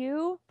to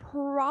you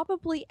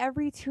probably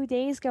every 2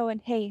 days going,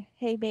 hey,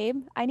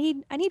 babe, I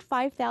need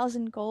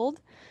 5,000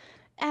 gold.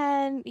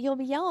 And you'll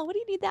be yelling, what do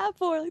you need that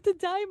for? Like, to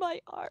dye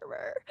my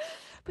armor.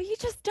 But you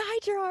just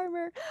dyed your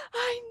armor.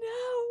 I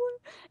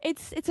know.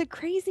 It's a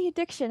crazy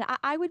addiction.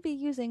 I would be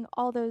using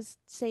all those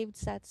saved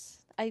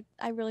sets. I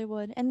really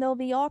would. And there'll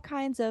be all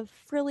kinds of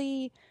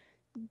frilly,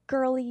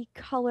 girly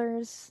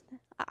colors.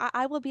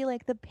 I will be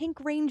like the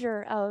Pink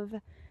Ranger of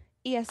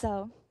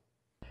ESO.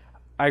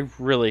 I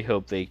really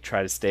hope they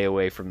try to stay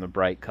away from the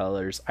bright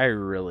colors. I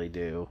really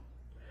do.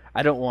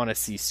 I don't want to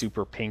see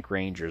super pink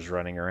rangers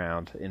running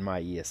around in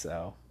my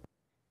ESO.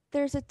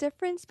 There's a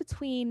difference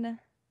between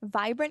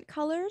vibrant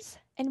colors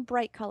and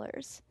bright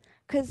colors,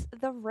 because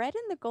the red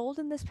and the gold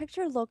in this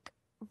picture look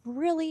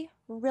really,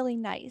 really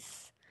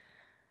nice.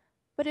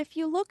 But if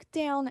you look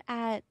down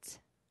at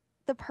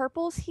the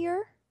purples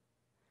here,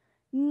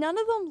 none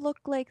of them look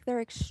like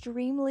they're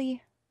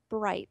extremely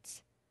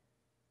bright,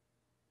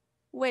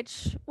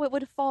 which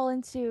would fall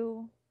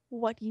into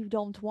what you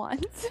don't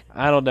want.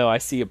 I don't know. I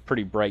see a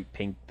pretty bright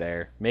pink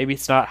there. Maybe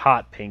it's not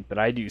hot pink, but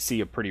I do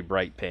see a pretty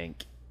bright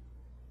pink,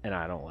 and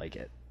I don't like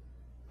it.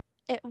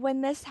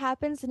 When this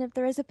happens, and if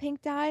there is a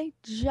pink dye,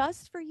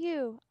 just for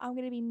you, I'm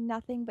going to be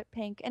nothing but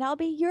pink, and I'll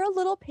be your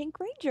little pink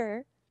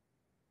ranger.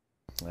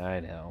 I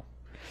know.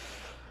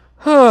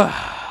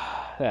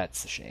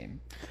 That's a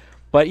shame.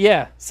 But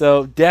yeah,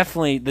 so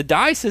definitely, the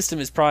dye system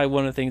is probably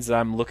one of the things that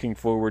I'm looking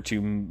forward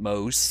to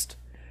most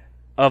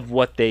of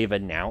what they've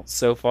announced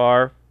so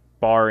far,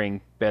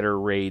 barring better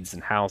raids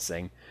and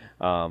housing.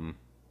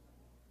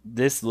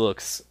 This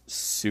looks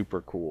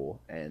super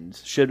cool and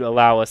should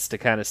allow us to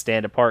kind of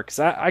stand apart. Because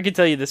I can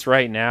tell you this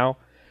right now,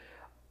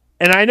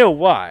 and I know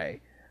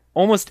why.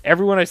 Almost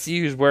everyone I see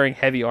who's wearing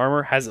heavy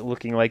armor has it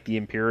looking like the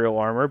Imperial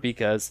armor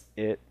because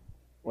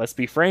let's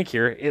be frank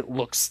here, it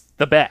looks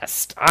the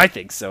best. I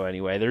think so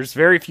anyway. There's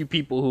very few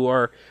people who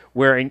are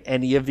wearing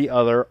any of the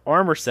other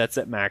armor sets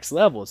at max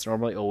level. It's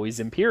normally always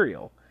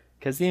Imperial,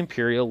 because the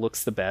Imperial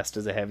looks the best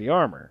as a heavy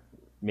armor.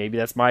 Maybe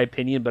that's my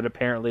opinion, but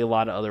apparently a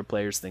lot of other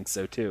players think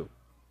so too.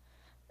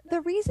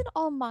 The reason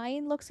all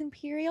mine looks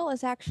Imperial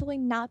is actually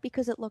not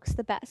because it looks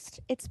the best.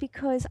 It's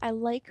because I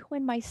like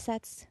when my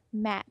sets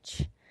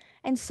match.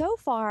 And so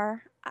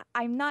far,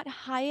 I'm not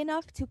high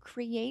enough to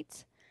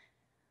create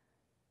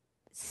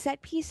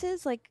set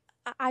pieces. Like,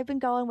 I've been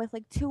going with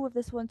like 2 of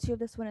this one, 2 of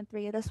this one, and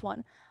 3 of this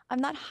one. I'm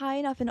not high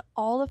enough in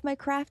all of my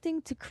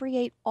crafting to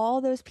create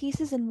all those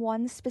pieces in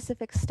one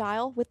specific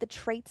style with the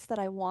traits that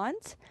I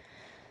want.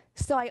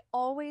 So I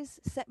always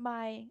set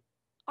my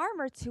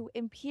armor to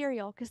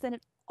Imperial, because then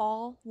it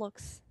all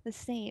looks the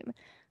same.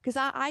 Because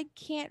I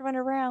can't run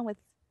around with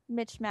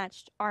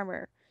mismatched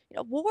armor.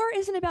 War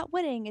isn't about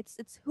winning, it's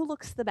who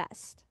looks the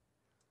best.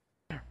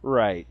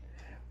 Right.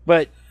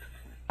 But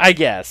I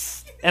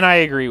guess, and I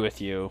agree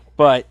with you,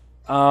 but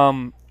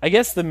I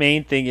guess the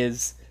main thing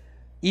is,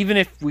 even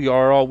if we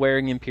are all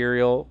wearing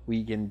Imperial,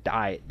 we can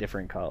dye it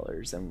different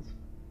colors and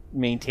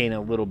maintain a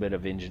little bit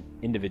of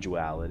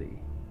individuality.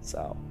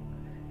 So,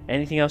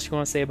 anything else you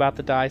want to say about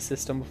the dye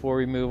system before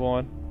we move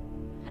on?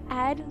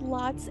 Add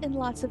lots and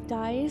lots of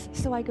dyes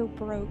so I go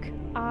broke.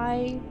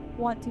 I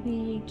want to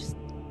be just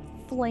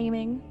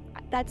flaming.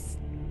 That's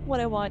what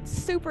I want.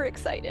 Super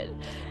excited.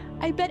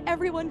 I bet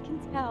everyone can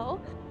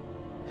tell.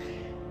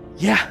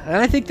 Yeah, and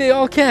I think they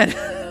all can.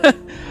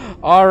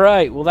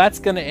 Alright, well that's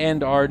going to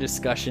end our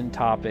discussion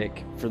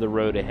topic for the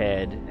road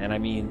ahead. And I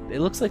mean, it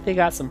looks like they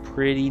got some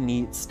pretty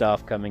neat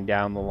stuff coming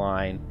down the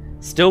line.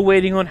 Still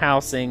waiting on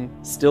housing,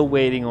 still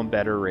waiting on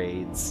better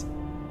raids.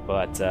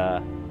 But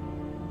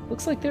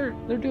looks like they're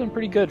doing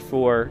pretty good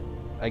for,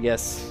 I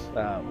guess,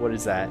 what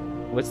is that?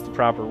 What's the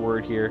proper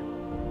word here?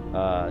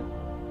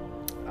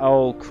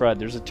 Oh crud,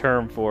 there's a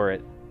term for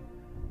it.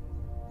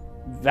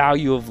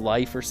 Value of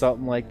life or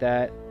something like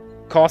that.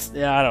 Cost,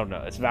 I don't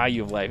know, it's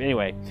value of life.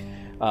 Anyway,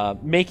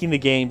 making the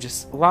game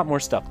just a lot more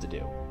stuff to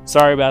do.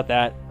 Sorry about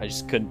that, I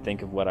just couldn't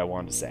think of what I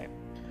wanted to say.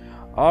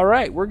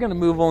 Alright, we're going to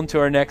move on to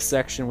our next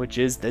section, which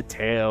is the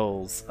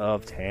Tales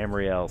of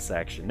Tamriel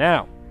section.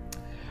 Now,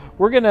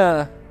 we're going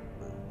to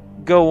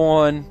go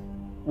on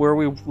where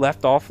we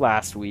left off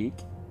last week.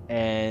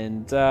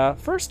 And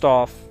first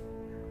off,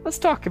 let's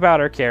talk about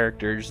our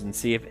characters and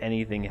see if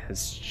anything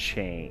has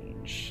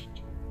changed.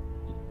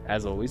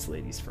 As always,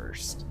 ladies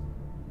first.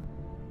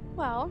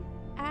 Well,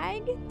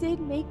 Ag did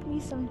make me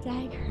some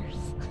daggers.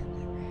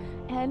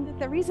 And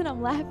the reason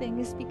I'm laughing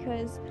is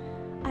because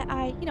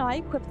I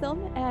equipped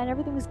them and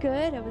everything was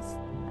good. I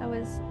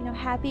was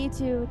happy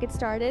to get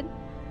started.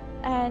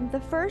 And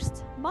the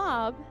first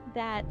mob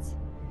that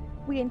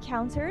we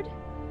encountered,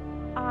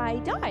 I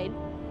died.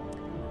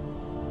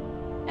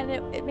 And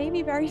it made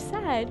me very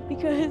sad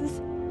because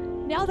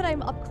now that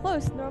I'm up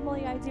close,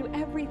 normally I do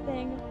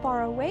everything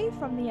far away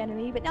from the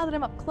enemy, but now that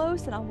I'm up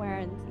close and I'm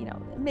wearing,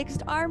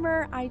 mixed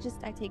armor, I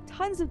take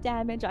tons of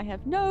damage. I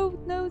have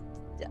no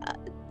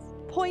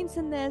points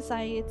in this.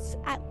 It's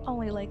at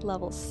only like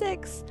level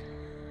 6.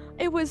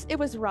 It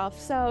was rough.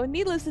 So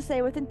needless to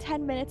say, within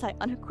 10 minutes I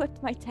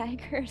unequipped my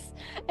daggers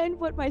and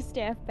put my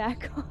staff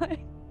back on.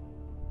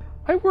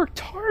 I worked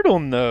hard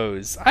on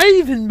those. I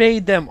even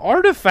made them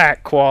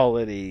artifact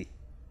quality.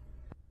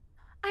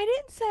 I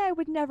didn't say I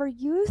would never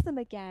use them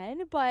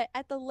again, but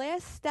at the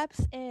last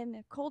steps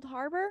in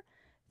Coldharbour,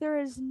 there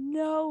is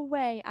no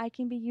way I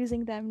can be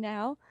using them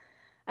now.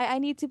 I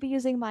need to be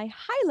using my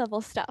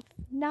high-level stuff,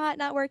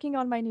 not working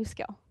on my new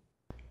skill.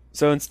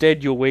 So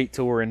instead you'll wait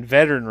till we're in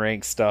veteran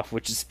rank stuff,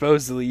 which is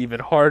supposedly even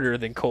harder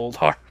than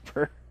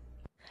Coldharbour.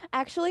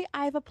 Actually,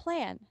 I have a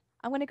plan.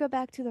 I'm going to go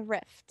back to the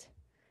Rift.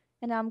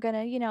 And I'm going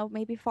to,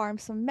 maybe farm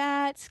some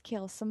mats,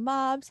 kill some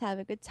mobs, have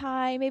a good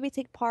time, maybe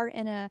take part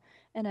in a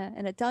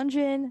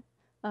dungeon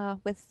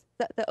with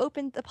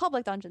the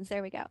public dungeons.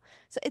 There we go.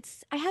 So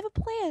I have a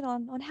plan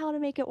on how to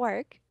make it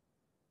work.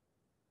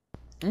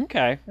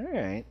 Okay, all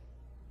right.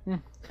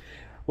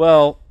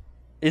 Well,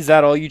 is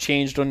that all you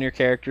changed on your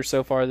character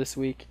so far this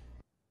week?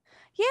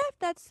 Yeah,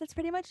 that's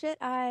pretty much it.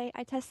 I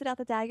tested out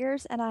the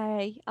daggers and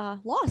I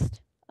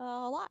lost a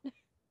lot.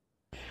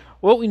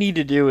 What we need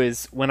to do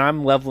is, when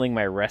I'm leveling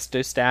my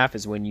resto staff,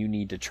 is when you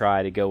need to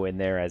try to go in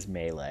there as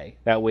melee.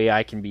 That way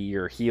I can be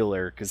your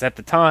healer, because at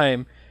the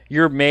time,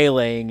 you're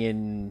meleeing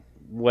in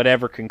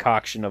whatever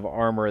concoction of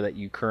armor that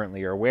you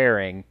currently are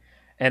wearing,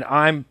 and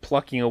I'm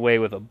plucking away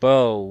with a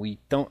bow. We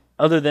don't,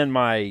 other than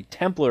my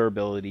Templar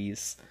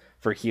abilities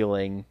for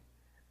healing,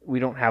 we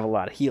don't have a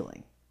lot of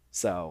healing.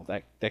 So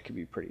that could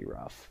be pretty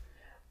rough.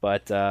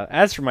 But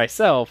as for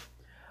myself,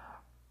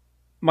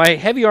 my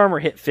heavy armor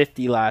hit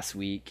 50 last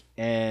week,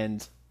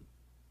 and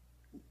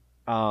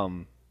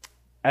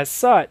as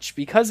such,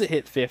 because it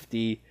hit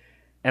 50,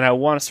 and I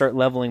want to start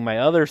leveling my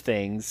other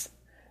things,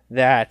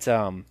 that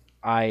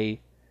I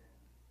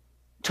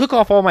took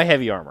off all my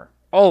heavy armor,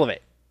 all of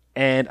it,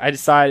 and I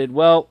decided,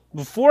 well,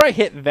 before I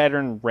hit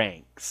veteran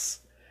ranks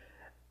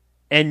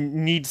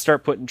and need to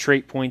start putting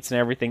trait points and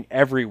everything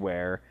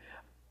everywhere,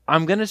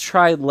 I'm going to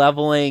try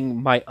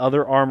leveling my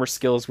other armor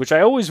skills, which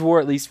I always wore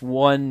at least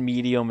one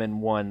medium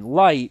and one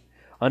light.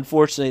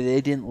 Unfortunately,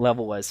 they didn't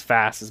level as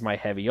fast as my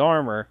heavy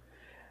armor.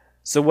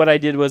 So what I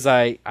did was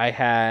I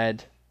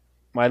had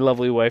my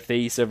lovely wife,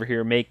 Thais, over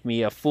here, make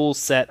me a full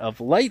set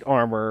of light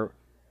armor,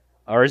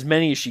 or as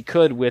many as she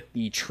could, with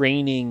the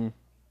training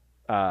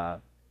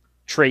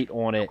trait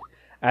on it,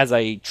 as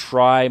I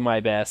try my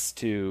best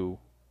to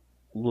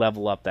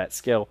level up that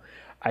skill.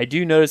 I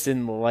do notice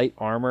in the light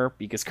armor,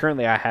 because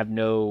currently I have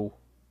no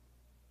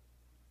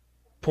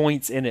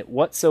points in it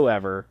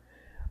whatsoever,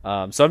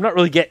 so I'm not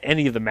really getting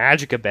any of the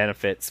magicka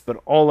benefits, but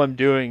all I'm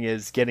doing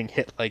is getting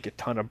hit like a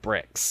ton of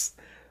bricks.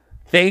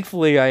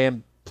 Thankfully, I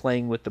am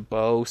playing with the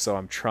bow, so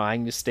I'm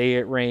trying to stay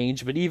at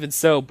range, but even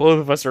so, both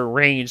of us are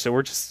ranged,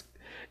 so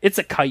it's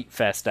a kite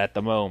fest at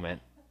the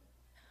moment.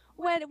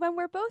 When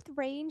we're both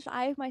ranged,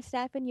 I have my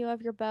staff and you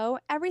have your bow,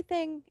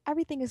 everything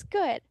is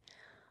good.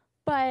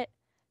 But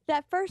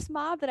that first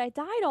mob that I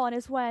died on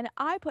is when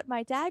I put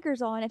my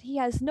daggers on and he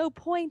has no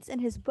points in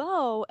his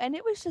bow, and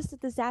it was just a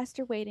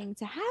disaster waiting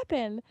to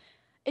happen.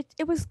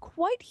 It was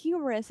quite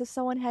humorous if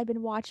someone had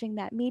been watching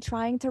that, me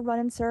trying to run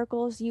in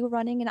circles, you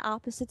running in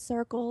opposite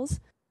circles.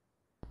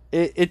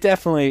 It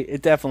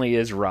definitely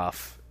is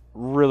rough.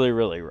 Really,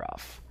 really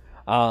rough.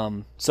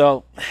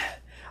 So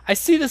I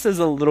see this as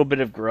a little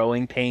bit of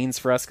growing pains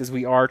for us, because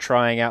we are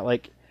trying out,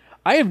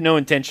 I have no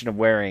intention of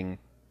wearing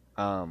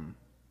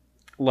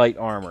light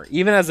armor.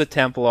 Even as a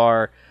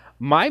Templar,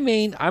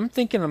 I'm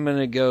thinking I'm going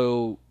to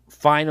go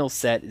final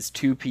set is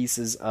 2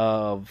 pieces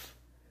of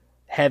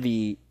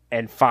heavy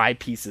and 5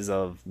 pieces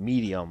of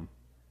medium.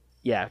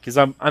 Yeah, because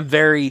I'm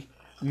very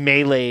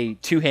melee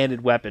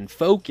 2-handed weapon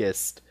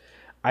focused.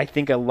 I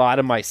think a lot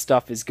of my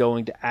stuff is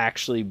going to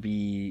actually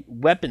be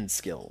weapon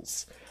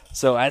skills.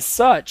 So as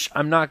such,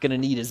 I'm not going to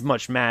need as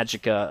much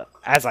magicka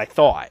as I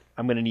thought.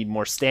 I'm going to need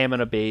more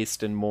stamina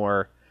based and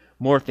more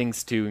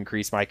things to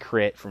increase my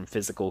crit from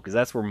physical, because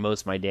that's where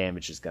most of my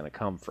damage is going to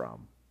come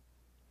from.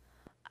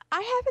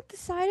 I haven't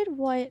decided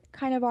what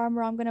kind of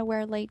armor I'm gonna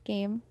wear late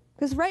game.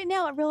 Because right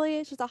now it really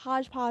is just a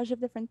hodgepodge of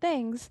different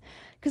things.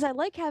 Because I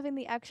like having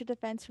the extra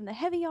defense from the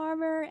heavy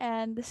armor,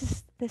 and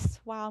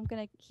wow,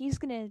 he's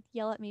gonna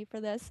yell at me for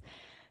this.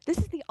 This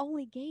is the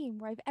only game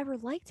where I've ever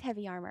liked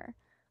heavy armor.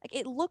 Like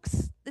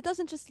it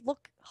doesn't just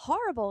look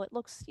horrible. It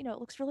looks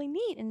really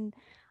neat, and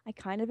I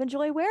kind of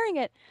enjoy wearing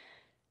it.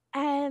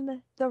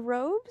 And the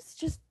robes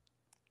just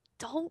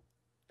don't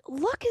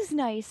look as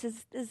nice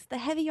as the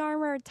heavy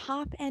armor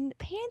top and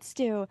pants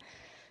do.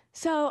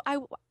 So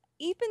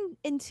even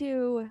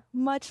into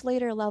much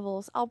later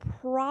levels, I'll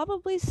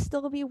probably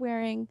still be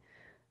wearing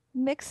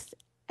mixed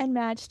and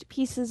matched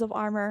pieces of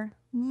armor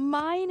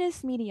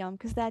minus medium,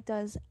 because that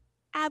does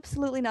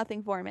absolutely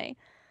nothing for me.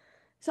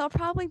 So I'll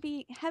probably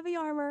be heavy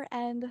armor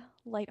and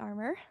light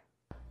armor.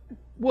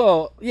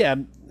 Well, yeah,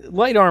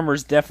 light armor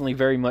is definitely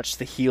very much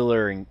the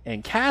healer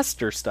and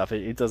caster stuff.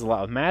 It does a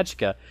lot of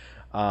magicka.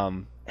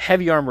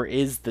 Heavy armor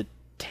is the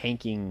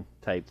tanking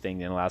type thing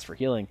that allows for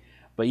healing.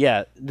 But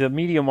yeah, the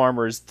medium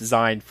armor is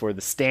designed for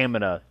the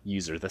stamina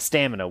user, the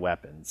stamina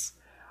weapons.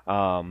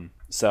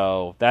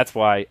 So that's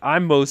why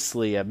I'm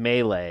mostly a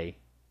melee,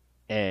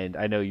 and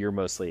I know you're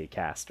mostly a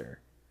caster.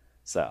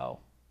 So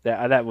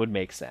that would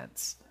make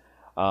sense.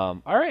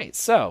 All right,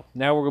 so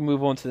now we're going to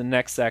move on to the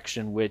next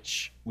section,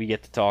 which we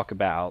get to talk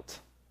about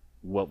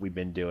what we've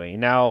been doing.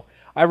 Now,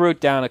 I wrote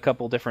down a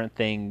couple different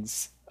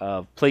things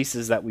of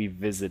places that we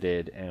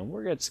visited, and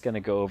we're just going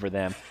to go over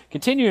them.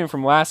 Continuing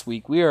from last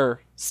week, we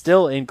are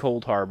still in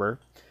Coldharbour,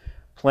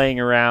 playing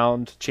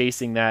around,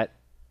 chasing that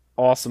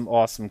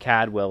awesome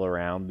Cadwell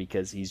around,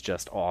 because he's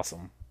just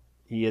awesome.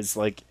 He is,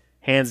 like,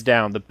 hands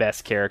down the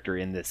best character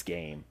in this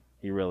game.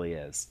 He really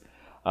is.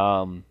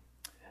 But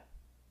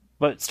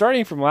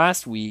starting from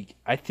last week,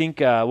 I think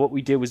what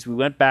we did was we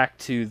went back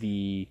to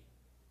the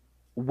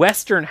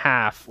western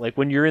half. Like,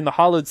 when you're in the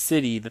Hollowed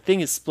City, the thing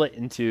is split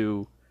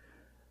into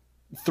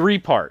 3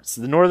 parts: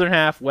 the northern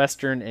half,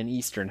 western, and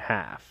eastern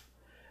half.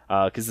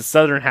 Because the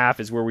southern half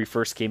is where we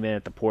first came in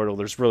at the portal.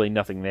 There's really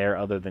nothing there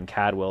other than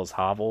Cadwell's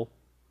hovel.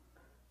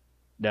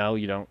 No,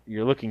 you don't.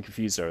 You're looking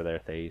confused over there,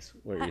 Thais.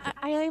 What are you thinking?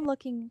 I am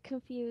looking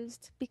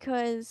confused,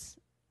 because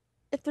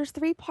if there's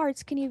 3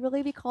 parts, can you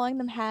really be calling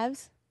them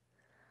halves?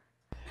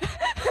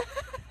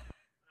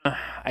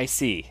 I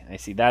see.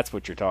 That's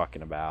what you're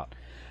talking about.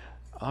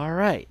 All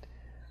right.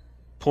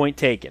 Point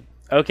taken.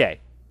 Okay.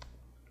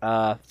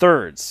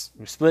 Thirds.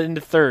 We're split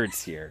into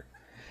thirds here.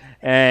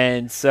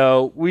 And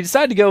so we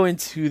decided to go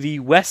into the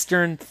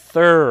western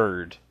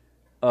third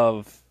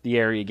of the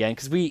area again,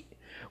 because we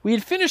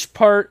had finished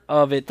part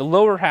of it, the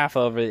lower half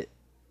of it,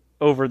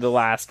 over the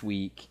last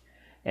week,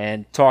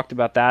 and talked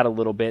about that a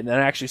little bit, and then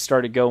actually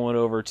started going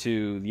over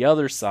to the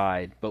other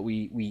side, but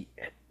we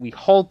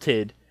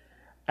halted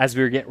as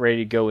we were getting ready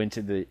to go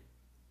into the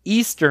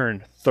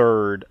eastern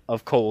third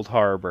of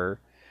Coldharbour.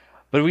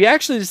 But we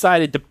actually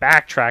decided to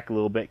backtrack a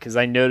little bit, because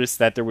I noticed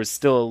that there was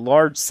still a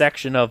large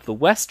section of the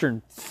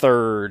western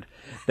third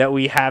that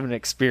we haven't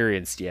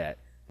experienced yet.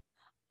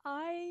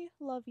 I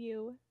love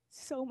you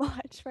so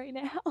much right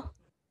now.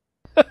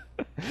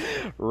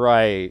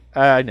 Right.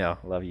 I know.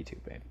 Love you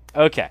too, babe.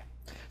 Okay.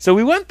 So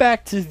we went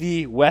back to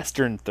the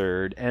western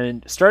third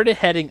and started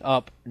heading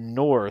up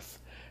north,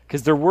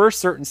 because there were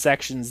certain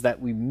sections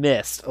that we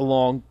missed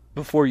along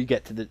before you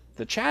get to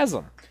the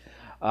chasm,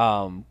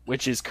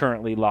 which is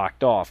currently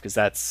locked off, because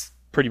that's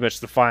pretty much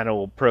the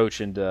final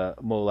approach into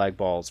Molag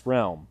Bal's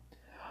realm.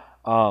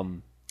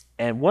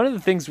 And one of the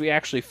things we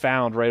actually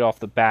found right off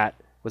the bat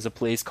was a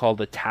place called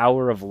the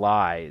Tower of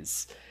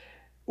Lies,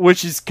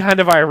 which is kind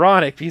of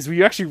ironic, because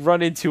we actually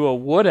run into a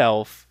wood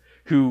elf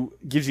who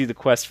gives you the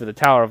quest for the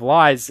Tower of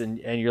Lies, and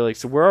you're like,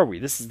 so where are we?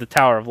 This is the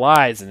Tower of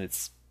Lies,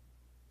 and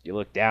you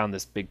look down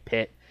this big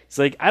pit. It's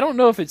like, I don't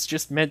know if it's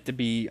just meant to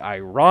be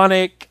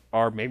ironic,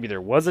 or maybe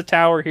there was a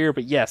tower here,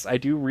 but yes, I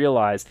do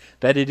realize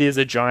that it is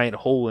a giant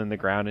hole in the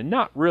ground and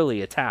not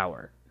really a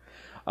tower.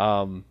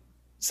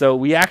 So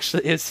we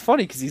actually, it's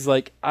funny, because he's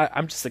like,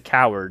 I'm just a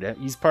coward.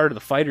 He's part of the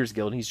Fighters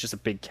Guild, and he's just a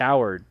big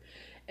coward.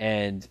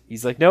 And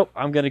he's like, nope,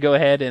 I'm going to go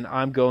ahead and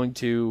I'm going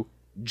to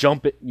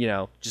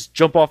just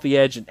jump off the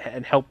edge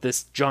and help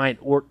this giant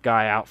orc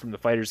guy out from the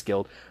Fighters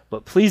Guild.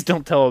 But please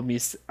don't tell him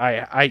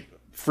I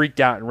freaked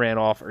out and ran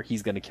off, or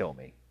he's going to kill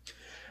me.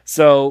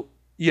 So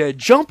you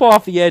jump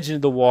off the edge into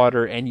the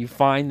water, and you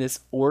find this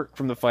orc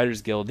from the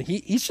Fighters Guild.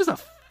 He's just a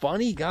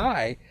funny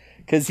guy,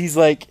 because he's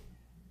like,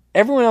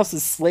 everyone else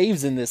is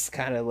slaves in this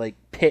kind of like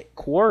pit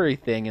quarry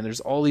thing, and there's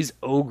all these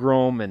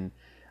ogrum, and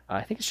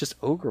I think it's just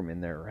ogrum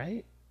in there,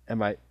 right?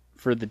 Am I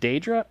for the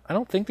Daedra? I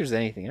don't think there's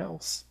anything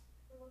else.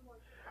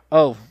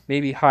 Oh,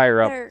 maybe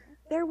higher up.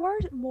 There were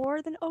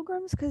more than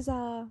Ogrims, because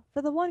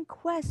for the one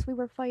quest we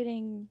were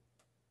fighting,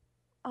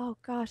 oh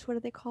gosh, what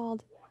are they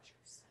called?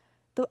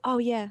 The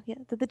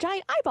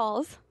giant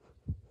eyeballs.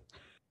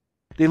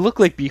 They look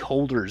like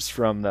beholders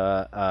from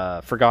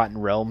the Forgotten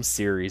Realms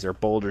series or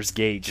Baldur's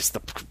Gate, just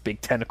the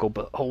big tentacle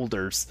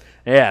beholders.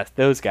 Yeah,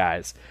 those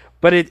guys.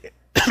 But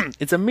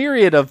it's a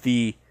myriad of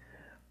the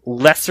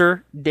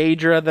lesser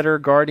Daedra that are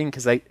guarding,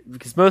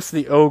 because most of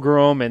the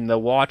Ogrim and the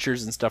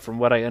Watchers and stuff, from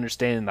what I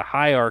understand in the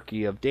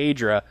hierarchy of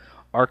Daedra,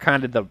 are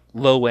kind of the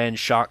low end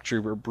shock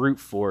trooper brute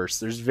force.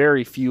 There's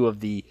very few of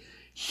the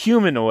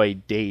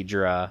humanoid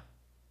Daedra,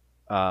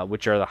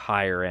 which are the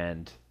higher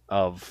end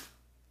of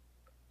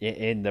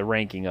in the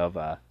ranking of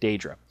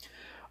Daedra.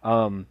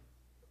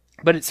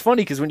 But it's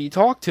funny because when you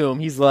talk to him,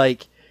 he's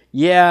like,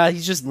 yeah,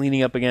 he's just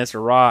leaning up against a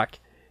rock.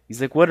 He's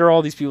like, what are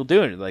all these people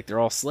doing? Like, they're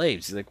all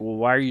slaves. He's like, well,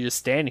 why are you just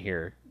standing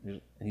here? And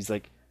he's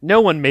like,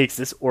 no one makes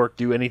this orc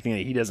do anything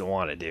that he doesn't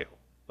want to do.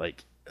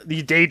 Like,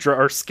 the Daedra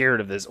are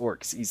scared of this orc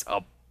because he's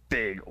a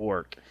big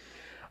orc.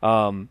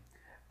 But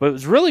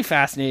what's really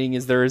fascinating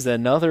is there is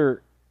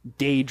another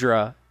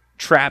Daedra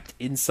trapped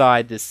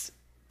inside this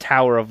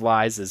Tower of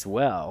Lies as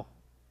well.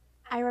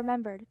 I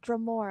remembered.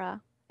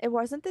 Dremora. It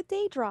wasn't the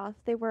Daedroth.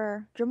 They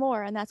were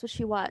Dremora, and that's what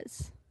she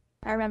was.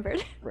 I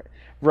remembered.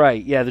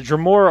 Right, yeah, the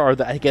Dremora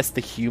are, I guess,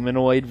 the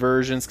humanoid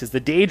versions, because the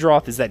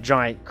Daedroth is that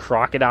giant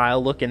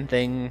crocodile-looking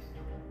thing.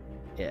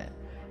 Yeah,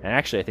 and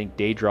actually, I think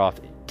Daedroth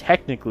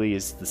technically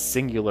is the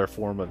singular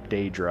form of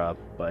Daedra,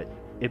 but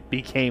it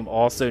became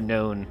also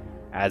known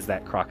as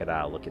that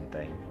crocodile-looking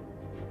thing.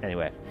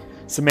 Anyway,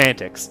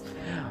 semantics.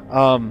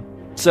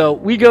 So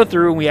we go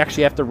through and we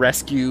actually have to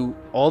rescue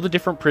all the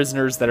different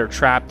prisoners that are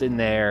trapped in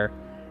there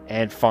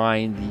and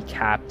find the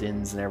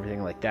captains and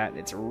everything like that.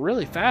 It's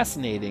really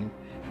fascinating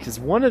because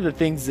one of the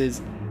things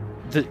is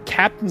the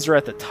captains are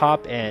at the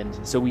top end,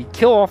 so we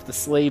kill off the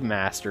slave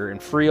master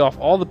and free off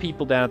all the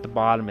people down at the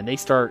bottom, and they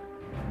start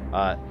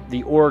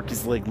the orc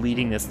is like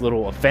leading this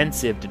little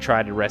offensive to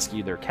try to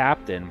rescue their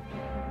captain,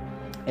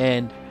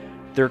 and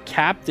their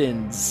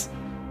captains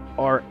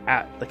are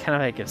at the kind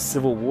of like a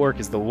civil war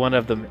because the one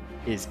of them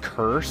is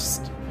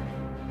cursed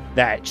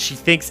that she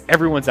thinks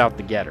everyone's out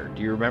to get her.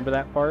 Do you remember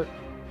that part?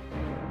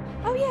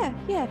 Oh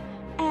yeah.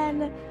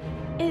 And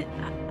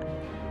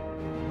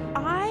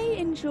I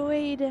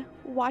enjoyed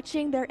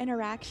watching their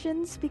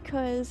interactions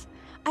because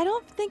I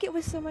don't think it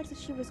was so much that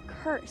she was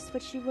cursed,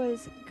 but she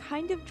was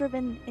kind of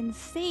driven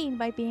insane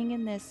by being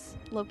in this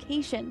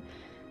location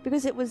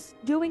because it was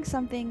doing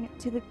something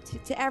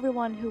to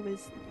everyone who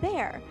was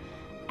there.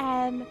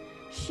 And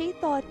she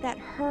thought that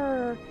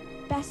her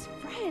best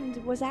friend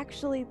was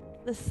actually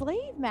the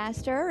slave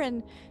master,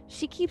 and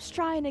she keeps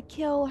trying to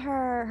kill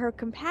her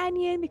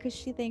companion because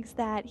she thinks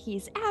that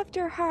he's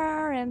after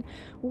her, and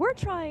we're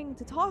trying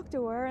to talk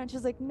to her, and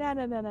she's like, no,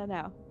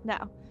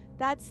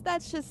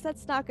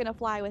 that's not gonna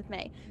fly with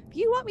me. If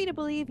you want me to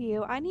believe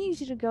you, I need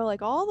you to go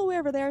like all the way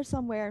over there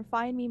somewhere and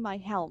find me my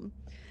helm,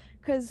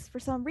 because for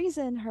some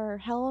reason her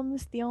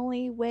helm's the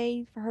only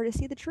way for her to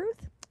see the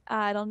truth.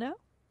 I don't know,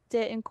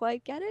 didn't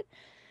quite get it.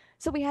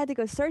 So we had to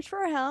go search for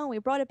her helm. We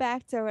brought it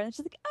back to her, and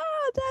she's like,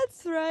 oh,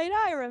 that's right.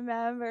 I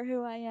remember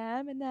who I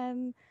am. And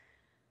then,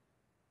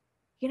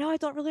 I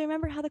don't really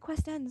remember how the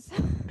quest ends.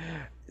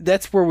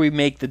 That's where we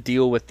make the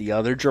deal with the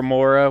other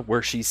Dremora,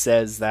 where she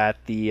says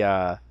that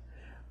the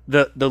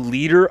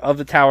leader of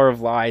the Tower of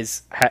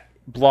Lies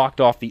blocked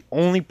off the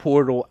only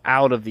portal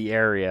out of the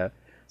area.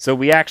 So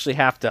we actually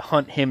have to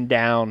hunt him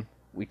down.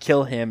 We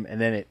kill him, and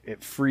then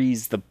it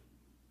frees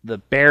the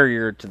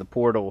barrier to the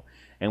portal,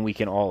 and we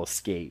can all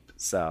escape.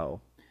 So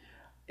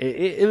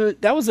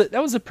that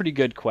was a pretty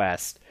good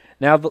quest.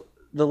 Now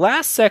the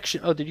last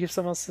section. Oh, did you have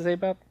something else to say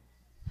about?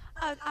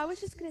 I was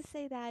just gonna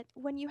say that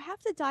when you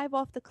have to dive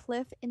off the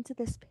cliff into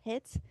this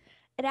pit,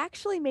 it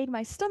actually made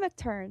my stomach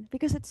turn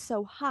because it's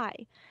so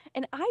high,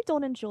 and I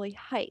don't enjoy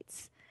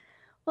heights.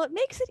 Well, it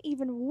makes it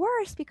even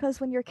worse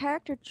because when your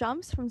character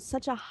jumps from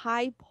such a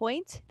high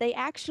point, they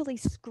actually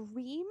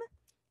scream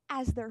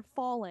as they're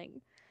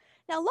falling.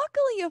 Now,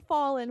 luckily, you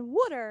fall in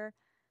water,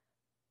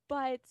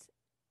 but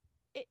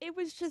it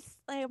was just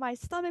like my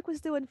stomach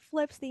was doing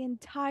flips the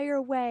entire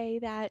way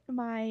that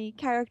my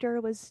character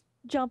was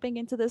jumping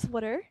into this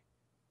water.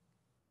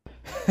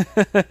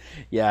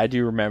 Yeah, I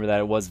do remember that.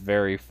 It was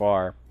very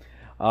far.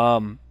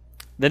 The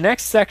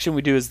next section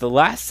we do is the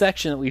last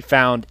section that we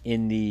found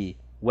in the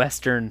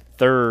western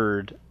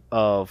third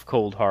of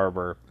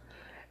Coldharbour,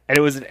 and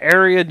it was an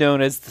area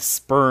known as the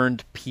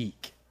Spurned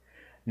Peak.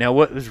 Now,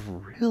 what was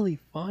really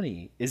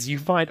funny is you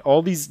find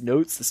all these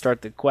notes to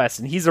start the quest,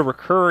 and he's a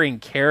recurring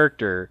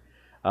character.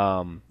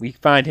 We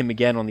find him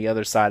again on the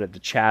other side of the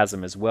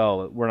chasm as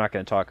well. We're not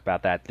going to talk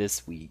about that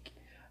this week.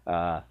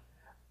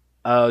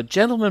 A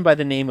gentleman by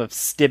the name of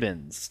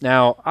Stibbins.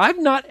 Now, I've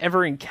not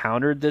ever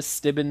encountered this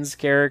Stibbins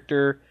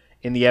character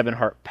in the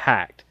Ebonheart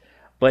Pact,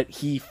 but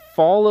he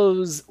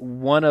follows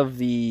one of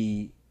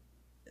the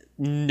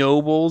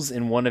nobles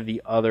in one of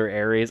the other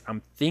areas.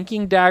 I'm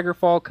thinking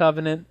Daggerfall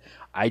Covenant.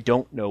 I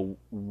don't know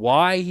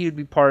why he would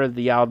be part of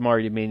the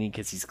Aldmar Dominion,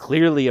 because he's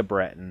clearly a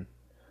Breton,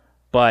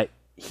 but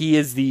he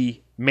is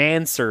the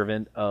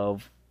manservant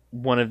of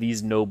one of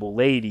these noble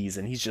ladies,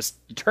 and he's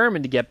just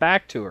determined to get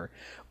back to her.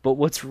 But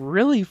what's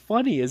really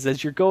funny is,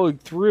 as you're going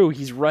through,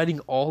 he's writing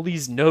all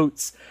these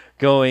notes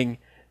going,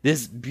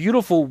 this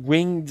beautiful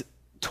winged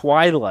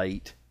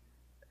twilight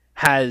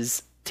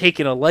has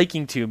taken a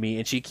liking to me,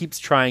 and she keeps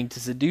trying to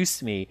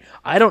seduce me.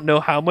 I don't know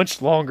how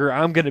much longer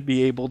I'm going to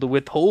be able to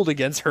withhold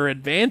against her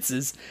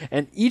advances.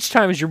 And each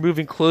time as you're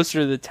moving closer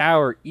to the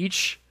tower,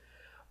 each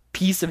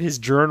piece of his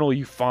journal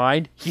you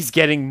find, he's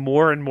getting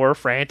more and more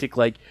frantic.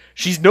 Like,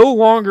 she's no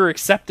longer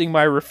accepting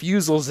my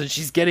refusals, and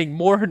she's getting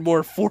more and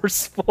more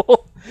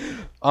forceful.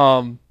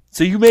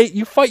 So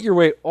you fight your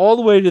way all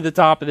the way to the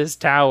top of this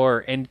tower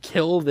and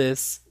kill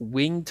this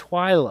winged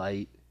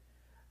twilight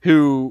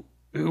who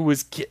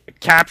was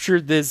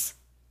captured this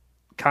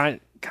kind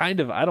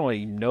of, I don't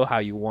even know how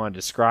you want to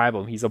describe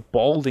him. He's a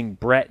balding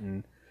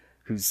Breton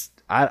who's,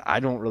 I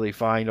don't really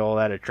find all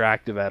that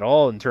attractive at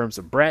all in terms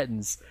of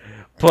Bretons,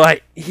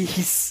 but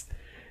she's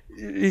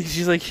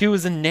like, he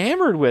was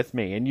enamored with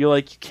me, and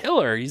you kill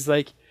her. He's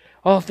like,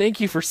 oh, thank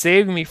you for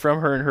saving me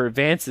from her and her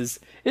advances.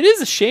 It is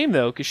a shame,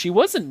 though, because she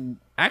wasn't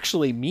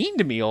actually mean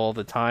to me all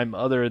the time,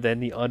 other than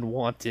the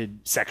unwanted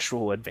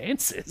sexual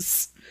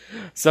advances.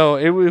 So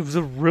it was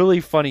a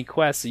really funny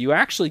quest. So you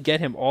actually get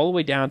him all the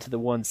way down to the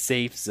one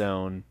safe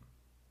zone,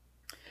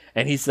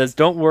 and he says,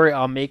 don't worry,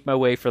 I'll make my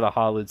way for the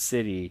Hollowed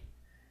City.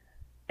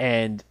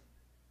 And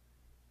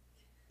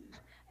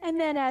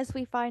then, as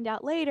we find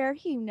out later,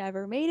 he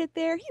never made it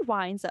there. He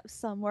winds up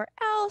somewhere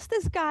else.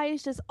 This guy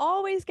is just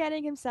always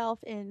getting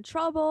himself in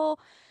trouble.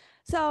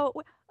 So,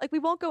 we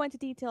won't go into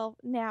detail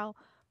now.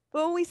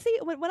 But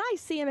when I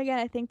see him again,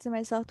 I think to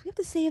myself, do we have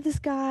to save this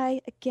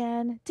guy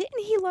again?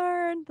 Didn't he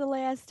learn the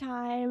last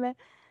time?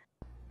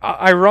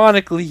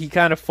 Ironically, he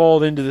kind of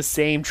falls into the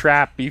same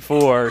trap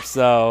before.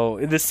 So,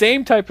 the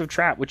same type of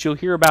trap, which you'll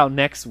hear about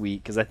next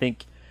week, because I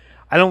think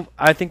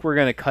we're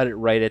going to cut it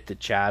right at the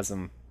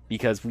chasm,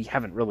 because we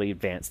haven't really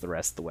advanced the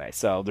rest of the way.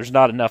 So there's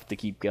not enough to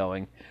keep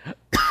going.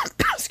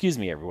 Excuse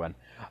me, everyone.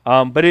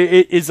 But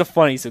it is a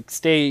funny, so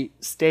stay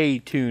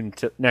tuned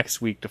to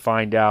next week to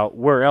find out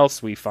where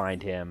else we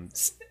find him,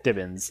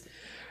 Stibbins.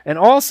 And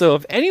also,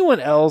 if anyone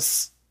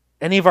else,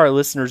 any of our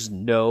listeners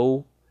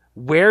know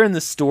where in the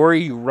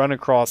story you run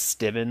across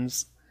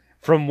Stibbins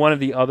from one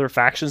of the other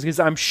factions, because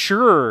I'm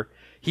sure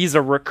he's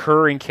a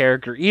recurring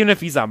character, even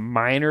if he's a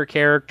minor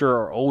character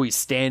or always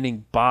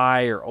standing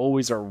by or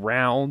always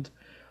around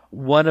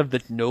one of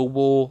the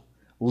noble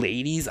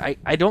ladies. I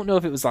don't know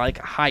if it was like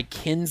a High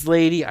Kins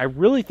lady. I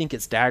really think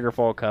it's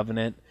Daggerfall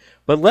Covenant.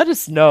 But let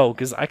us know,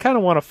 because I kind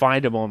of want to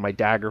find him on my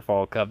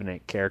Daggerfall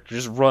Covenant character.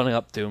 Just run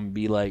up to him and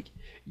be like,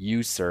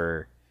 you,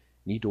 sir,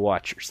 need to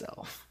watch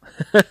yourself.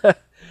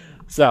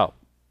 So,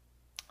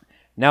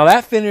 now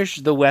that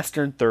finished the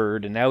western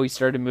third, and now we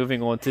started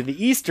moving on to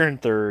the eastern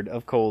third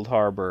of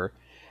Coldharbour.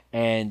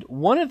 And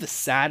one of the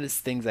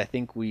saddest things I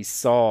think we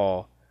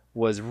saw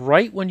was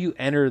right when you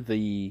enter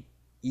the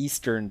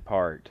eastern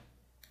part,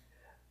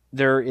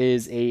 there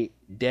is a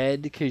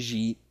dead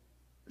Khajiit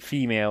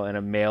female and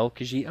a male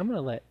Khajiit. I'm going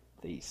to let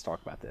Thais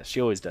talk about this.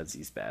 She always does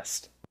these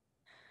best.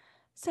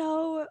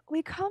 So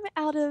we come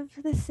out of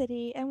the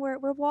city, and we're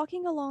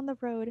walking along the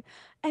road,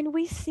 and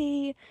we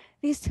see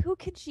these two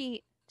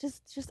Khajiit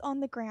just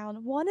on the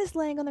ground. One is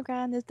laying on the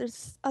ground. There's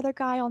this other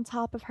guy on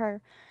top of her,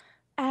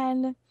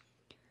 and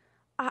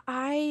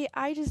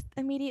I just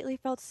immediately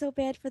felt so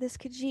bad for this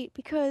Khajiit,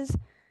 because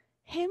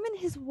him and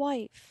his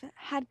wife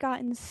had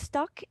gotten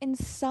stuck in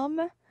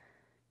some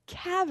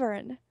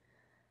cavern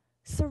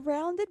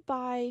surrounded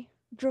by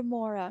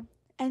Dremora,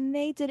 and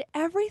they did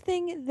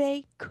everything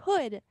they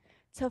could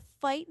to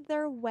fight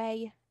their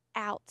way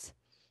out.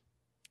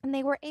 And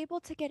they were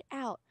able to get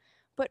out,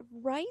 but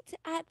right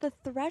at the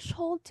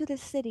threshold to the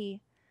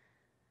city,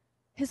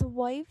 his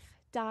wife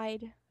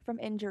died from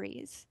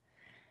injuries.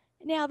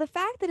 Now, the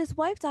fact that his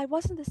wife died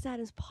wasn't the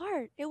saddest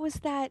part. It was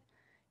that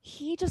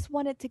he just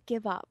wanted to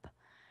give up.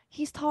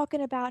 He's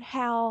talking about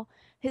how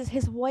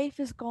his wife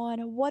is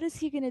gone. What is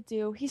he going to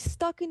do? He's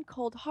stuck in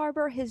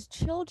Coldharbour. His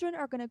children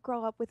are going to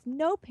grow up with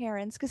no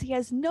parents because he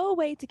has no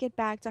way to get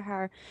back to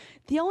her.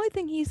 The only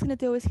thing he's going to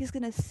do is he's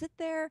going to sit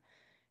there,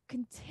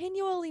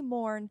 continually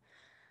mourn,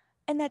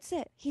 and that's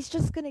it. He's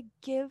just going to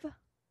give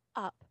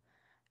up.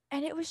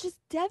 And it was just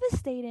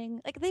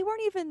devastating. They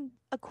weren't even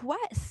a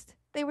quest.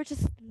 They were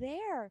just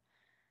there.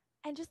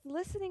 And just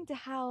listening to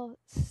how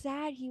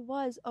sad he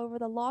was over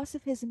the loss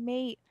of his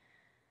mate,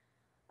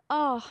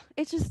 oh,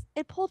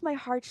 it pulled my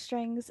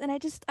heartstrings, and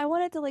I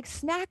wanted to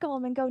snack on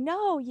him and go,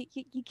 no,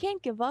 you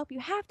can't give up. You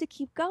have to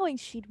keep going.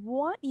 She'd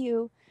want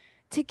you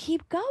to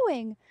keep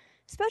going,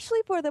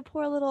 especially for the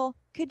poor little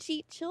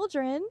Khajiit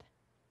children.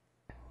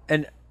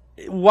 And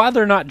while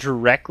they're not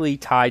directly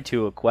tied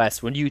to a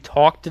quest, when you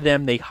talk to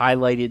them, they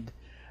highlighted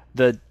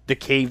the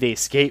cave they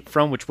escaped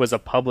from, which was a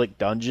public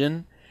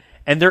dungeon.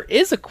 And there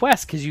is a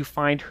quest, because you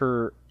find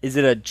her, is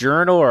it a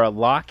journal or a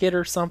locket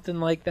or something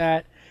like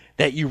that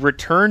that you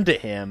return to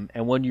him,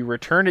 and when you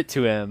return it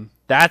to him,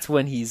 that's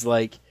when he's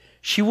like,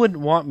 she wouldn't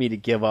want me to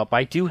give up.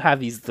 I do have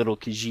these little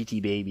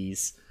Khajiit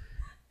babies.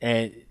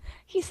 And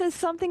he says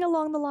something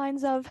along the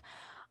lines of,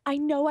 I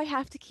know I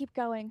have to keep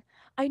going.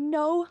 I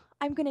know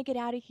I'm going to get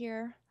out of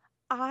here.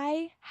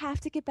 I have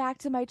to get back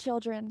to my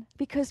children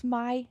because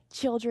my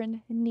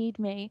children need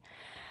me.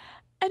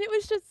 And it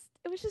was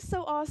just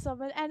so awesome.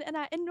 And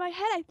I, in my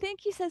head, I think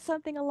he says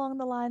something along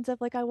the lines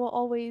of like, I will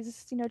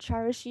always,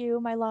 cherish you,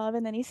 my love.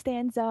 And then he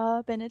stands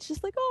up and it's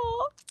just like,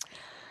 oh,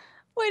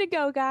 way to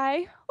go,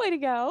 guy. Way to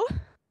go.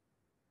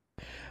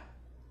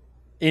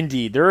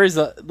 indeed, there's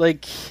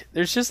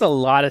just a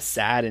lot of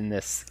sad in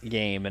this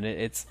game, and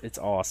it's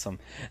awesome.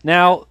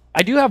 Now,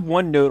 I do have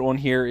one note on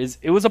here. Is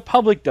it was a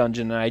public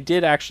dungeon, and I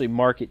did actually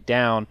mark it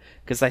down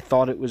because I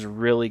thought it was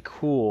really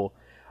cool.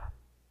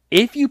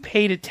 If you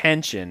paid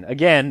attention,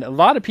 again, a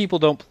lot of people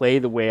don't play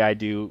the way I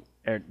do,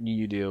 or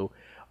you do,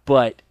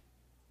 but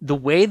the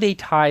way they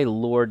tie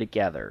lore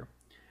together,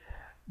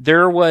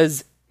 there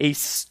was a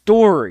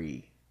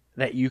story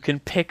that you can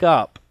pick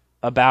up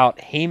about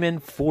Haemon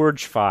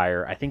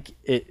Forgefire. I think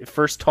it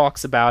first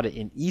talks about it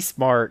in East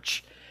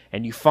March,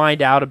 and you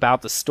find out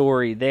about the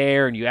story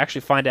there, and you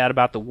actually find out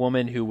about the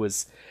woman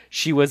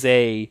she was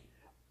a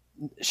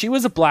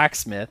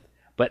blacksmith,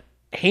 but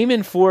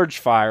Haemon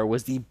Forgefire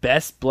was the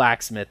best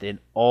blacksmith in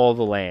all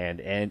the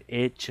land, and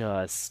it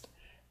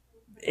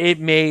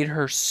made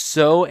her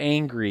so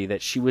angry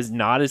that she was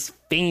not as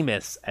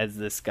famous as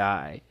this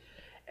guy.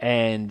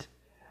 And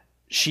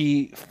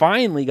she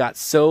finally got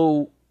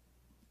so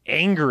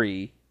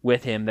angry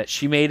with him that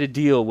she made a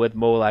deal with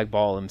Molag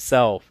Bal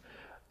himself,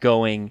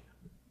 going,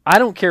 I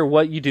don't care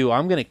what you do,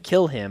 I'm going to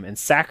kill him and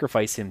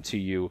sacrifice him to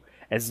you,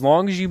 as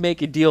long as you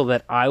make a deal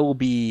that I will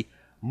be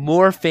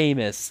more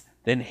famous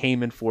than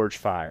Haemon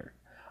Forgefire.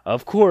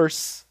 Of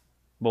course,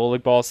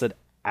 Molag Bal said,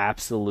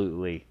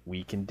 absolutely,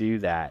 we can do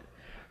that.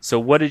 So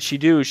what did she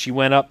do? She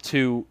went up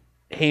to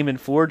Haemon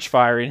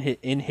Forgefire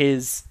in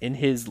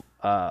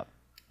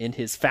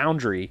his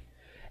foundry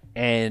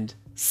and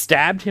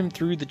stabbed him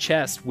through the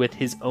chest with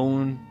his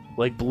own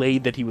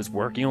blade that he was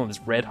working on,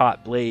 this red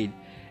hot blade,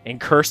 and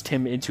cursed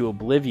him into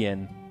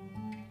oblivion.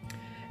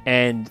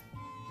 And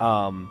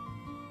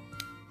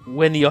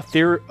when the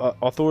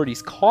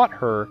authorities caught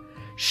her,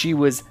 she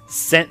was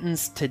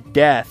sentenced to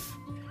death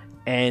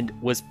and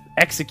was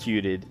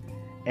executed.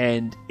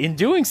 And in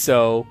doing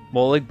so,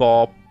 Molag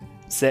Bal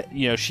said,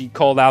 she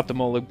called out to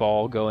Molag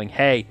Bal, going,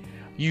 hey,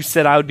 you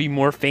said I would be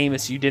more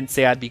famous. You didn't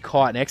say I'd be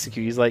caught and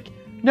executed. He's like,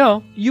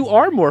 no, you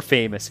are more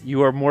famous.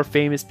 You are more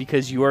famous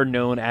because you are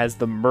known as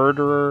the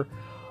murderer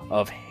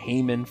of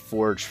Haemon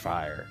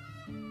Forgefire.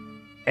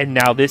 And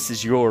now this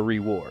is your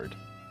reward.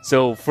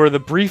 So for the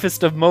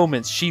briefest of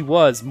moments, she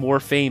was more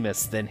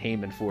famous than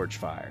Haemon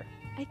Forgefire.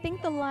 I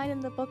think the line in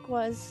the book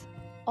was,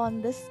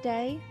 on this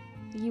day,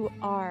 you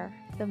are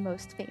the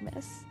most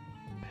famous.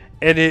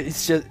 And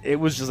it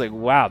was just like,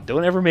 wow,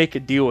 don't ever make a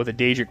deal with a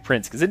Daedric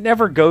prince, because it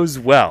never goes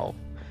well.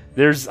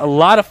 There's a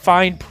lot of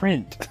fine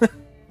print.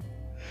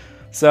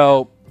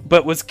 So,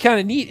 but what's kind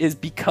of neat is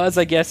because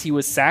I guess he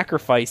was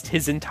sacrificed,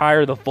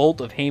 the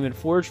vault of Haemon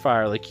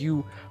Forgefire,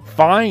 you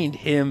find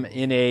him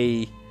in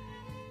a,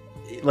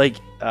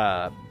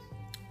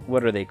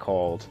 what are they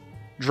called?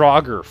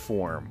 Draugr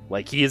form.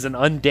 He is an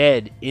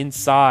undead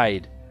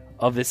inside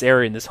of this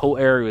area, and this whole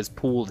area was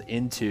pulled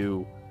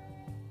into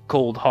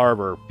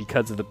Coldharbour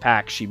because of the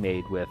pact she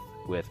made with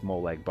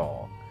Molag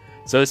Bal.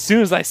 So as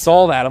soon as I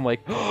saw that, I'm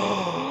like,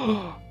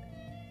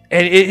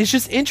 and it's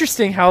just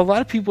interesting how a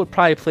lot of people would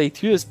probably play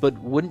through this, but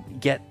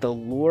wouldn't get the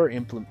lore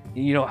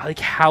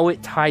how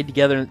it tied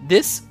together.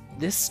 This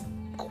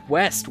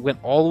quest went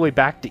all the way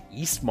back to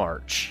East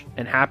March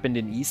and happened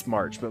in East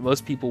March, but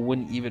most people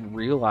wouldn't even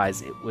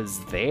realize it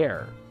was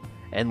there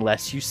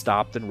unless you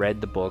stopped and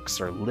read the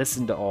books or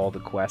listened to all the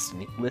quests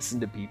and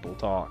listened to people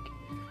talk.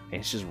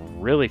 And it's just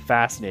really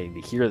fascinating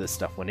to hear this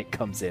stuff when it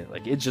comes in.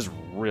 It's just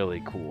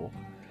really cool.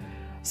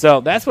 So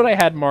that's what I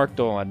had marked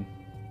on.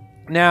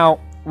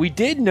 Now, we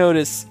did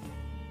notice,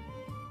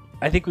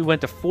 I think we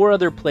went to 4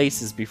 other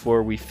places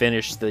before we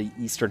finished the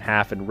eastern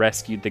half and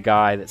rescued the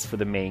guy that's for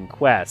the main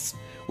quest,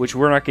 which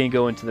we're not going to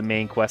go into the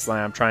main quest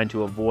line. I'm trying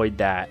to avoid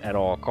that at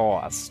all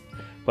costs.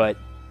 But,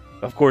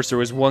 of course, there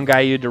was one guy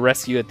you had to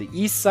rescue at the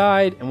east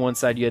side, and one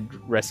side you had to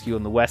rescue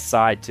on the west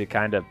side to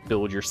kind of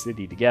build your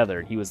city together,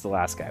 and he was the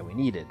last guy we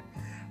needed.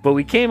 But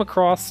we came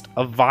across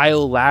a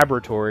Vile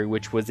Laboratory,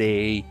 which was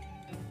a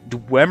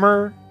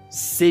Dwemer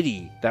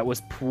city that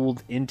was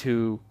pulled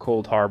into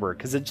Coldharbour,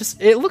 because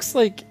it looks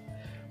like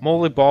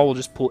Molag Bal will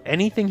just pull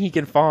anything he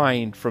can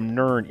find from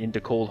Nirn into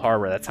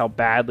Coldharbour. That's how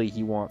badly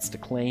he wants to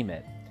claim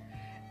it.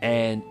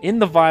 And in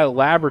the Vile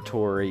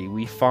Laboratory,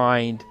 we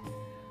find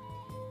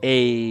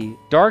a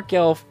Dark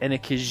Elf and a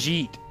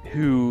Khajiit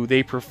who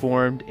they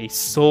performed a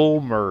soul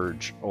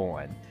merge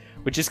on,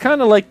 which is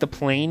kind of like the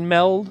Plane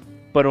Meld,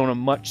 but on a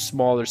much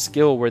smaller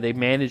scale, where they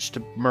managed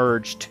to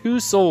merge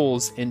 2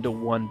 souls into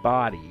one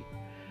body.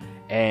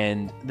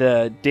 And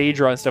the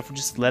Daedra and stuff would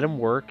just let him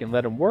work and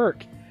let him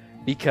work.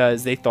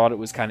 because they thought it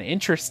was kind of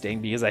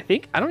interesting. Because I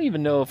don't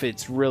even know if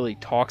it's really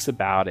talks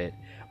about it,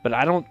 but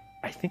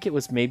I think it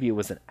was, maybe it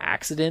was an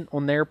accident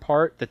on their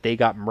part that they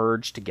got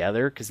merged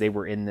together because they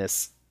were in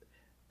this,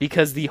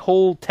 because the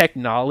whole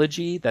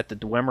technology that the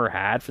Dwemer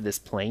had for this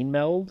plane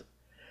meld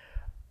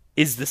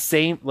is the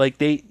same. Like,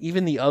 they,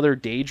 even the other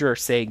Daedra are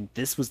saying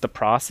this was the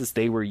process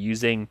they were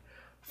using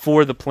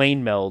for the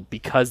plane meld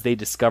because they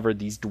discovered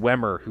these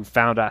Dwemer who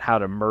found out how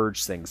to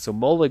merge things. So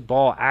Molag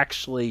Bal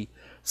actually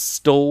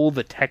stole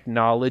the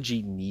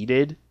technology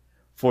needed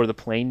for the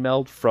plane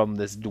meld from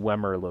this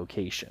Dwemer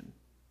location.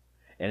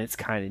 And it's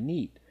kind of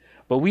neat.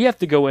 But we have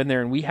to go in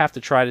there and we have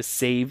to try to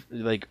save,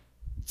 like,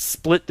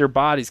 split their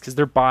bodies, because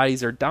their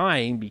bodies are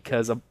dying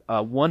because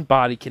one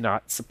body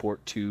cannot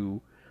support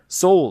two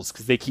souls,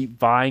 because they keep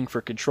vying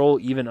for control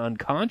even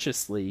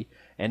unconsciously,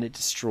 and it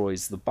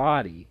destroys the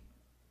body.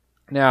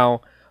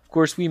 Now, of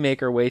course, we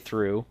make our way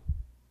through.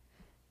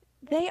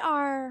 They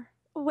are,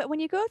 when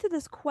you go through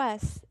this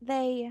quest,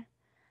 they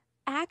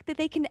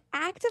can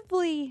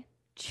actively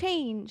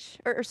change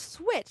or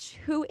switch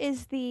who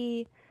is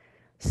the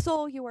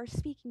soul you are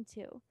speaking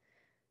to.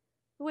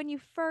 When you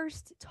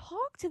first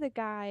talk to the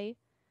guy,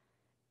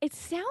 it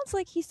sounds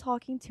like he's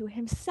talking to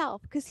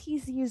himself because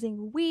he's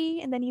using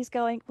we, and then he's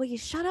going, "Will you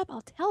shut up?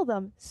 I'll tell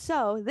them.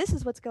 So this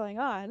is what's going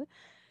on."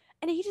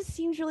 And he just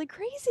seems really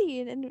crazy,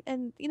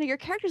 and you know, your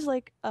character's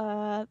like,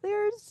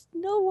 there's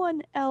no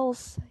one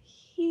else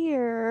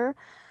here.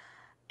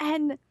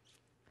 And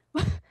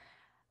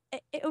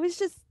it was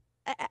just,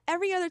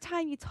 every other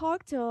time you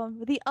talk to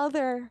him, the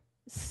other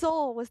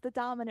soul was the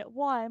dominant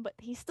one, but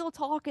he's still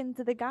talking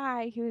to the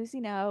guy who's,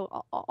 you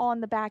know,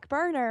 on the back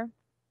burner.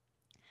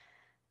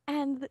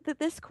 And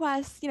this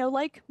quest, you know,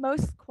 like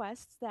most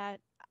quests that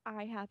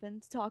I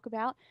happen to talk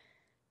about,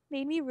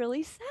 made me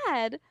really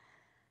sad.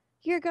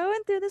 You're going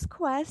through this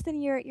quest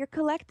and you're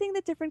collecting the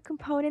different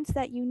components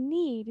that you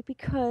need,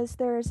 because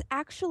there's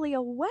actually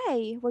a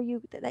way where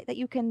that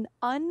you can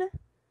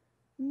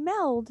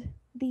unmeld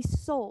these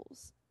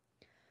souls.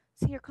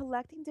 So you're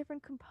collecting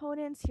different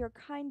components, you're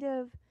kind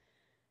of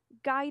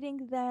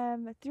guiding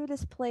them through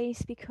this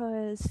place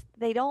because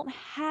they don't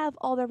have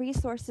all the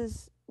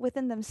resources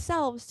within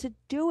themselves to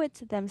do it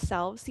to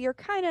themselves. So you're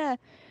kind of,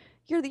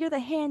 you're the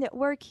hand at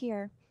work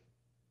here.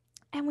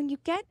 And when you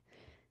get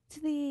to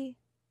the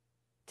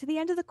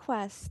end of the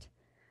quest,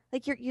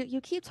 like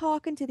you keep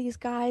talking to these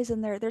guys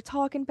and they're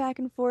talking back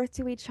and forth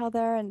to each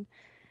other, and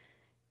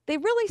they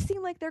really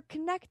seem like they're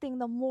connecting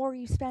the more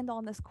you spend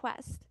on this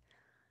quest.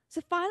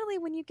 So finally,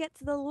 when you get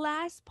to the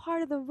last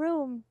part of the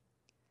room,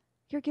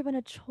 you're given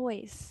a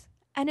choice.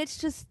 And it's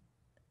just,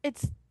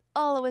 it's,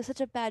 oh, it was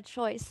such a bad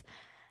choice.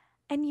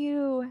 And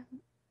you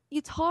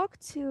talk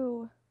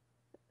to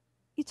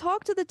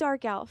the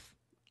dark elf,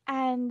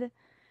 and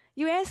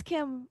you ask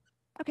him,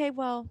 okay,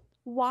 well,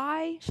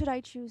 why should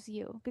I choose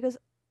you? Because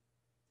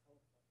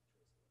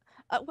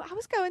I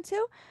was going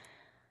to.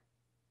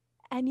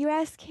 And you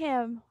ask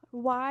him,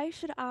 why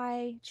should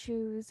I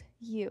choose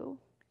you?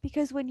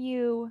 Because when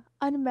you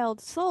unmeld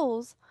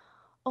souls,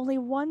 only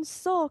one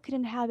soul can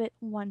inhabit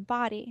one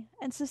body.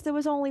 And since there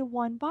was only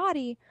one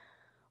body,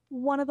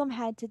 one of them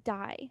had to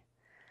die.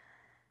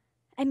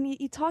 And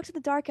you talk to the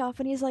Dark Elf,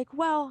 and he's like,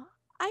 well,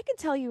 I can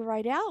tell you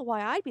right out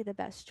why I'd be the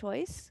best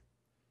choice.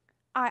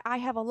 I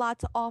have a lot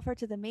to offer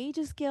to the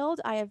Mages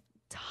Guild. I have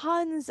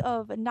tons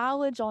of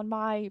knowledge on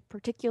my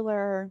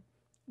particular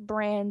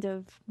brand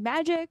of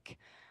magic.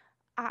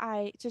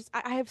 I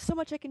have so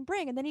much I can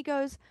bring. And then he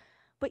goes,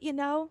 but you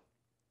know,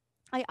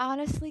 I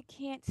honestly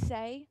can't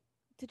say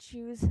to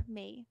choose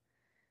me,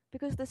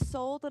 because the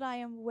soul that I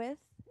am with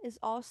is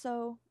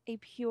also a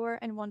pure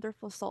and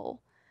wonderful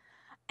soul.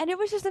 And it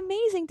was just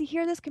amazing to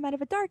hear this come out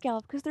of a dark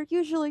elf, because they're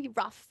usually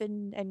rough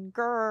and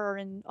grr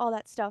and all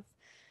that stuff.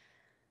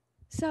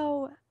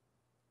 So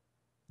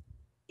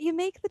you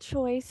make the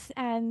choice,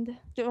 and do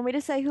you want me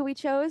to say who we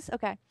chose?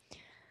 Okay.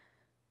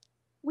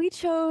 We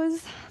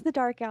chose the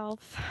dark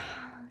elf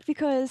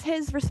because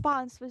his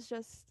response was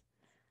just,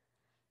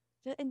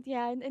 and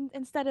yeah, and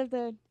instead of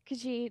the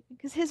Khajiit,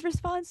 because his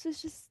response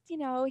was just, you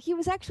know, he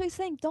was actually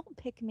saying, "Don't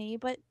pick me,"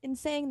 but in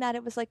saying that,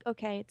 it was like,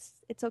 okay,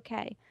 it's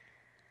okay.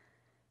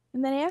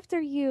 And then after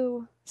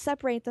you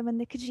separate them and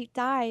the Khajiit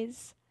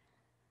dies,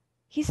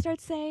 he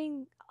starts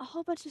saying a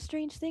whole bunch of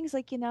strange things,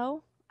 like, you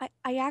know,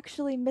 I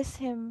actually miss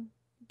him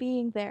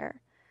being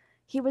there.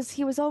 He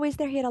was always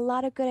there. He had a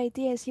lot of good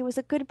ideas. He was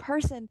a good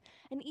person.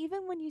 And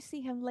even when you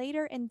see him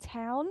later in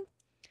town,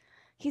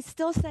 he's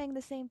still saying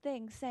the same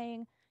thing,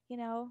 saying, you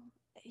know,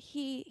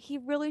 he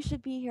really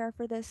should be here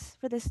for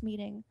this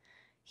meeting.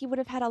 He would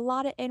have had a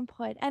lot of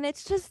input. And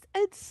it's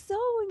so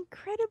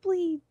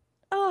incredibly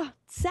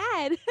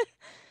sad.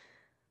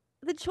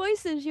 The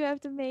choices you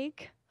have to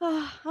make.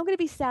 Oh, I'm going to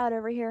be sad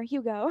over here.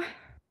 You go.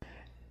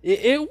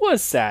 It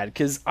was sad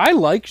because I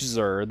liked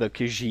Zur, the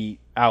Khajiit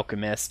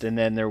alchemist, and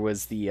then there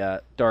was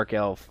the dark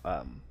elf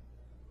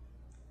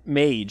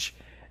mage,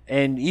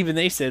 and even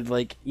they said,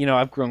 like, you know,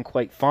 I've grown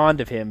quite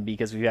fond of him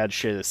because we've had to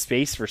share the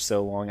space for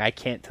so long. I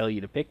can't tell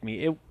you to pick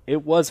me.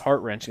 It was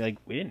heart wrenching. Like,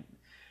 we didn't.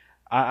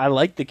 I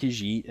liked the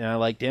Khajiit and I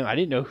liked him. I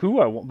didn't know who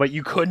I want, but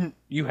you couldn't.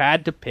 You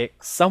had to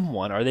pick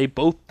someone, or they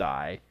both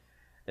die,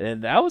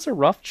 and that was a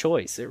rough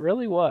choice. It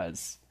really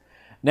was.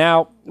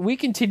 Now we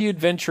continued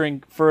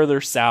venturing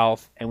further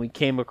south, and we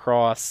came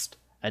across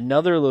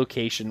another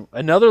location.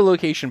 Another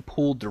location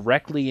pulled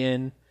directly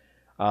in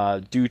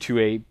due to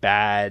a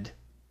bad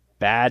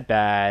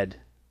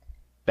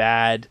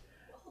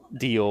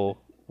deal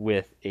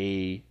with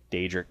a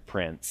Daedric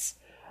prince.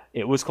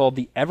 It was called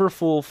the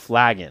Everfull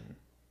Flagon.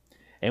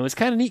 And it was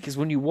kind of neat because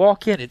when you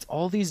walk in, it's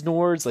all these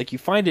Nords. Like, you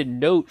find a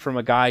note from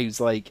a guy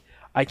who's like,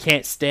 I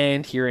can't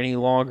stand here any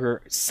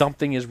longer.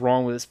 Something is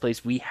wrong with this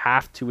place. We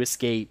have to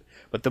escape.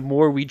 But the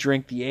more we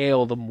drink the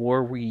ale, the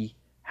more we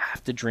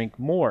have to drink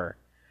more.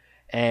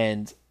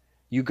 And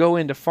you go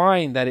in to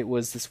find that it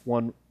was this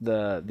one,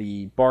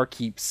 the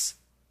barkeep's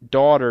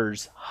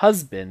daughter's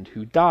husband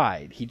who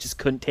died. He just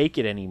couldn't take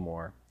it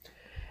anymore.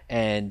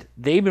 And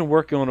they've been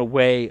working on a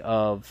way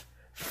of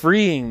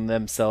freeing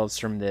themselves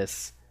from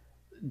this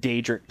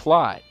Daedric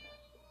plot.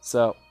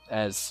 So,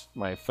 as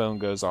my phone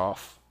goes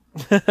off,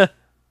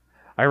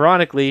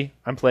 ironically,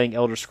 I'm playing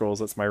Elder Scrolls.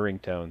 That's my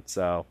ringtone,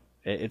 so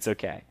it's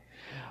okay.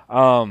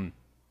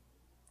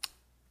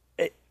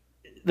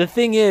 The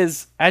thing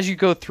is, as you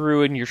go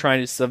through and you're trying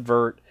to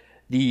subvert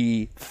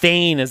the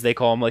Thane, as they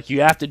call them, like,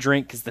 you have to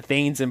drink because the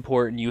Thane's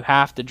important. You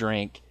have to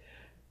drink.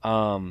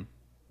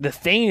 The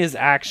Thane is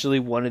actually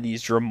one of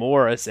these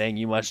Dremora saying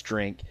you must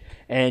drink,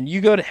 and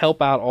you go to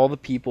help out all the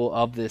people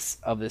of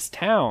this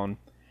town.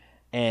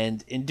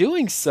 And in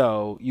doing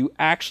so, you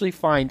actually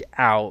find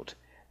out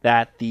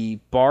that the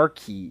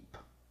barkeep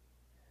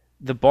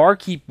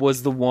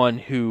was the one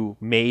who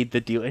made the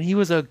deal. And he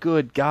was a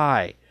good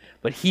guy,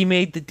 but he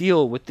made the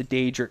deal with the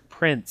Daedric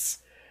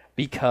prince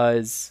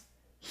because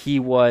he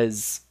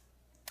wasn't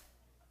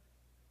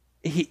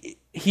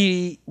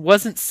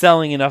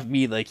selling enough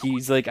meat. Like,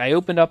 he's like, I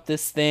opened up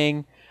this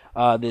thing,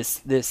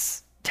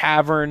 this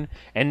tavern,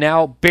 and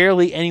now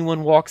barely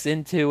anyone walks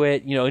into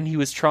it, and he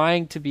was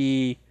trying to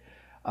be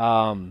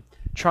a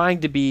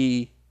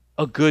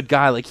good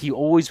guy. Like, he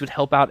always would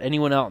help out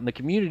anyone out in the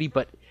community,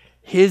 but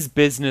his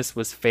business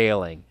was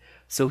failing.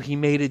 So he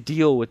made a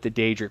deal with the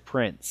Daedric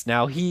prince.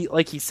 Now,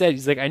 like he said,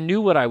 he's like, I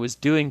knew what I was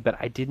doing, but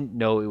I didn't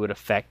know it would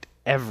affect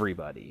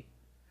everybody.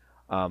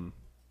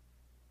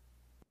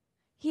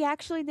 He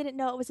actually didn't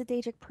know it was a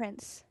Daedric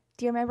prince.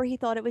 Do you remember he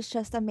thought it was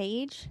just a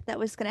mage that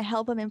was going to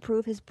help him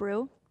improve his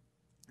brew?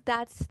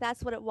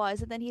 That's what it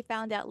was. And then he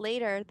found out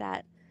later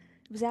that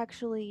it was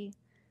actually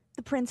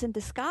the prince in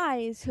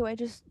disguise who I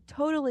just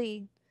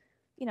totally,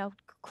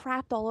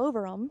 crapped all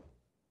over him.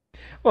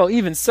 Well,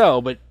 even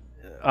so, but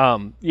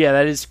yeah,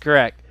 that is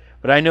correct.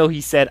 But I know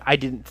he said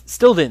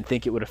still didn't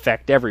think it would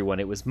affect everyone.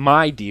 It was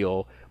my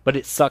deal, but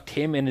it sucked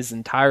him and his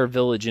entire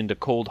village into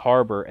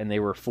Coldharbour, and they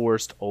were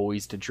forced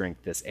always to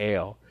drink this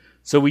ale.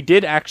 So we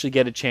did actually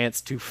get a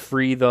chance to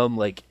free them,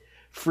 like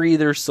free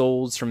their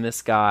souls from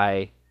this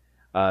guy,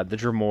 the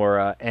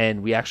Dremora,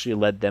 and we actually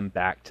led them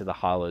back to the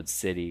Hollowed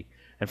City.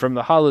 And from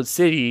the Hollowed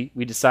City,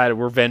 we decided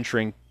we're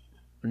venturing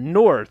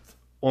north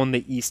on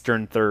the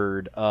eastern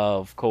third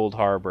of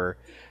Coldharbour.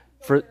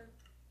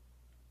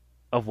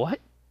 Of what?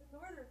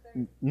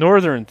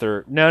 Northern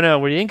third. No,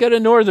 we didn't go to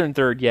northern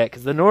third yet,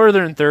 because the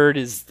northern third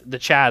is the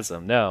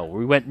chasm. No,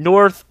 we went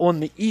north on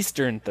the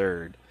eastern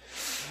third.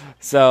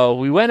 So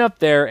we went up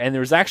there, and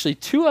there was actually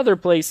two other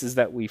places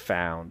that we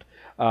found.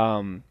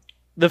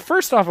 The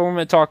first off, I want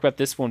to talk about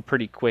this one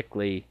pretty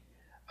quickly.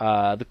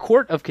 The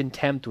Court of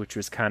Contempt, which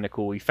was kind of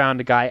cool. We found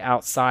a guy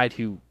outside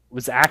who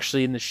was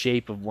actually in the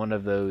shape of one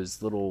of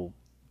those little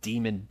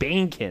demon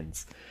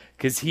Banekins,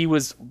 because he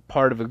was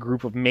part of a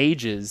group of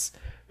mages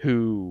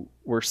who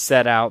were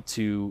set out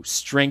to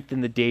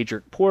strengthen the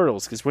Daedric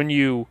portals. Because when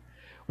you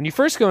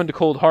first go into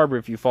Coldharbour,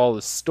 if you follow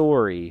the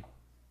story,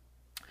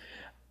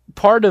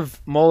 part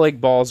of Molag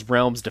Bal's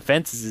realm's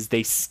defenses is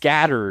they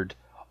scattered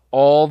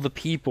all the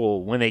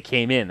people when they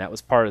came in. That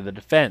was part of the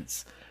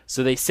defense.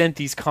 So they sent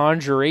these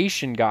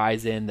conjuration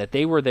guys in that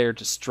they were there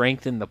to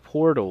strengthen the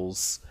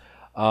portals,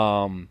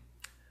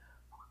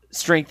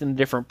 strengthen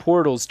different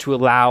portals to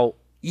allow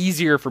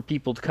easier for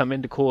people to come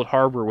into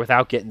Coldharbour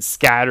without getting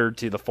scattered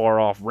to the far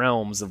off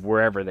realms of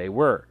wherever they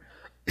were.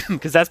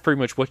 Because that's pretty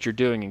much what you're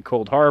doing in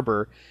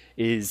Coldharbour,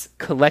 is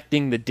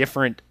collecting the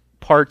different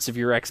parts of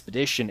your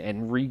expedition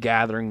and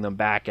regathering them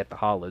back at the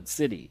Hollowed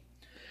City.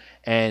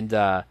 And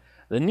the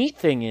neat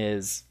thing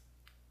is,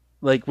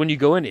 like, when you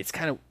go in, it's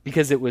kind of,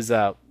 because it was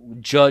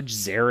Judge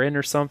Zarin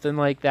or something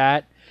like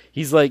that.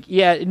 He's like,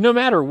 yeah, no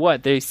matter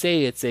what, they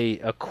say it's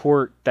a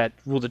court that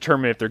will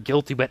determine if they're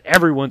guilty, but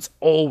everyone's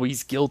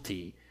always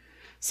guilty.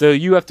 So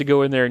you have to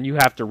go in there and you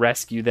have to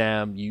rescue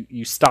them.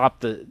 You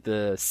stop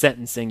the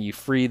sentencing. You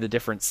free the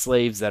different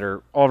slaves that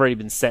are already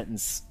been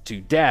sentenced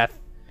to death.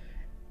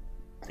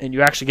 And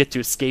you actually get to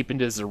escape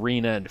into this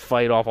arena and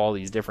fight off all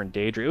these different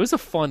Daedra. It was a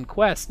fun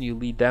quest, and you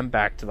lead them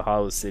back to the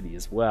Hollow City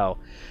as well.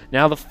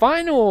 Now, the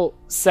final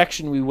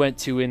section we went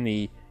to in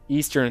the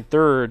Eastern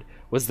Third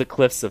was the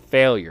Cliffs of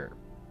Failure.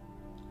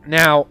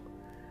 Now,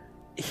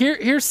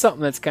 here's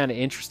something that's kind of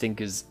interesting,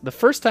 because the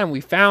first time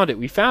we found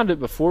it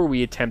before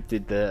we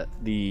attempted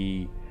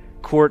the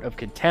Court of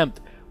Contempt,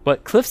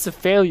 but Cliffs of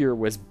Failure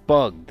was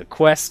bugged. The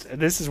quest,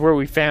 this is where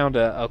we found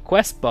a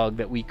quest bug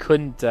that we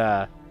couldn't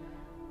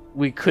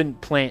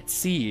plant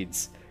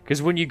seeds,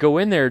 because when you go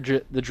in there,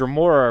 the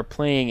Dremora are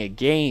playing a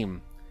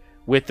game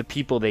with the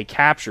people they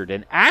captured.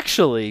 And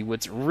actually,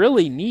 what's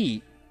really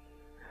neat,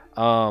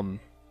 in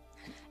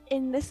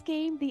this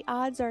game, the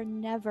odds are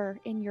never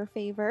in your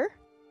favor.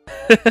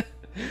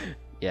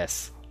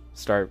 Yes,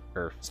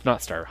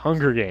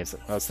 Hunger Games.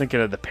 I was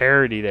thinking of the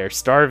parody there,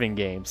 Starving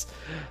Games,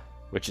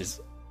 which is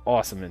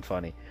awesome and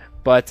funny.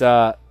 But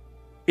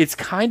it's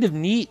kind of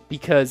neat,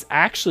 because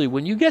actually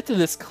when you get to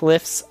this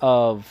Cliffs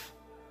of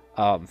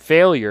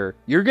Failure,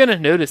 you're going to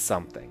notice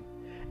something.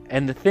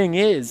 And the thing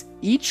is,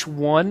 each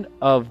one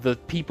of the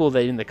people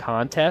that in the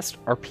contest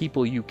are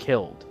people you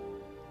killed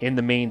in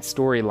the main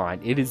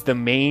storyline. It is the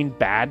main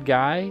bad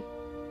guy.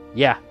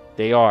 Yeah,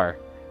 they are.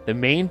 The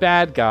main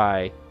bad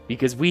guy,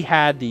 because we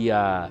had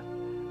the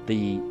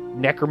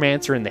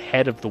necromancer in the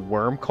head of the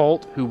worm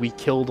cult who we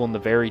killed on the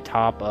very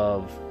top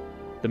of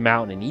the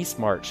mountain in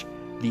Eastmarch.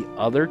 The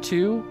other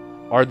two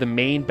are the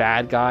main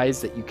bad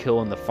guys that you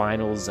kill in the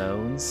final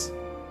zones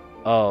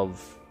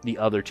of the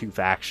other two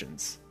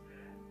factions.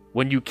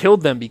 When you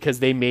killed them because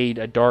they made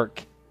a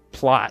dark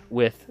plot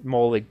with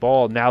Molag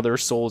Bal, now their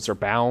souls are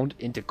bound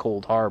into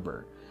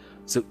Coldharbour.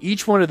 So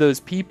each one of those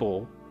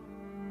people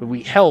that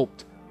we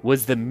helped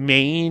was the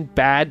main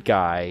bad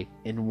guy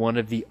in one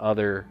of the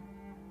other,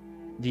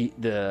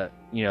 the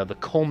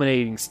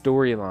culminating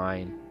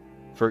storyline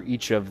for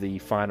each of the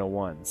final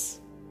ones.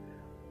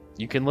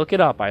 You can look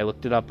it up. I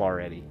looked it up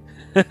already.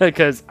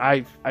 Because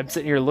I'm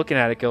sitting here looking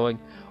at it going,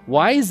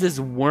 why is this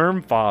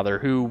Worm Father,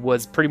 who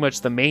was pretty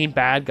much the main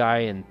bad guy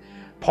and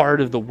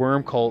part of the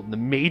Worm Cult and the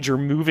major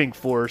moving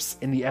force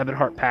in the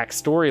Ebonheart Pack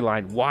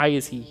storyline, why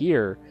is he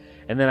here?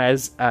 And then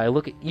as I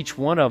look at each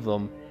one of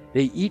them,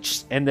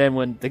 and then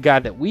when the guy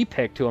that we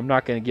picked, who I'm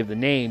not going to give the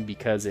name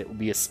because it will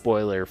be a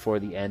spoiler for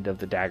the end of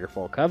the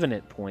Daggerfall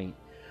Covenant point,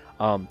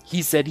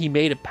 he said he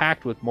made a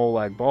pact with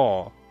Molag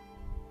Bal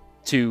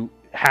to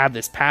have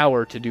this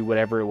power to do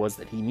whatever it was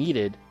that he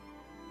needed,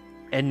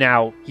 and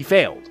now he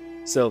failed.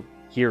 So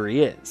here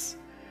he is.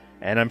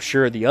 And I'm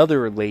sure the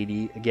other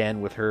lady,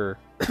 again with her,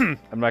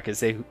 I'm not going to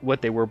say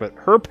what they were, but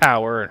her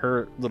power and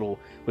her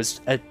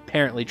was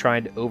apparently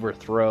trying to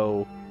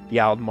overthrow the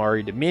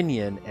Aldmari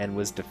Dominion and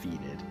was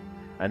defeated.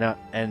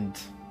 And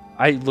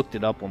I looked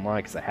it up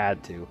online because I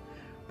had to.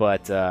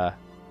 But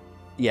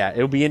yeah,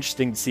 it'll be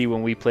interesting to see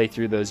when we play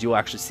through those. You'll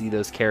actually see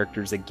those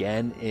characters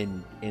again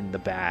in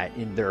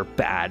their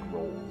bad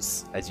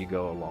roles as you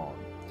go along.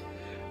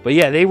 But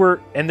yeah,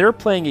 they're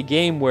playing a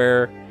game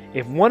where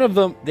if one of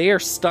them, they are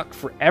stuck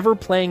forever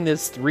playing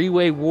this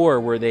three-way war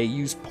where they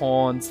use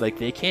pawns. Like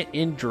they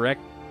can't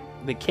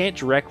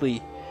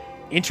directly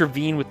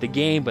intervene with the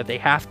game, but they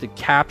have to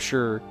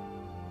capture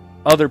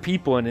other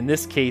people. And in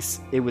this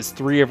case, it was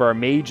 3 of our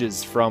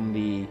mages from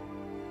the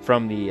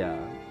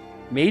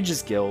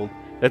Mages Guild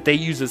that they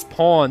use as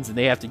pawns, and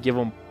they have to give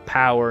them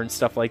power and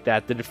stuff like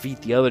that to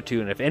defeat the other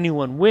 2. And if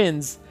anyone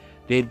wins,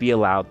 they'd be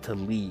allowed to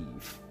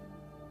leave.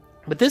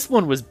 But this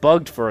one was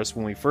bugged for us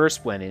when we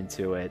first went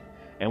into it,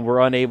 and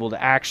we're unable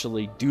to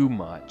actually do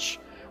much.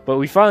 But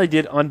we finally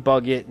did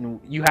unbug it,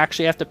 and you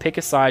actually have to pick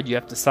a side. You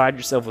have to side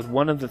yourself with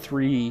one of the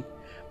 3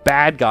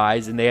 bad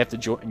guys, and they have to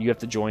join. You have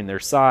to join their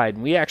side.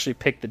 And we actually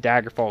picked the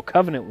Daggerfall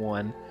Covenant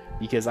one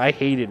because I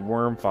hated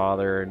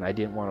Wormfather, and I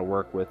didn't want to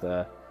work with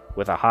a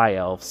high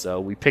elf. So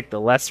we picked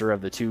the lesser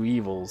of the 2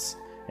 evils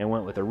and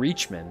went with a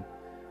Reachman.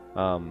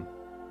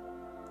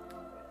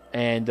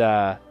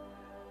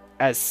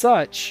 As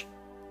such,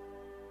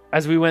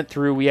 as we went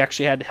through, we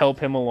actually had to help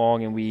him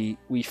along, and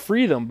we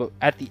freed them. But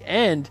at the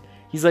end,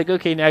 he's like,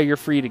 okay, now you're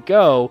free to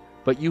go,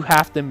 but you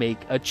have to make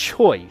a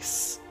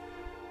choice.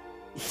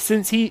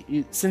 Since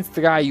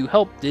the guy you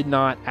helped did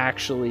not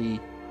actually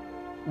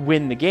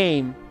win the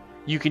game,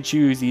 you can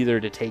choose either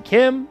to take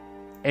him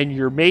and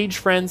your mage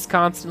friends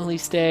constantly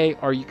stay,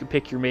 or you can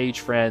pick your mage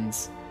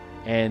friends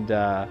and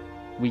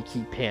we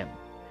keep him.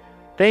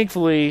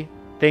 Thankfully,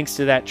 thanks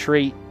to that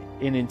trait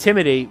in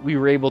Intimidate, we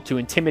were able to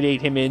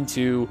intimidate him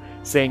into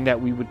saying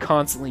that we would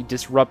constantly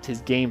disrupt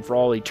his game for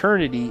all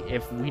eternity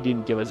if we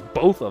didn't give us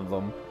both of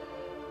them.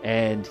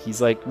 And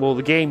he's like, well,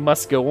 the game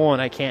must go on.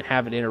 I can't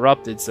have it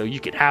interrupted, so you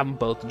can have them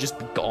both and just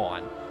be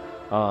gone.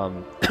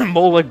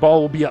 Molag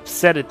Bal will be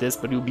upset at this,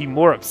 but he'll be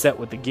more upset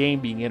with the game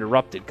being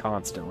interrupted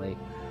constantly.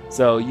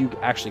 So you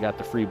actually got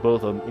to free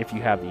both of them if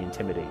you have the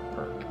Intimidate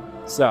perk.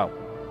 So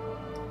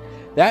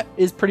that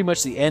is pretty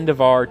much the end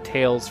of our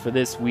tales for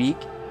this week.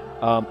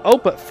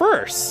 But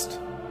first,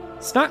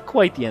 it's not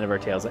quite the end of our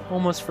tales. I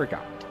almost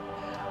forgot.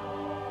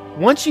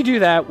 Once you do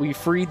that, we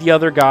freed the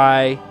other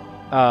guy,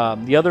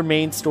 the other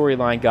main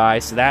storyline guy,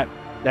 so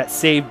that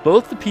saved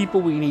both the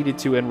people we needed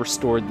to and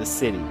restored the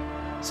city.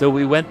 So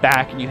we went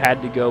back, and you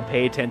had to go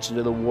pay attention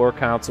to the War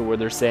Council where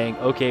they're saying,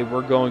 okay,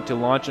 we're going to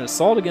launch an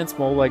assault against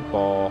Molag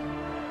Bal.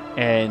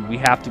 and we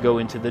have to go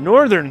into the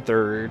northern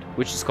third,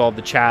 which is called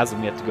the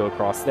Chasm. We have to go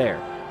across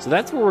there. So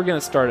that's where we're going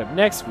to start up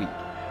next week.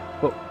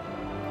 But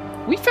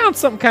we found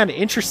something kind of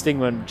interesting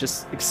when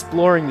just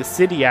exploring the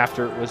city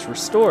after it was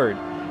restored.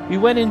 We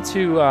went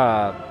into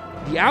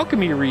the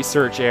alchemy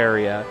research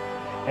area,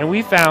 and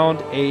we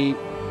found a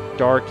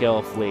dark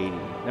elf lady.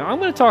 Now, I'm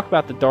going to talk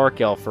about the dark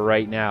elf for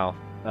right now,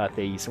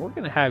 Thais, and we're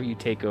going to have you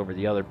take over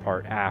the other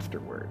part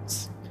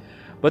afterwards.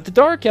 But the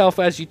dark elf,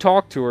 as you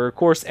talk to her, of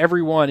course,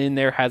 everyone in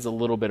there has a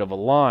little bit of a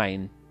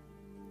line.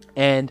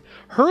 And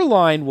her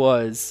line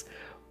was,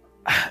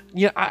 I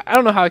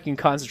don't know how I can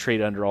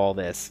concentrate under all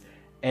this.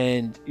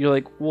 And you're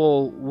like,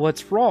 well,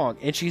 what's wrong?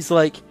 And she's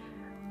like,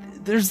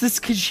 there's this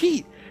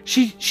Khajiit.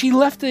 She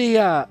left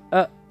a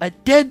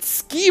dead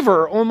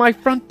skeever on my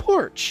front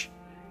porch.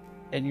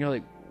 And you're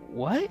like,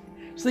 what?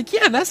 She's like,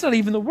 yeah, that's not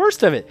even the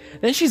worst of it.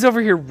 Then she's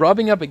over here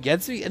rubbing up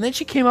against me, and then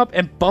she came up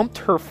and bumped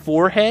her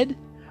forehead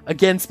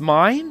against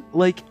mine.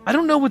 Like, I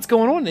don't know what's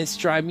going on. It's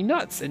driving me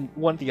nuts. And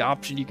one of the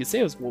options you could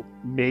say was, well,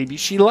 maybe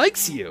she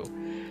likes you.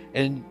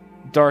 And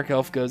Dark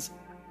Elf goes,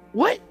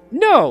 what?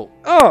 No.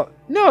 Oh,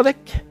 no,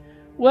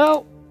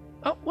 well,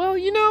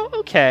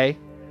 okay.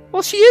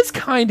 Well, she is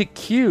kind of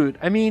cute.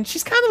 I mean,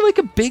 she's kind of like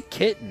a big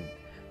kitten.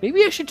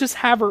 Maybe I should just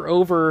have her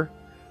over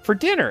for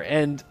dinner.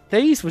 And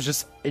Thais was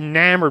just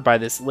enamored by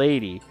this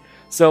lady.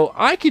 So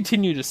I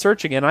continued to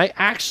search again. I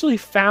actually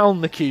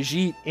found the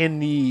Khajiit in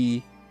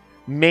the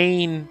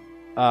main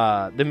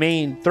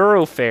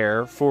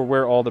thoroughfare for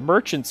where all the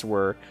merchants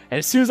were. And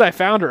as soon as I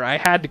found her, I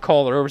had to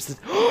call her over and say,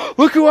 oh,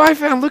 look who I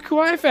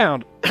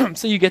found.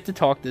 So you get to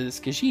talk to this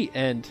Khajiit,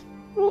 and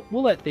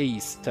we'll let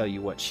Thais tell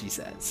you what she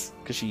says,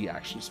 because she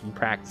actually has been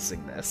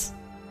practicing this.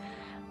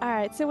 All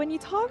right, so when you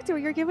talk to her,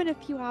 you're given a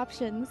few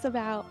options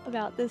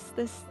about this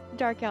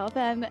dark elf,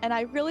 and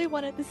I really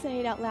wanted to say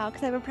it out loud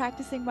because I've been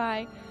practicing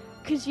my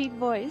Khajiit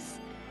voice.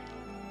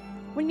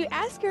 When you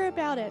ask her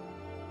about it,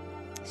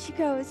 she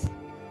goes,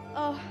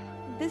 oh,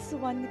 this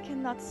one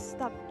cannot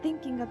stop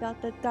thinking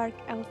about the dark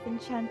elf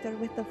enchanter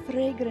with the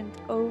fragrant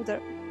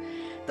odor.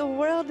 The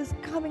world is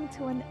coming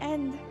to an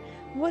end.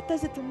 What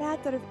does it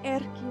matter if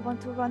Erki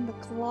want to run the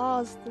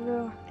claws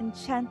through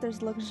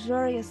enchanter's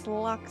luxurious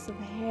locks of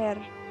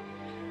hair?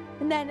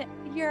 And then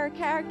your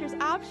character's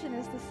option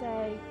is to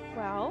say,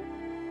 well,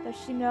 does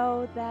she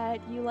know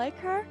that you like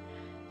her?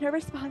 And her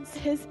response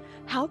is,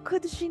 how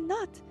could she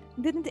not?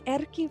 Didn't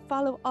Erki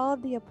follow all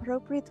the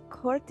appropriate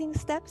courting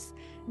steps?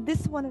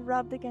 This one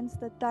rubbed against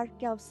the dark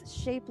elf's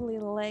shapely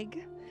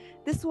leg.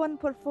 This one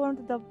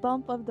performed the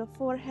bump of the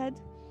forehead.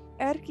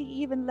 Erki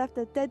even left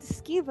a dead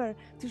skeever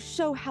to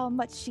show how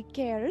much she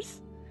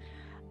cares.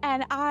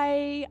 And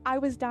I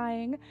was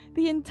dying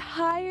the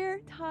entire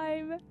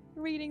time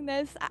reading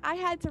this. I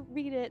had to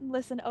read it and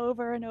listen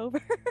over and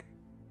over.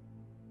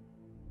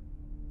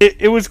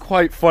 It was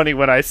quite funny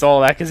when I saw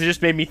that, because it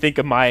just made me think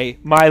of my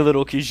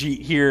little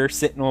Khajiit here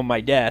sitting on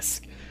my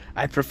desk.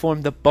 I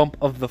performed the bump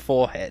of the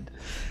forehead.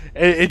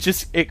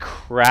 It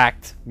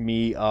cracked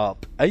me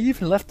up. I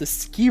even left a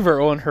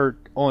skeever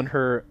on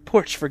her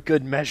porch for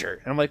good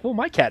measure. And I'm like, well,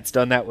 my cat's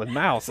done that with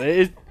Mouse.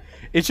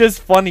 It's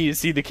just funny to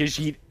see the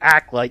Khajiit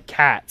act like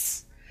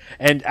cats.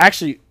 And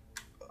actually,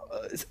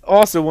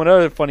 also one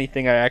other funny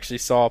thing I actually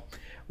saw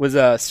was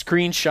a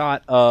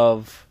screenshot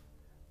of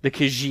the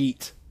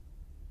Khajiit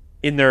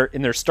in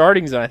their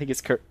starting zone. I think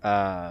it's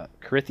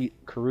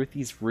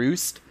Karuthi's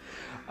Roost.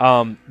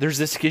 There's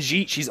this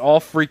Khajiit. She's all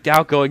freaked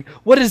out, going,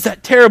 "What is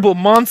that terrible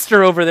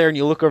monster over there?" And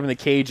you look over in the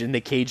cage, and they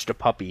caged a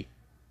puppy.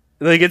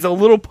 Like, it's a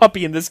little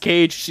puppy in this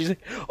cage. She's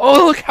like,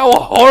 "Oh, look how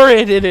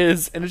horrid it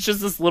is!" And it's just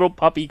this little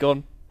puppy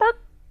going,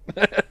 bark.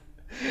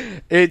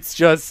 It's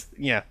just,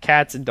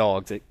 cats and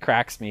dogs. It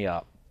cracks me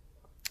up.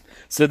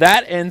 So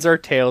that ends our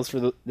tales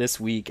for this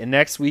week. And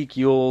next week,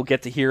 you'll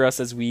get to hear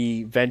us as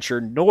we venture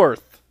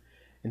north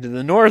into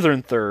the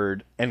northern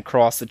third and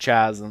cross the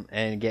chasm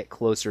and get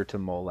closer to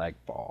Molag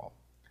Bal.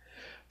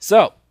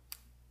 So,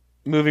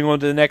 moving on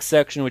to the next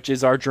section, which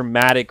is our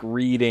dramatic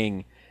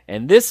reading.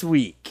 And this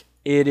week,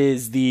 it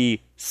is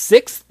the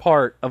 6th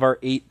part of our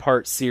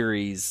 8-part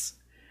series.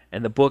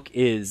 And the book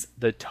is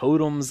The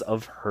Totems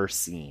of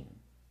Hircine.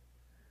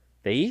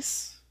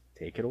 Thais,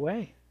 take it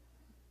away.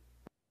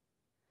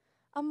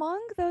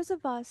 Among those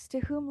of us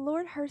to whom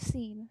Lord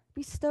Hircine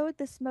bestowed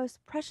this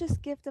most precious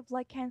gift of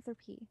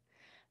lycanthropy,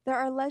 there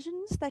are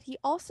legends that he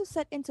also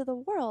set into the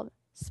world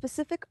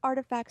specific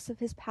artifacts of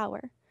his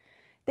power.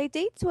 They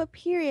date to a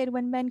period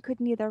when men could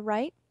neither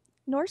write,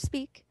 nor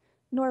speak,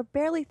 nor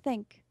barely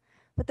think,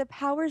 but the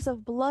powers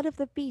of blood of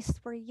the beast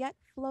were yet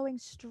flowing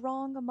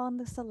strong among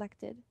the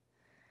selected.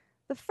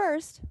 The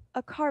first,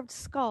 a carved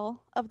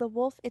skull of the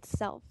wolf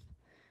itself,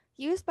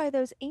 used by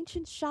those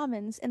ancient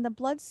shamans in the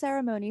blood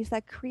ceremonies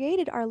that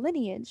created our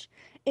lineage,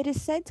 it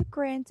is said to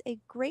grant a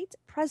great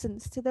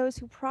presence to those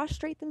who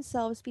prostrate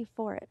themselves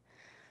before it,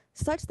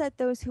 such that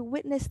those who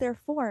witness their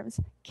forms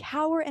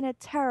cower in a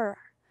terror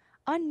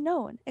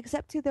unknown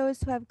except to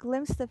those who have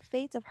glimpsed the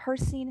fate of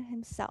Hircine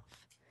himself.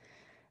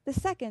 The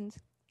second,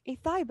 a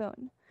thigh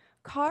bone,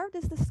 carved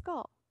as the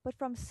skull, but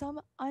from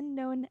some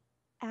unknown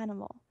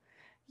animal,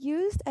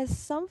 Used as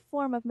some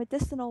form of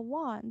medicinal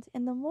wand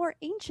in the more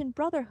ancient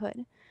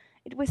Brotherhood,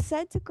 it was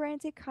said to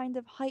grant a kind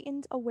of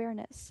heightened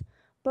awareness,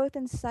 both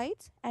in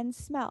sight and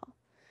smell,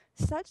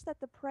 such that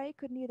the prey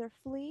could neither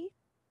flee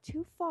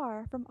too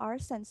far from our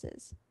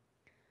senses.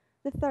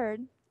 The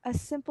third, a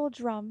simple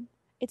drum,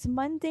 its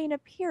mundane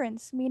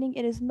appearance meaning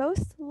it is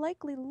most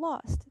likely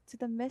lost to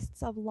the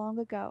mists of long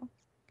ago.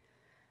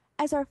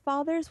 As our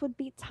fathers would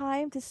beat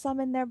time to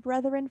summon their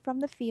brethren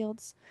from the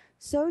fields,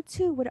 so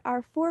too would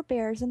our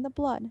forebears in the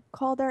blood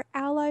call their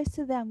allies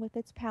to them with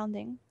its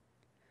pounding.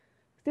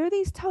 Through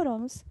these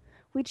totems,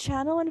 we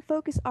channel and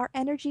focus our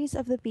energies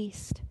of the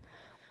beast.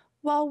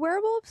 While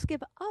werewolves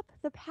give up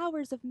the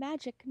powers of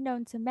magic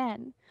known to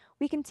men,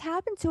 we can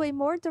tap into a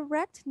more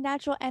direct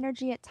natural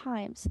energy at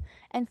times,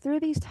 and through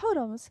these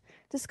totems,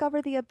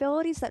 discover the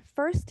abilities that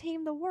first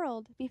tamed the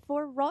world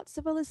before wrought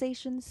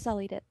civilization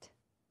sullied it.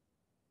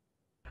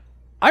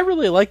 I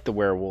really like the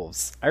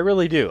werewolves. I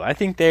really do. I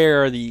think they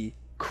are the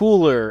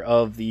cooler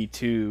of the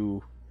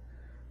two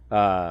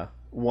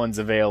ones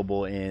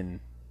available in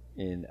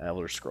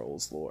Elder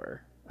Scrolls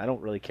lore. I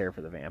don't really care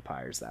for the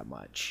vampires that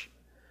much.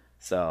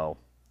 So,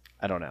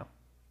 I don't know.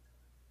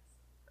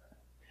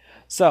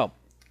 So,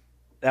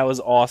 that was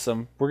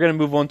awesome. We're going to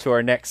move on to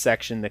our next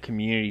section, the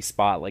community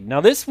spotlight.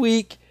 Now, this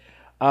week,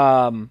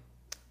 the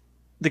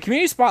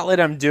community spotlight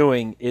I'm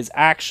doing is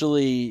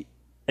actually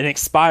an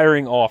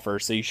expiring offer,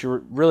 so you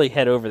should really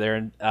head over there.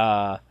 And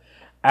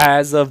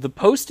as of the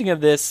posting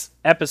of this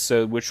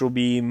episode, which will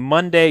be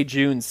Monday,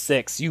 June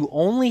 6th, you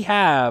only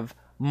have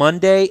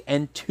Monday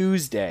and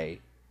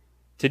Tuesday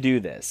to do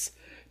this.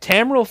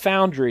 Tamriel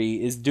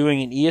Foundry is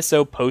doing an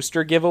ESO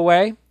poster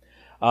giveaway.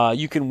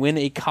 You can win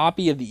a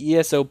copy of the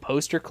ESO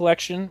poster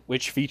collection,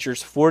 which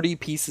features 40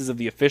 pieces of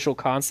the official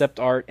concept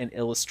art and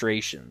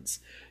illustrations.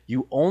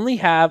 You only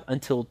have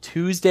until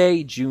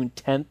Tuesday, June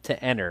 10th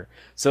to enter.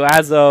 So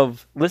as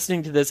of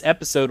listening to this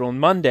episode on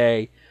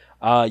Monday,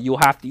 you'll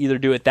have to either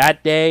do it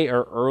that day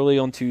or early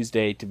on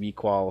Tuesday to be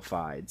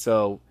qualified.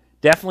 So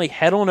definitely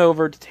head on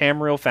over to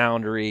Tamriel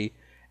Foundry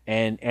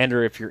and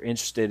enter if you're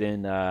interested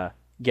in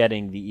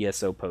getting the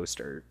ESO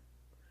poster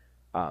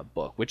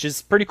book, which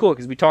is pretty cool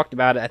because we talked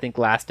about it, I think,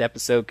 last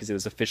episode because it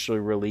was officially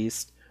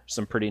released.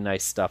 Some pretty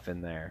nice stuff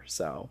in there.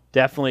 So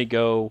definitely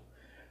go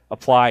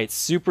apply. It's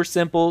super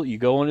simple. You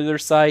go onto their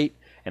site,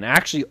 and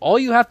actually all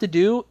you have to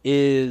do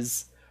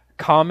is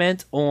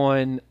comment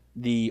on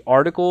the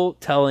article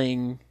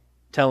telling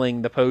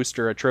the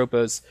poster,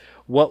 Atropos,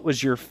 what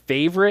was your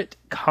favorite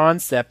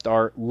concept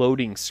art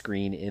loading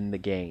screen in the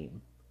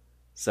game.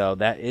 So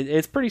that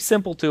it's pretty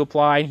simple to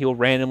apply, and he'll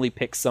randomly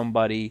pick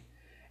somebody,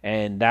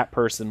 and that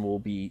person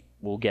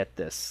will get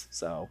this.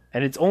 So,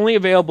 and it's only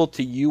available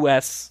to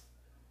US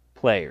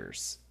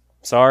players.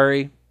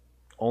 Sorry,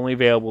 only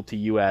available to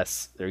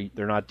US.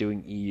 They're not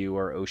doing EU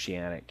or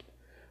Oceanic.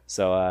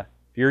 So if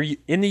you're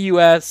in the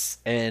US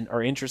and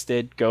are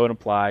interested, go and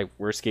apply.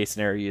 Worst case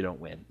scenario, you don't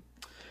win.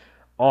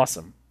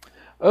 Awesome.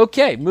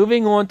 Okay,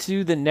 moving on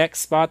to the next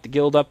spot, the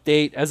guild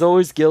update. As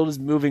always, guild is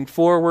moving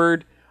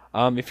forward.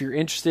 If you're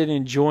interested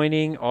in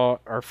joining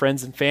our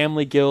friends and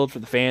family guild for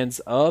the fans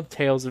of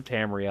Tales of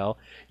Tamriel,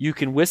 you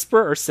can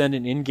whisper or send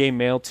an in-game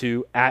mail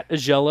to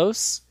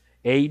 @Aggelos,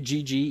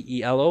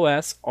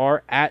 AGGELOS,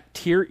 or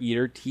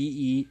 @Teareater,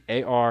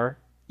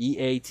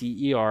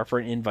 TEAREATER, for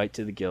an invite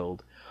to the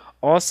guild.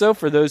 Also,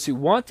 for those who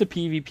want to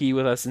PvP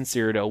with us in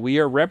Cyrodiil, we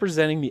are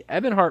representing the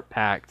Ebonheart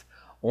Pact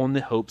on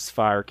the Hope's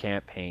Fire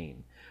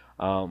campaign.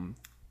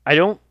 I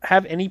don't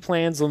have any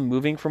plans on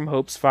moving from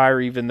Hope's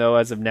Fire, even though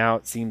as of now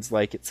it seems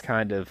like it's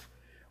kind of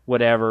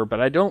whatever. But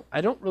I don't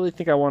really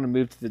think I want to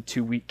move to the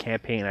 2-week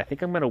campaign. I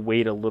think I'm going to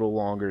wait a little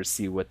longer to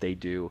see what they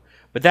do.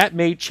 But that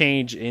may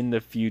change in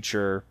the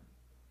future,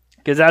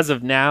 because as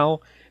of now,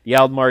 the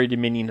Aldmari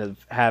Dominion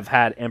have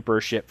had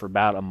emperorship for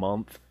about a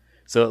month.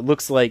 So it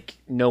looks like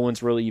no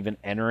one's really even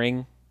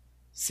entering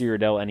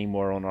Cyrodiil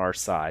anymore on our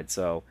side.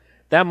 So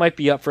that might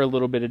be up for a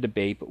little bit of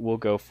debate, but we'll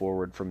go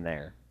forward from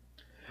there.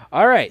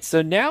 Alright,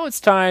 so now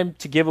it's time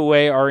to give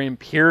away our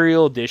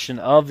Imperial edition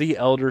of the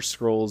Elder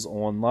Scrolls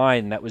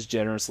Online that was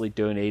generously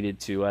donated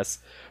to us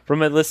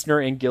from a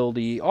listener in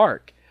Guildie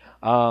Arc.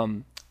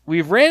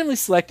 We've randomly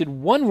selected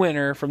one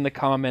winner from the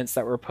comments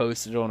that were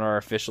posted on our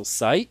official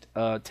site,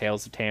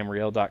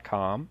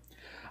 talesoftamriel.com.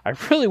 I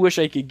really wish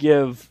I could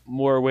give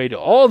more away to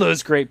all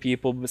those great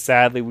people, but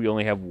sadly we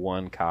only have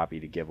one copy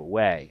to give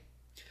away.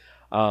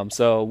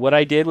 So what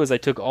I did was I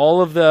took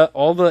all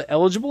the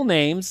eligible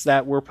names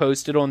that were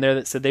posted on there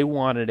that said they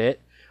wanted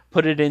it,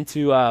 put it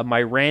into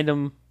my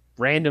random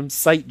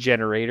site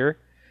generator,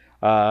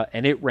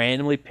 and it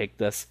randomly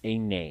picked us a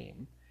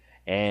name.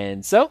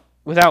 And so,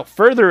 without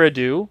further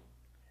ado,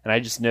 and I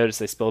just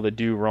noticed I spelled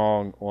ado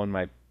wrong on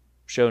my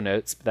show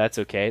notes, but that's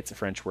okay, it's a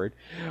French word.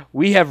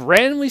 We have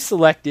randomly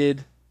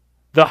selected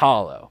the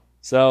Hollow.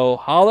 So,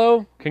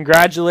 Hollow,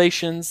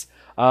 congratulations.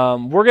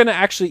 We're going to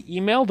actually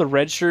email the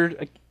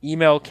registered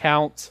email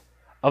account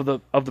of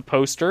the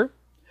poster.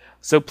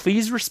 So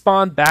please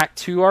respond back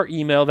to our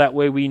email. That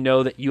way we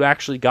know that you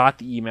actually got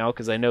the email,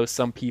 because I know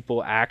some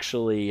people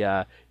actually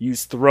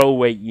use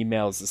throwaway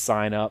emails to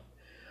sign up.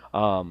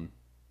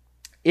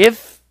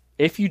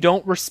 If you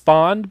don't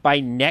respond by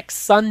next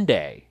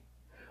Sunday,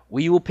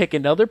 we will pick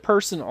another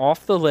person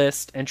off the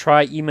list and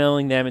try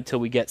emailing them until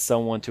we get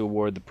someone to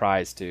award the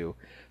prize to.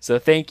 So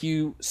thank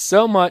you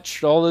so much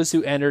to all those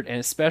who entered, and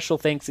a special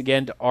thanks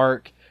again to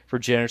Ark for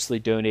generously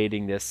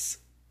donating this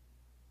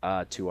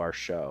to our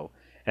show.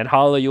 And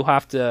Hala, you'll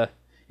have to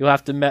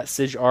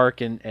message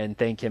Ark and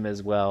thank him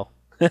as well.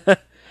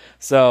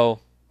 So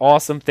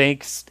awesome!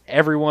 Thanks to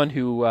everyone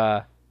who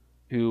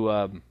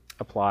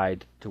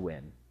applied to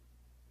win.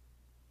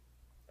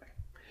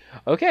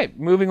 Okay,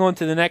 moving on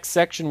to the next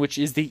section, which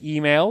is the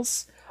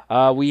emails.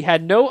 We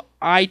had no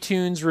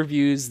iTunes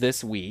reviews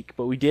this week,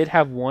 but we did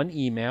have one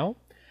email.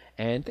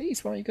 And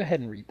Thais, why don't you go ahead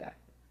and read that?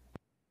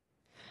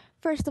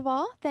 First of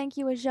all, thank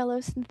you,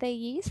 Agelos and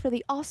Thais, for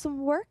the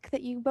awesome work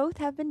that you both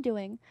have been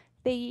doing.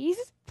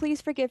 Thais,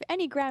 please forgive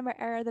any grammar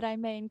error that I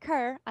may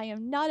incur. I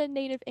am not a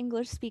native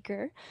English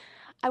speaker.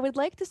 I would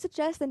like to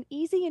suggest an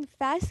easy and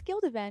fast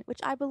guild event, which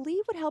I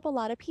believe would help a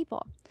lot of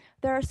people.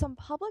 There are some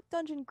public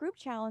dungeon group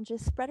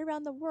challenges spread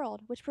around the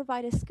world, which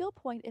provide a skill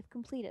point if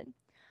completed.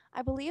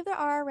 I believe there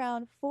are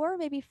around 4,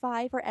 maybe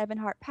 5 for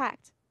Ebonheart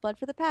Pact, Blood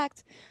for the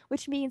Pact,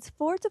 which means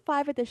 4 to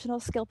 5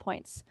 additional skill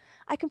points.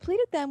 I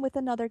completed them with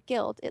another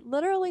guild. It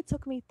literally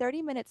took me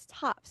 30 minutes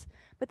tops,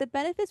 but the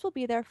benefits will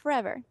be there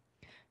forever.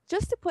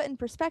 Just to put in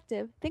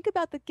perspective, think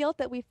about the guilt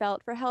that we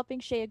felt for helping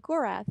Shea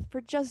Gorath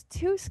for just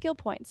 2 skill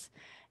points.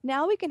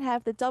 Now we can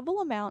have the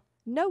double amount,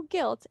 no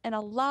guilt, and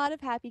a lot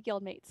of happy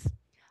guildmates.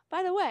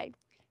 By the way,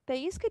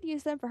 Thais could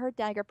use them for her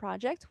dagger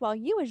project, while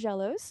you,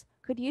 Agelos,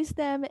 could use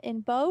them in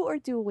bow or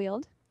dual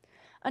wield.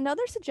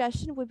 Another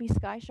suggestion would be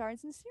Sky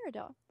Shards and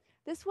Cyrodiil.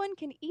 This one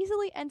can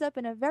easily end up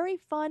in a very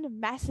fun,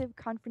 massive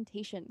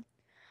confrontation.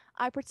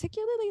 I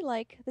particularly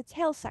like the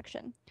Tales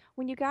section,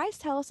 when you guys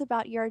tell us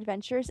about your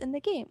adventures in the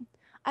game.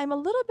 I'm a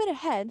little bit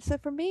ahead, so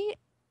for me,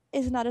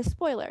 is not a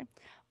spoiler,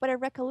 but a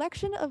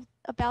recollection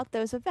about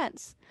those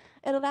events.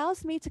 It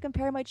allows me to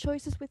compare my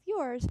choices with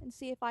yours and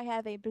see if I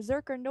have a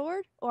Berserker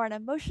Nord or an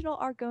emotional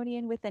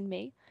Argonian within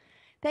me.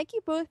 Thank you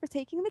both for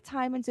taking the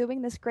time and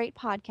doing this great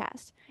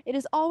podcast. It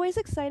is always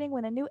exciting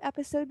when a new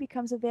episode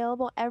becomes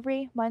available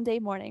every Monday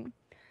morning.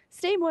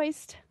 Stay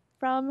moist,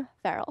 from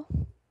Farrell.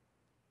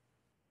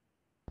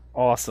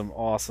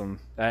 Awesome.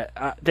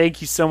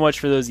 Thank you so much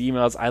for those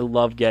emails. I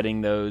love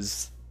getting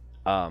those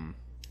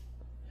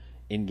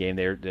in game.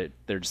 They're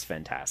just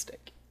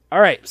fantastic.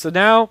 All right, so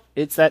now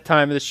it's that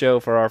time of the show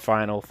for our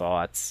final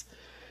thoughts.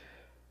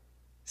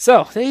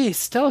 So,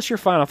 Thais, tell us your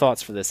final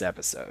thoughts for this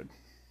episode.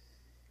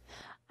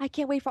 I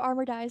can't wait for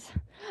Armor Dies.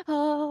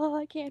 Oh,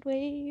 I can't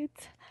wait.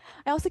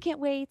 I also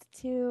can't wait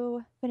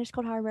to finish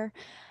Coldharbour.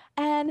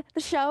 And the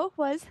show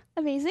was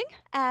amazing,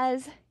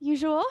 as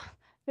usual.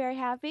 Very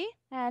happy.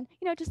 And,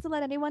 just to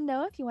let anyone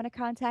know, if you want to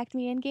contact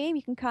me in-game,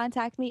 you can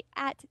contact me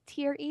at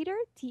Teareater,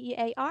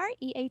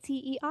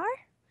 Teareater.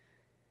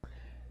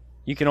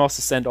 You can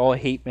also send all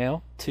hate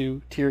mail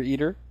to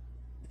Teareater,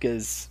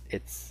 because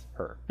it's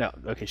her. No,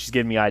 okay, she's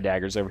giving me eye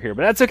daggers over here,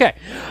 but that's okay.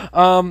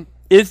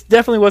 It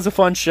definitely was a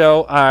fun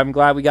show. I'm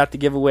glad we got to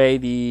give away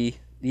the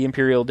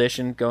Imperial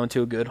Edition, going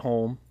to a good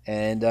home,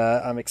 and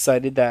I'm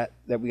excited that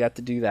we got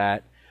to do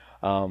that.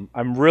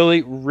 I'm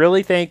really,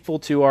 really thankful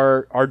to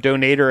our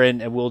donator,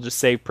 and we'll just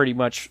say pretty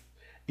much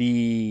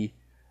the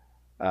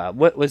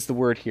what was the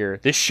word here?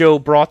 This show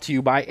brought to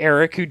you by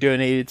Eric, who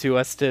donated to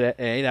us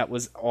today. That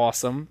was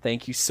awesome.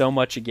 Thank you so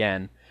much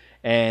again.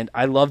 And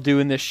I love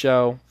doing this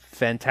show.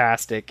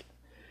 Fantastic.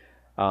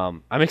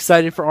 I'm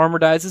excited for Armor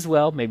Dies as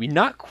well. Maybe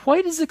not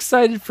quite as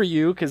excited for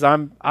you, because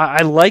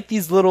I like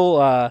these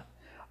little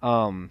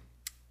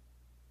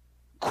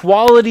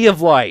quality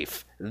of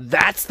life.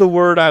 That's the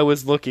word I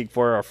was looking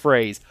for, a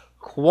phrase.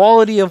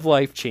 Quality of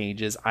life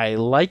changes. I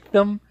like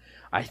them.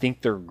 I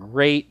think they're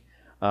great.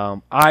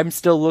 I'm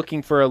still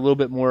looking for a little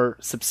bit more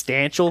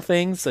substantial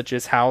things, such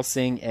as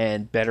housing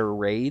and better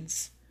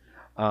raids.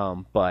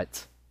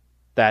 But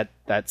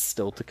that's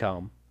still to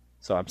come.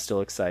 So I'm still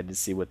excited to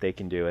see what they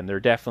can do, and they're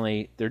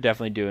definitely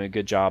doing a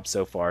good job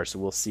so far. So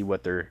we'll see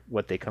what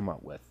they come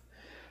up with.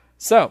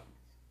 So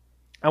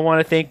I want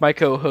to thank my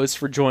co-hosts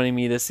for joining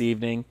me this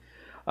evening.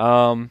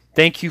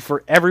 Thank you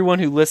for everyone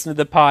who listened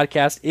to the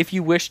podcast. If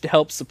you wish to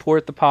help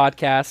support the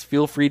podcast,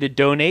 feel free to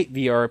donate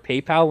via our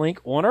PayPal link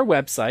on our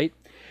website.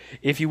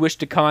 If you wish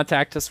to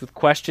contact us with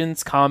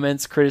questions,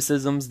 comments,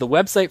 criticisms, the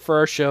website for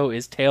our show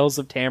is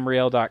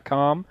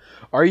talesoftamriel.com,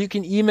 or you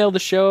can email the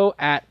show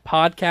at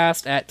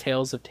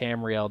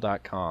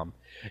podcast@talesoftamriel.com.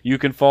 You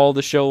can follow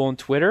the show on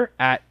Twitter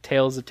at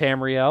Tales of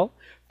Tamriel,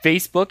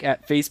 Facebook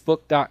at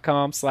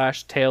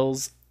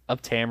facebook.com/Tales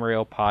of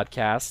Tamriel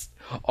podcast,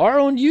 or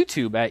on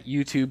YouTube at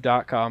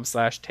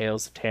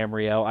youtube.com/Tales of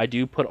Tamriel. I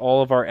do put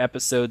all of our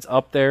episodes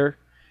up there.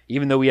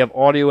 Even though we have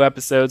audio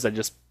episodes, I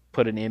just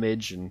put an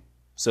image, and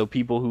so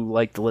people who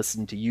like to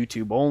listen to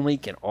YouTube only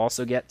can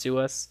also get to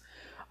us.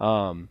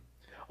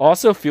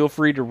 Also, feel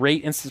free to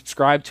rate and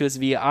subscribe to us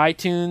via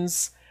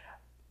iTunes.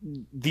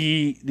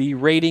 The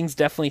ratings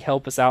definitely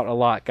help us out a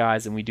lot,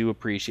 guys, and we do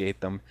appreciate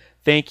them.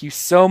 Thank you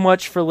so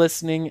much for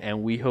listening,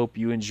 and we hope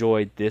you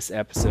enjoyed this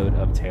episode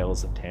of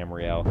Tales of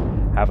Tamriel.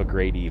 Have a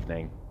great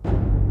evening.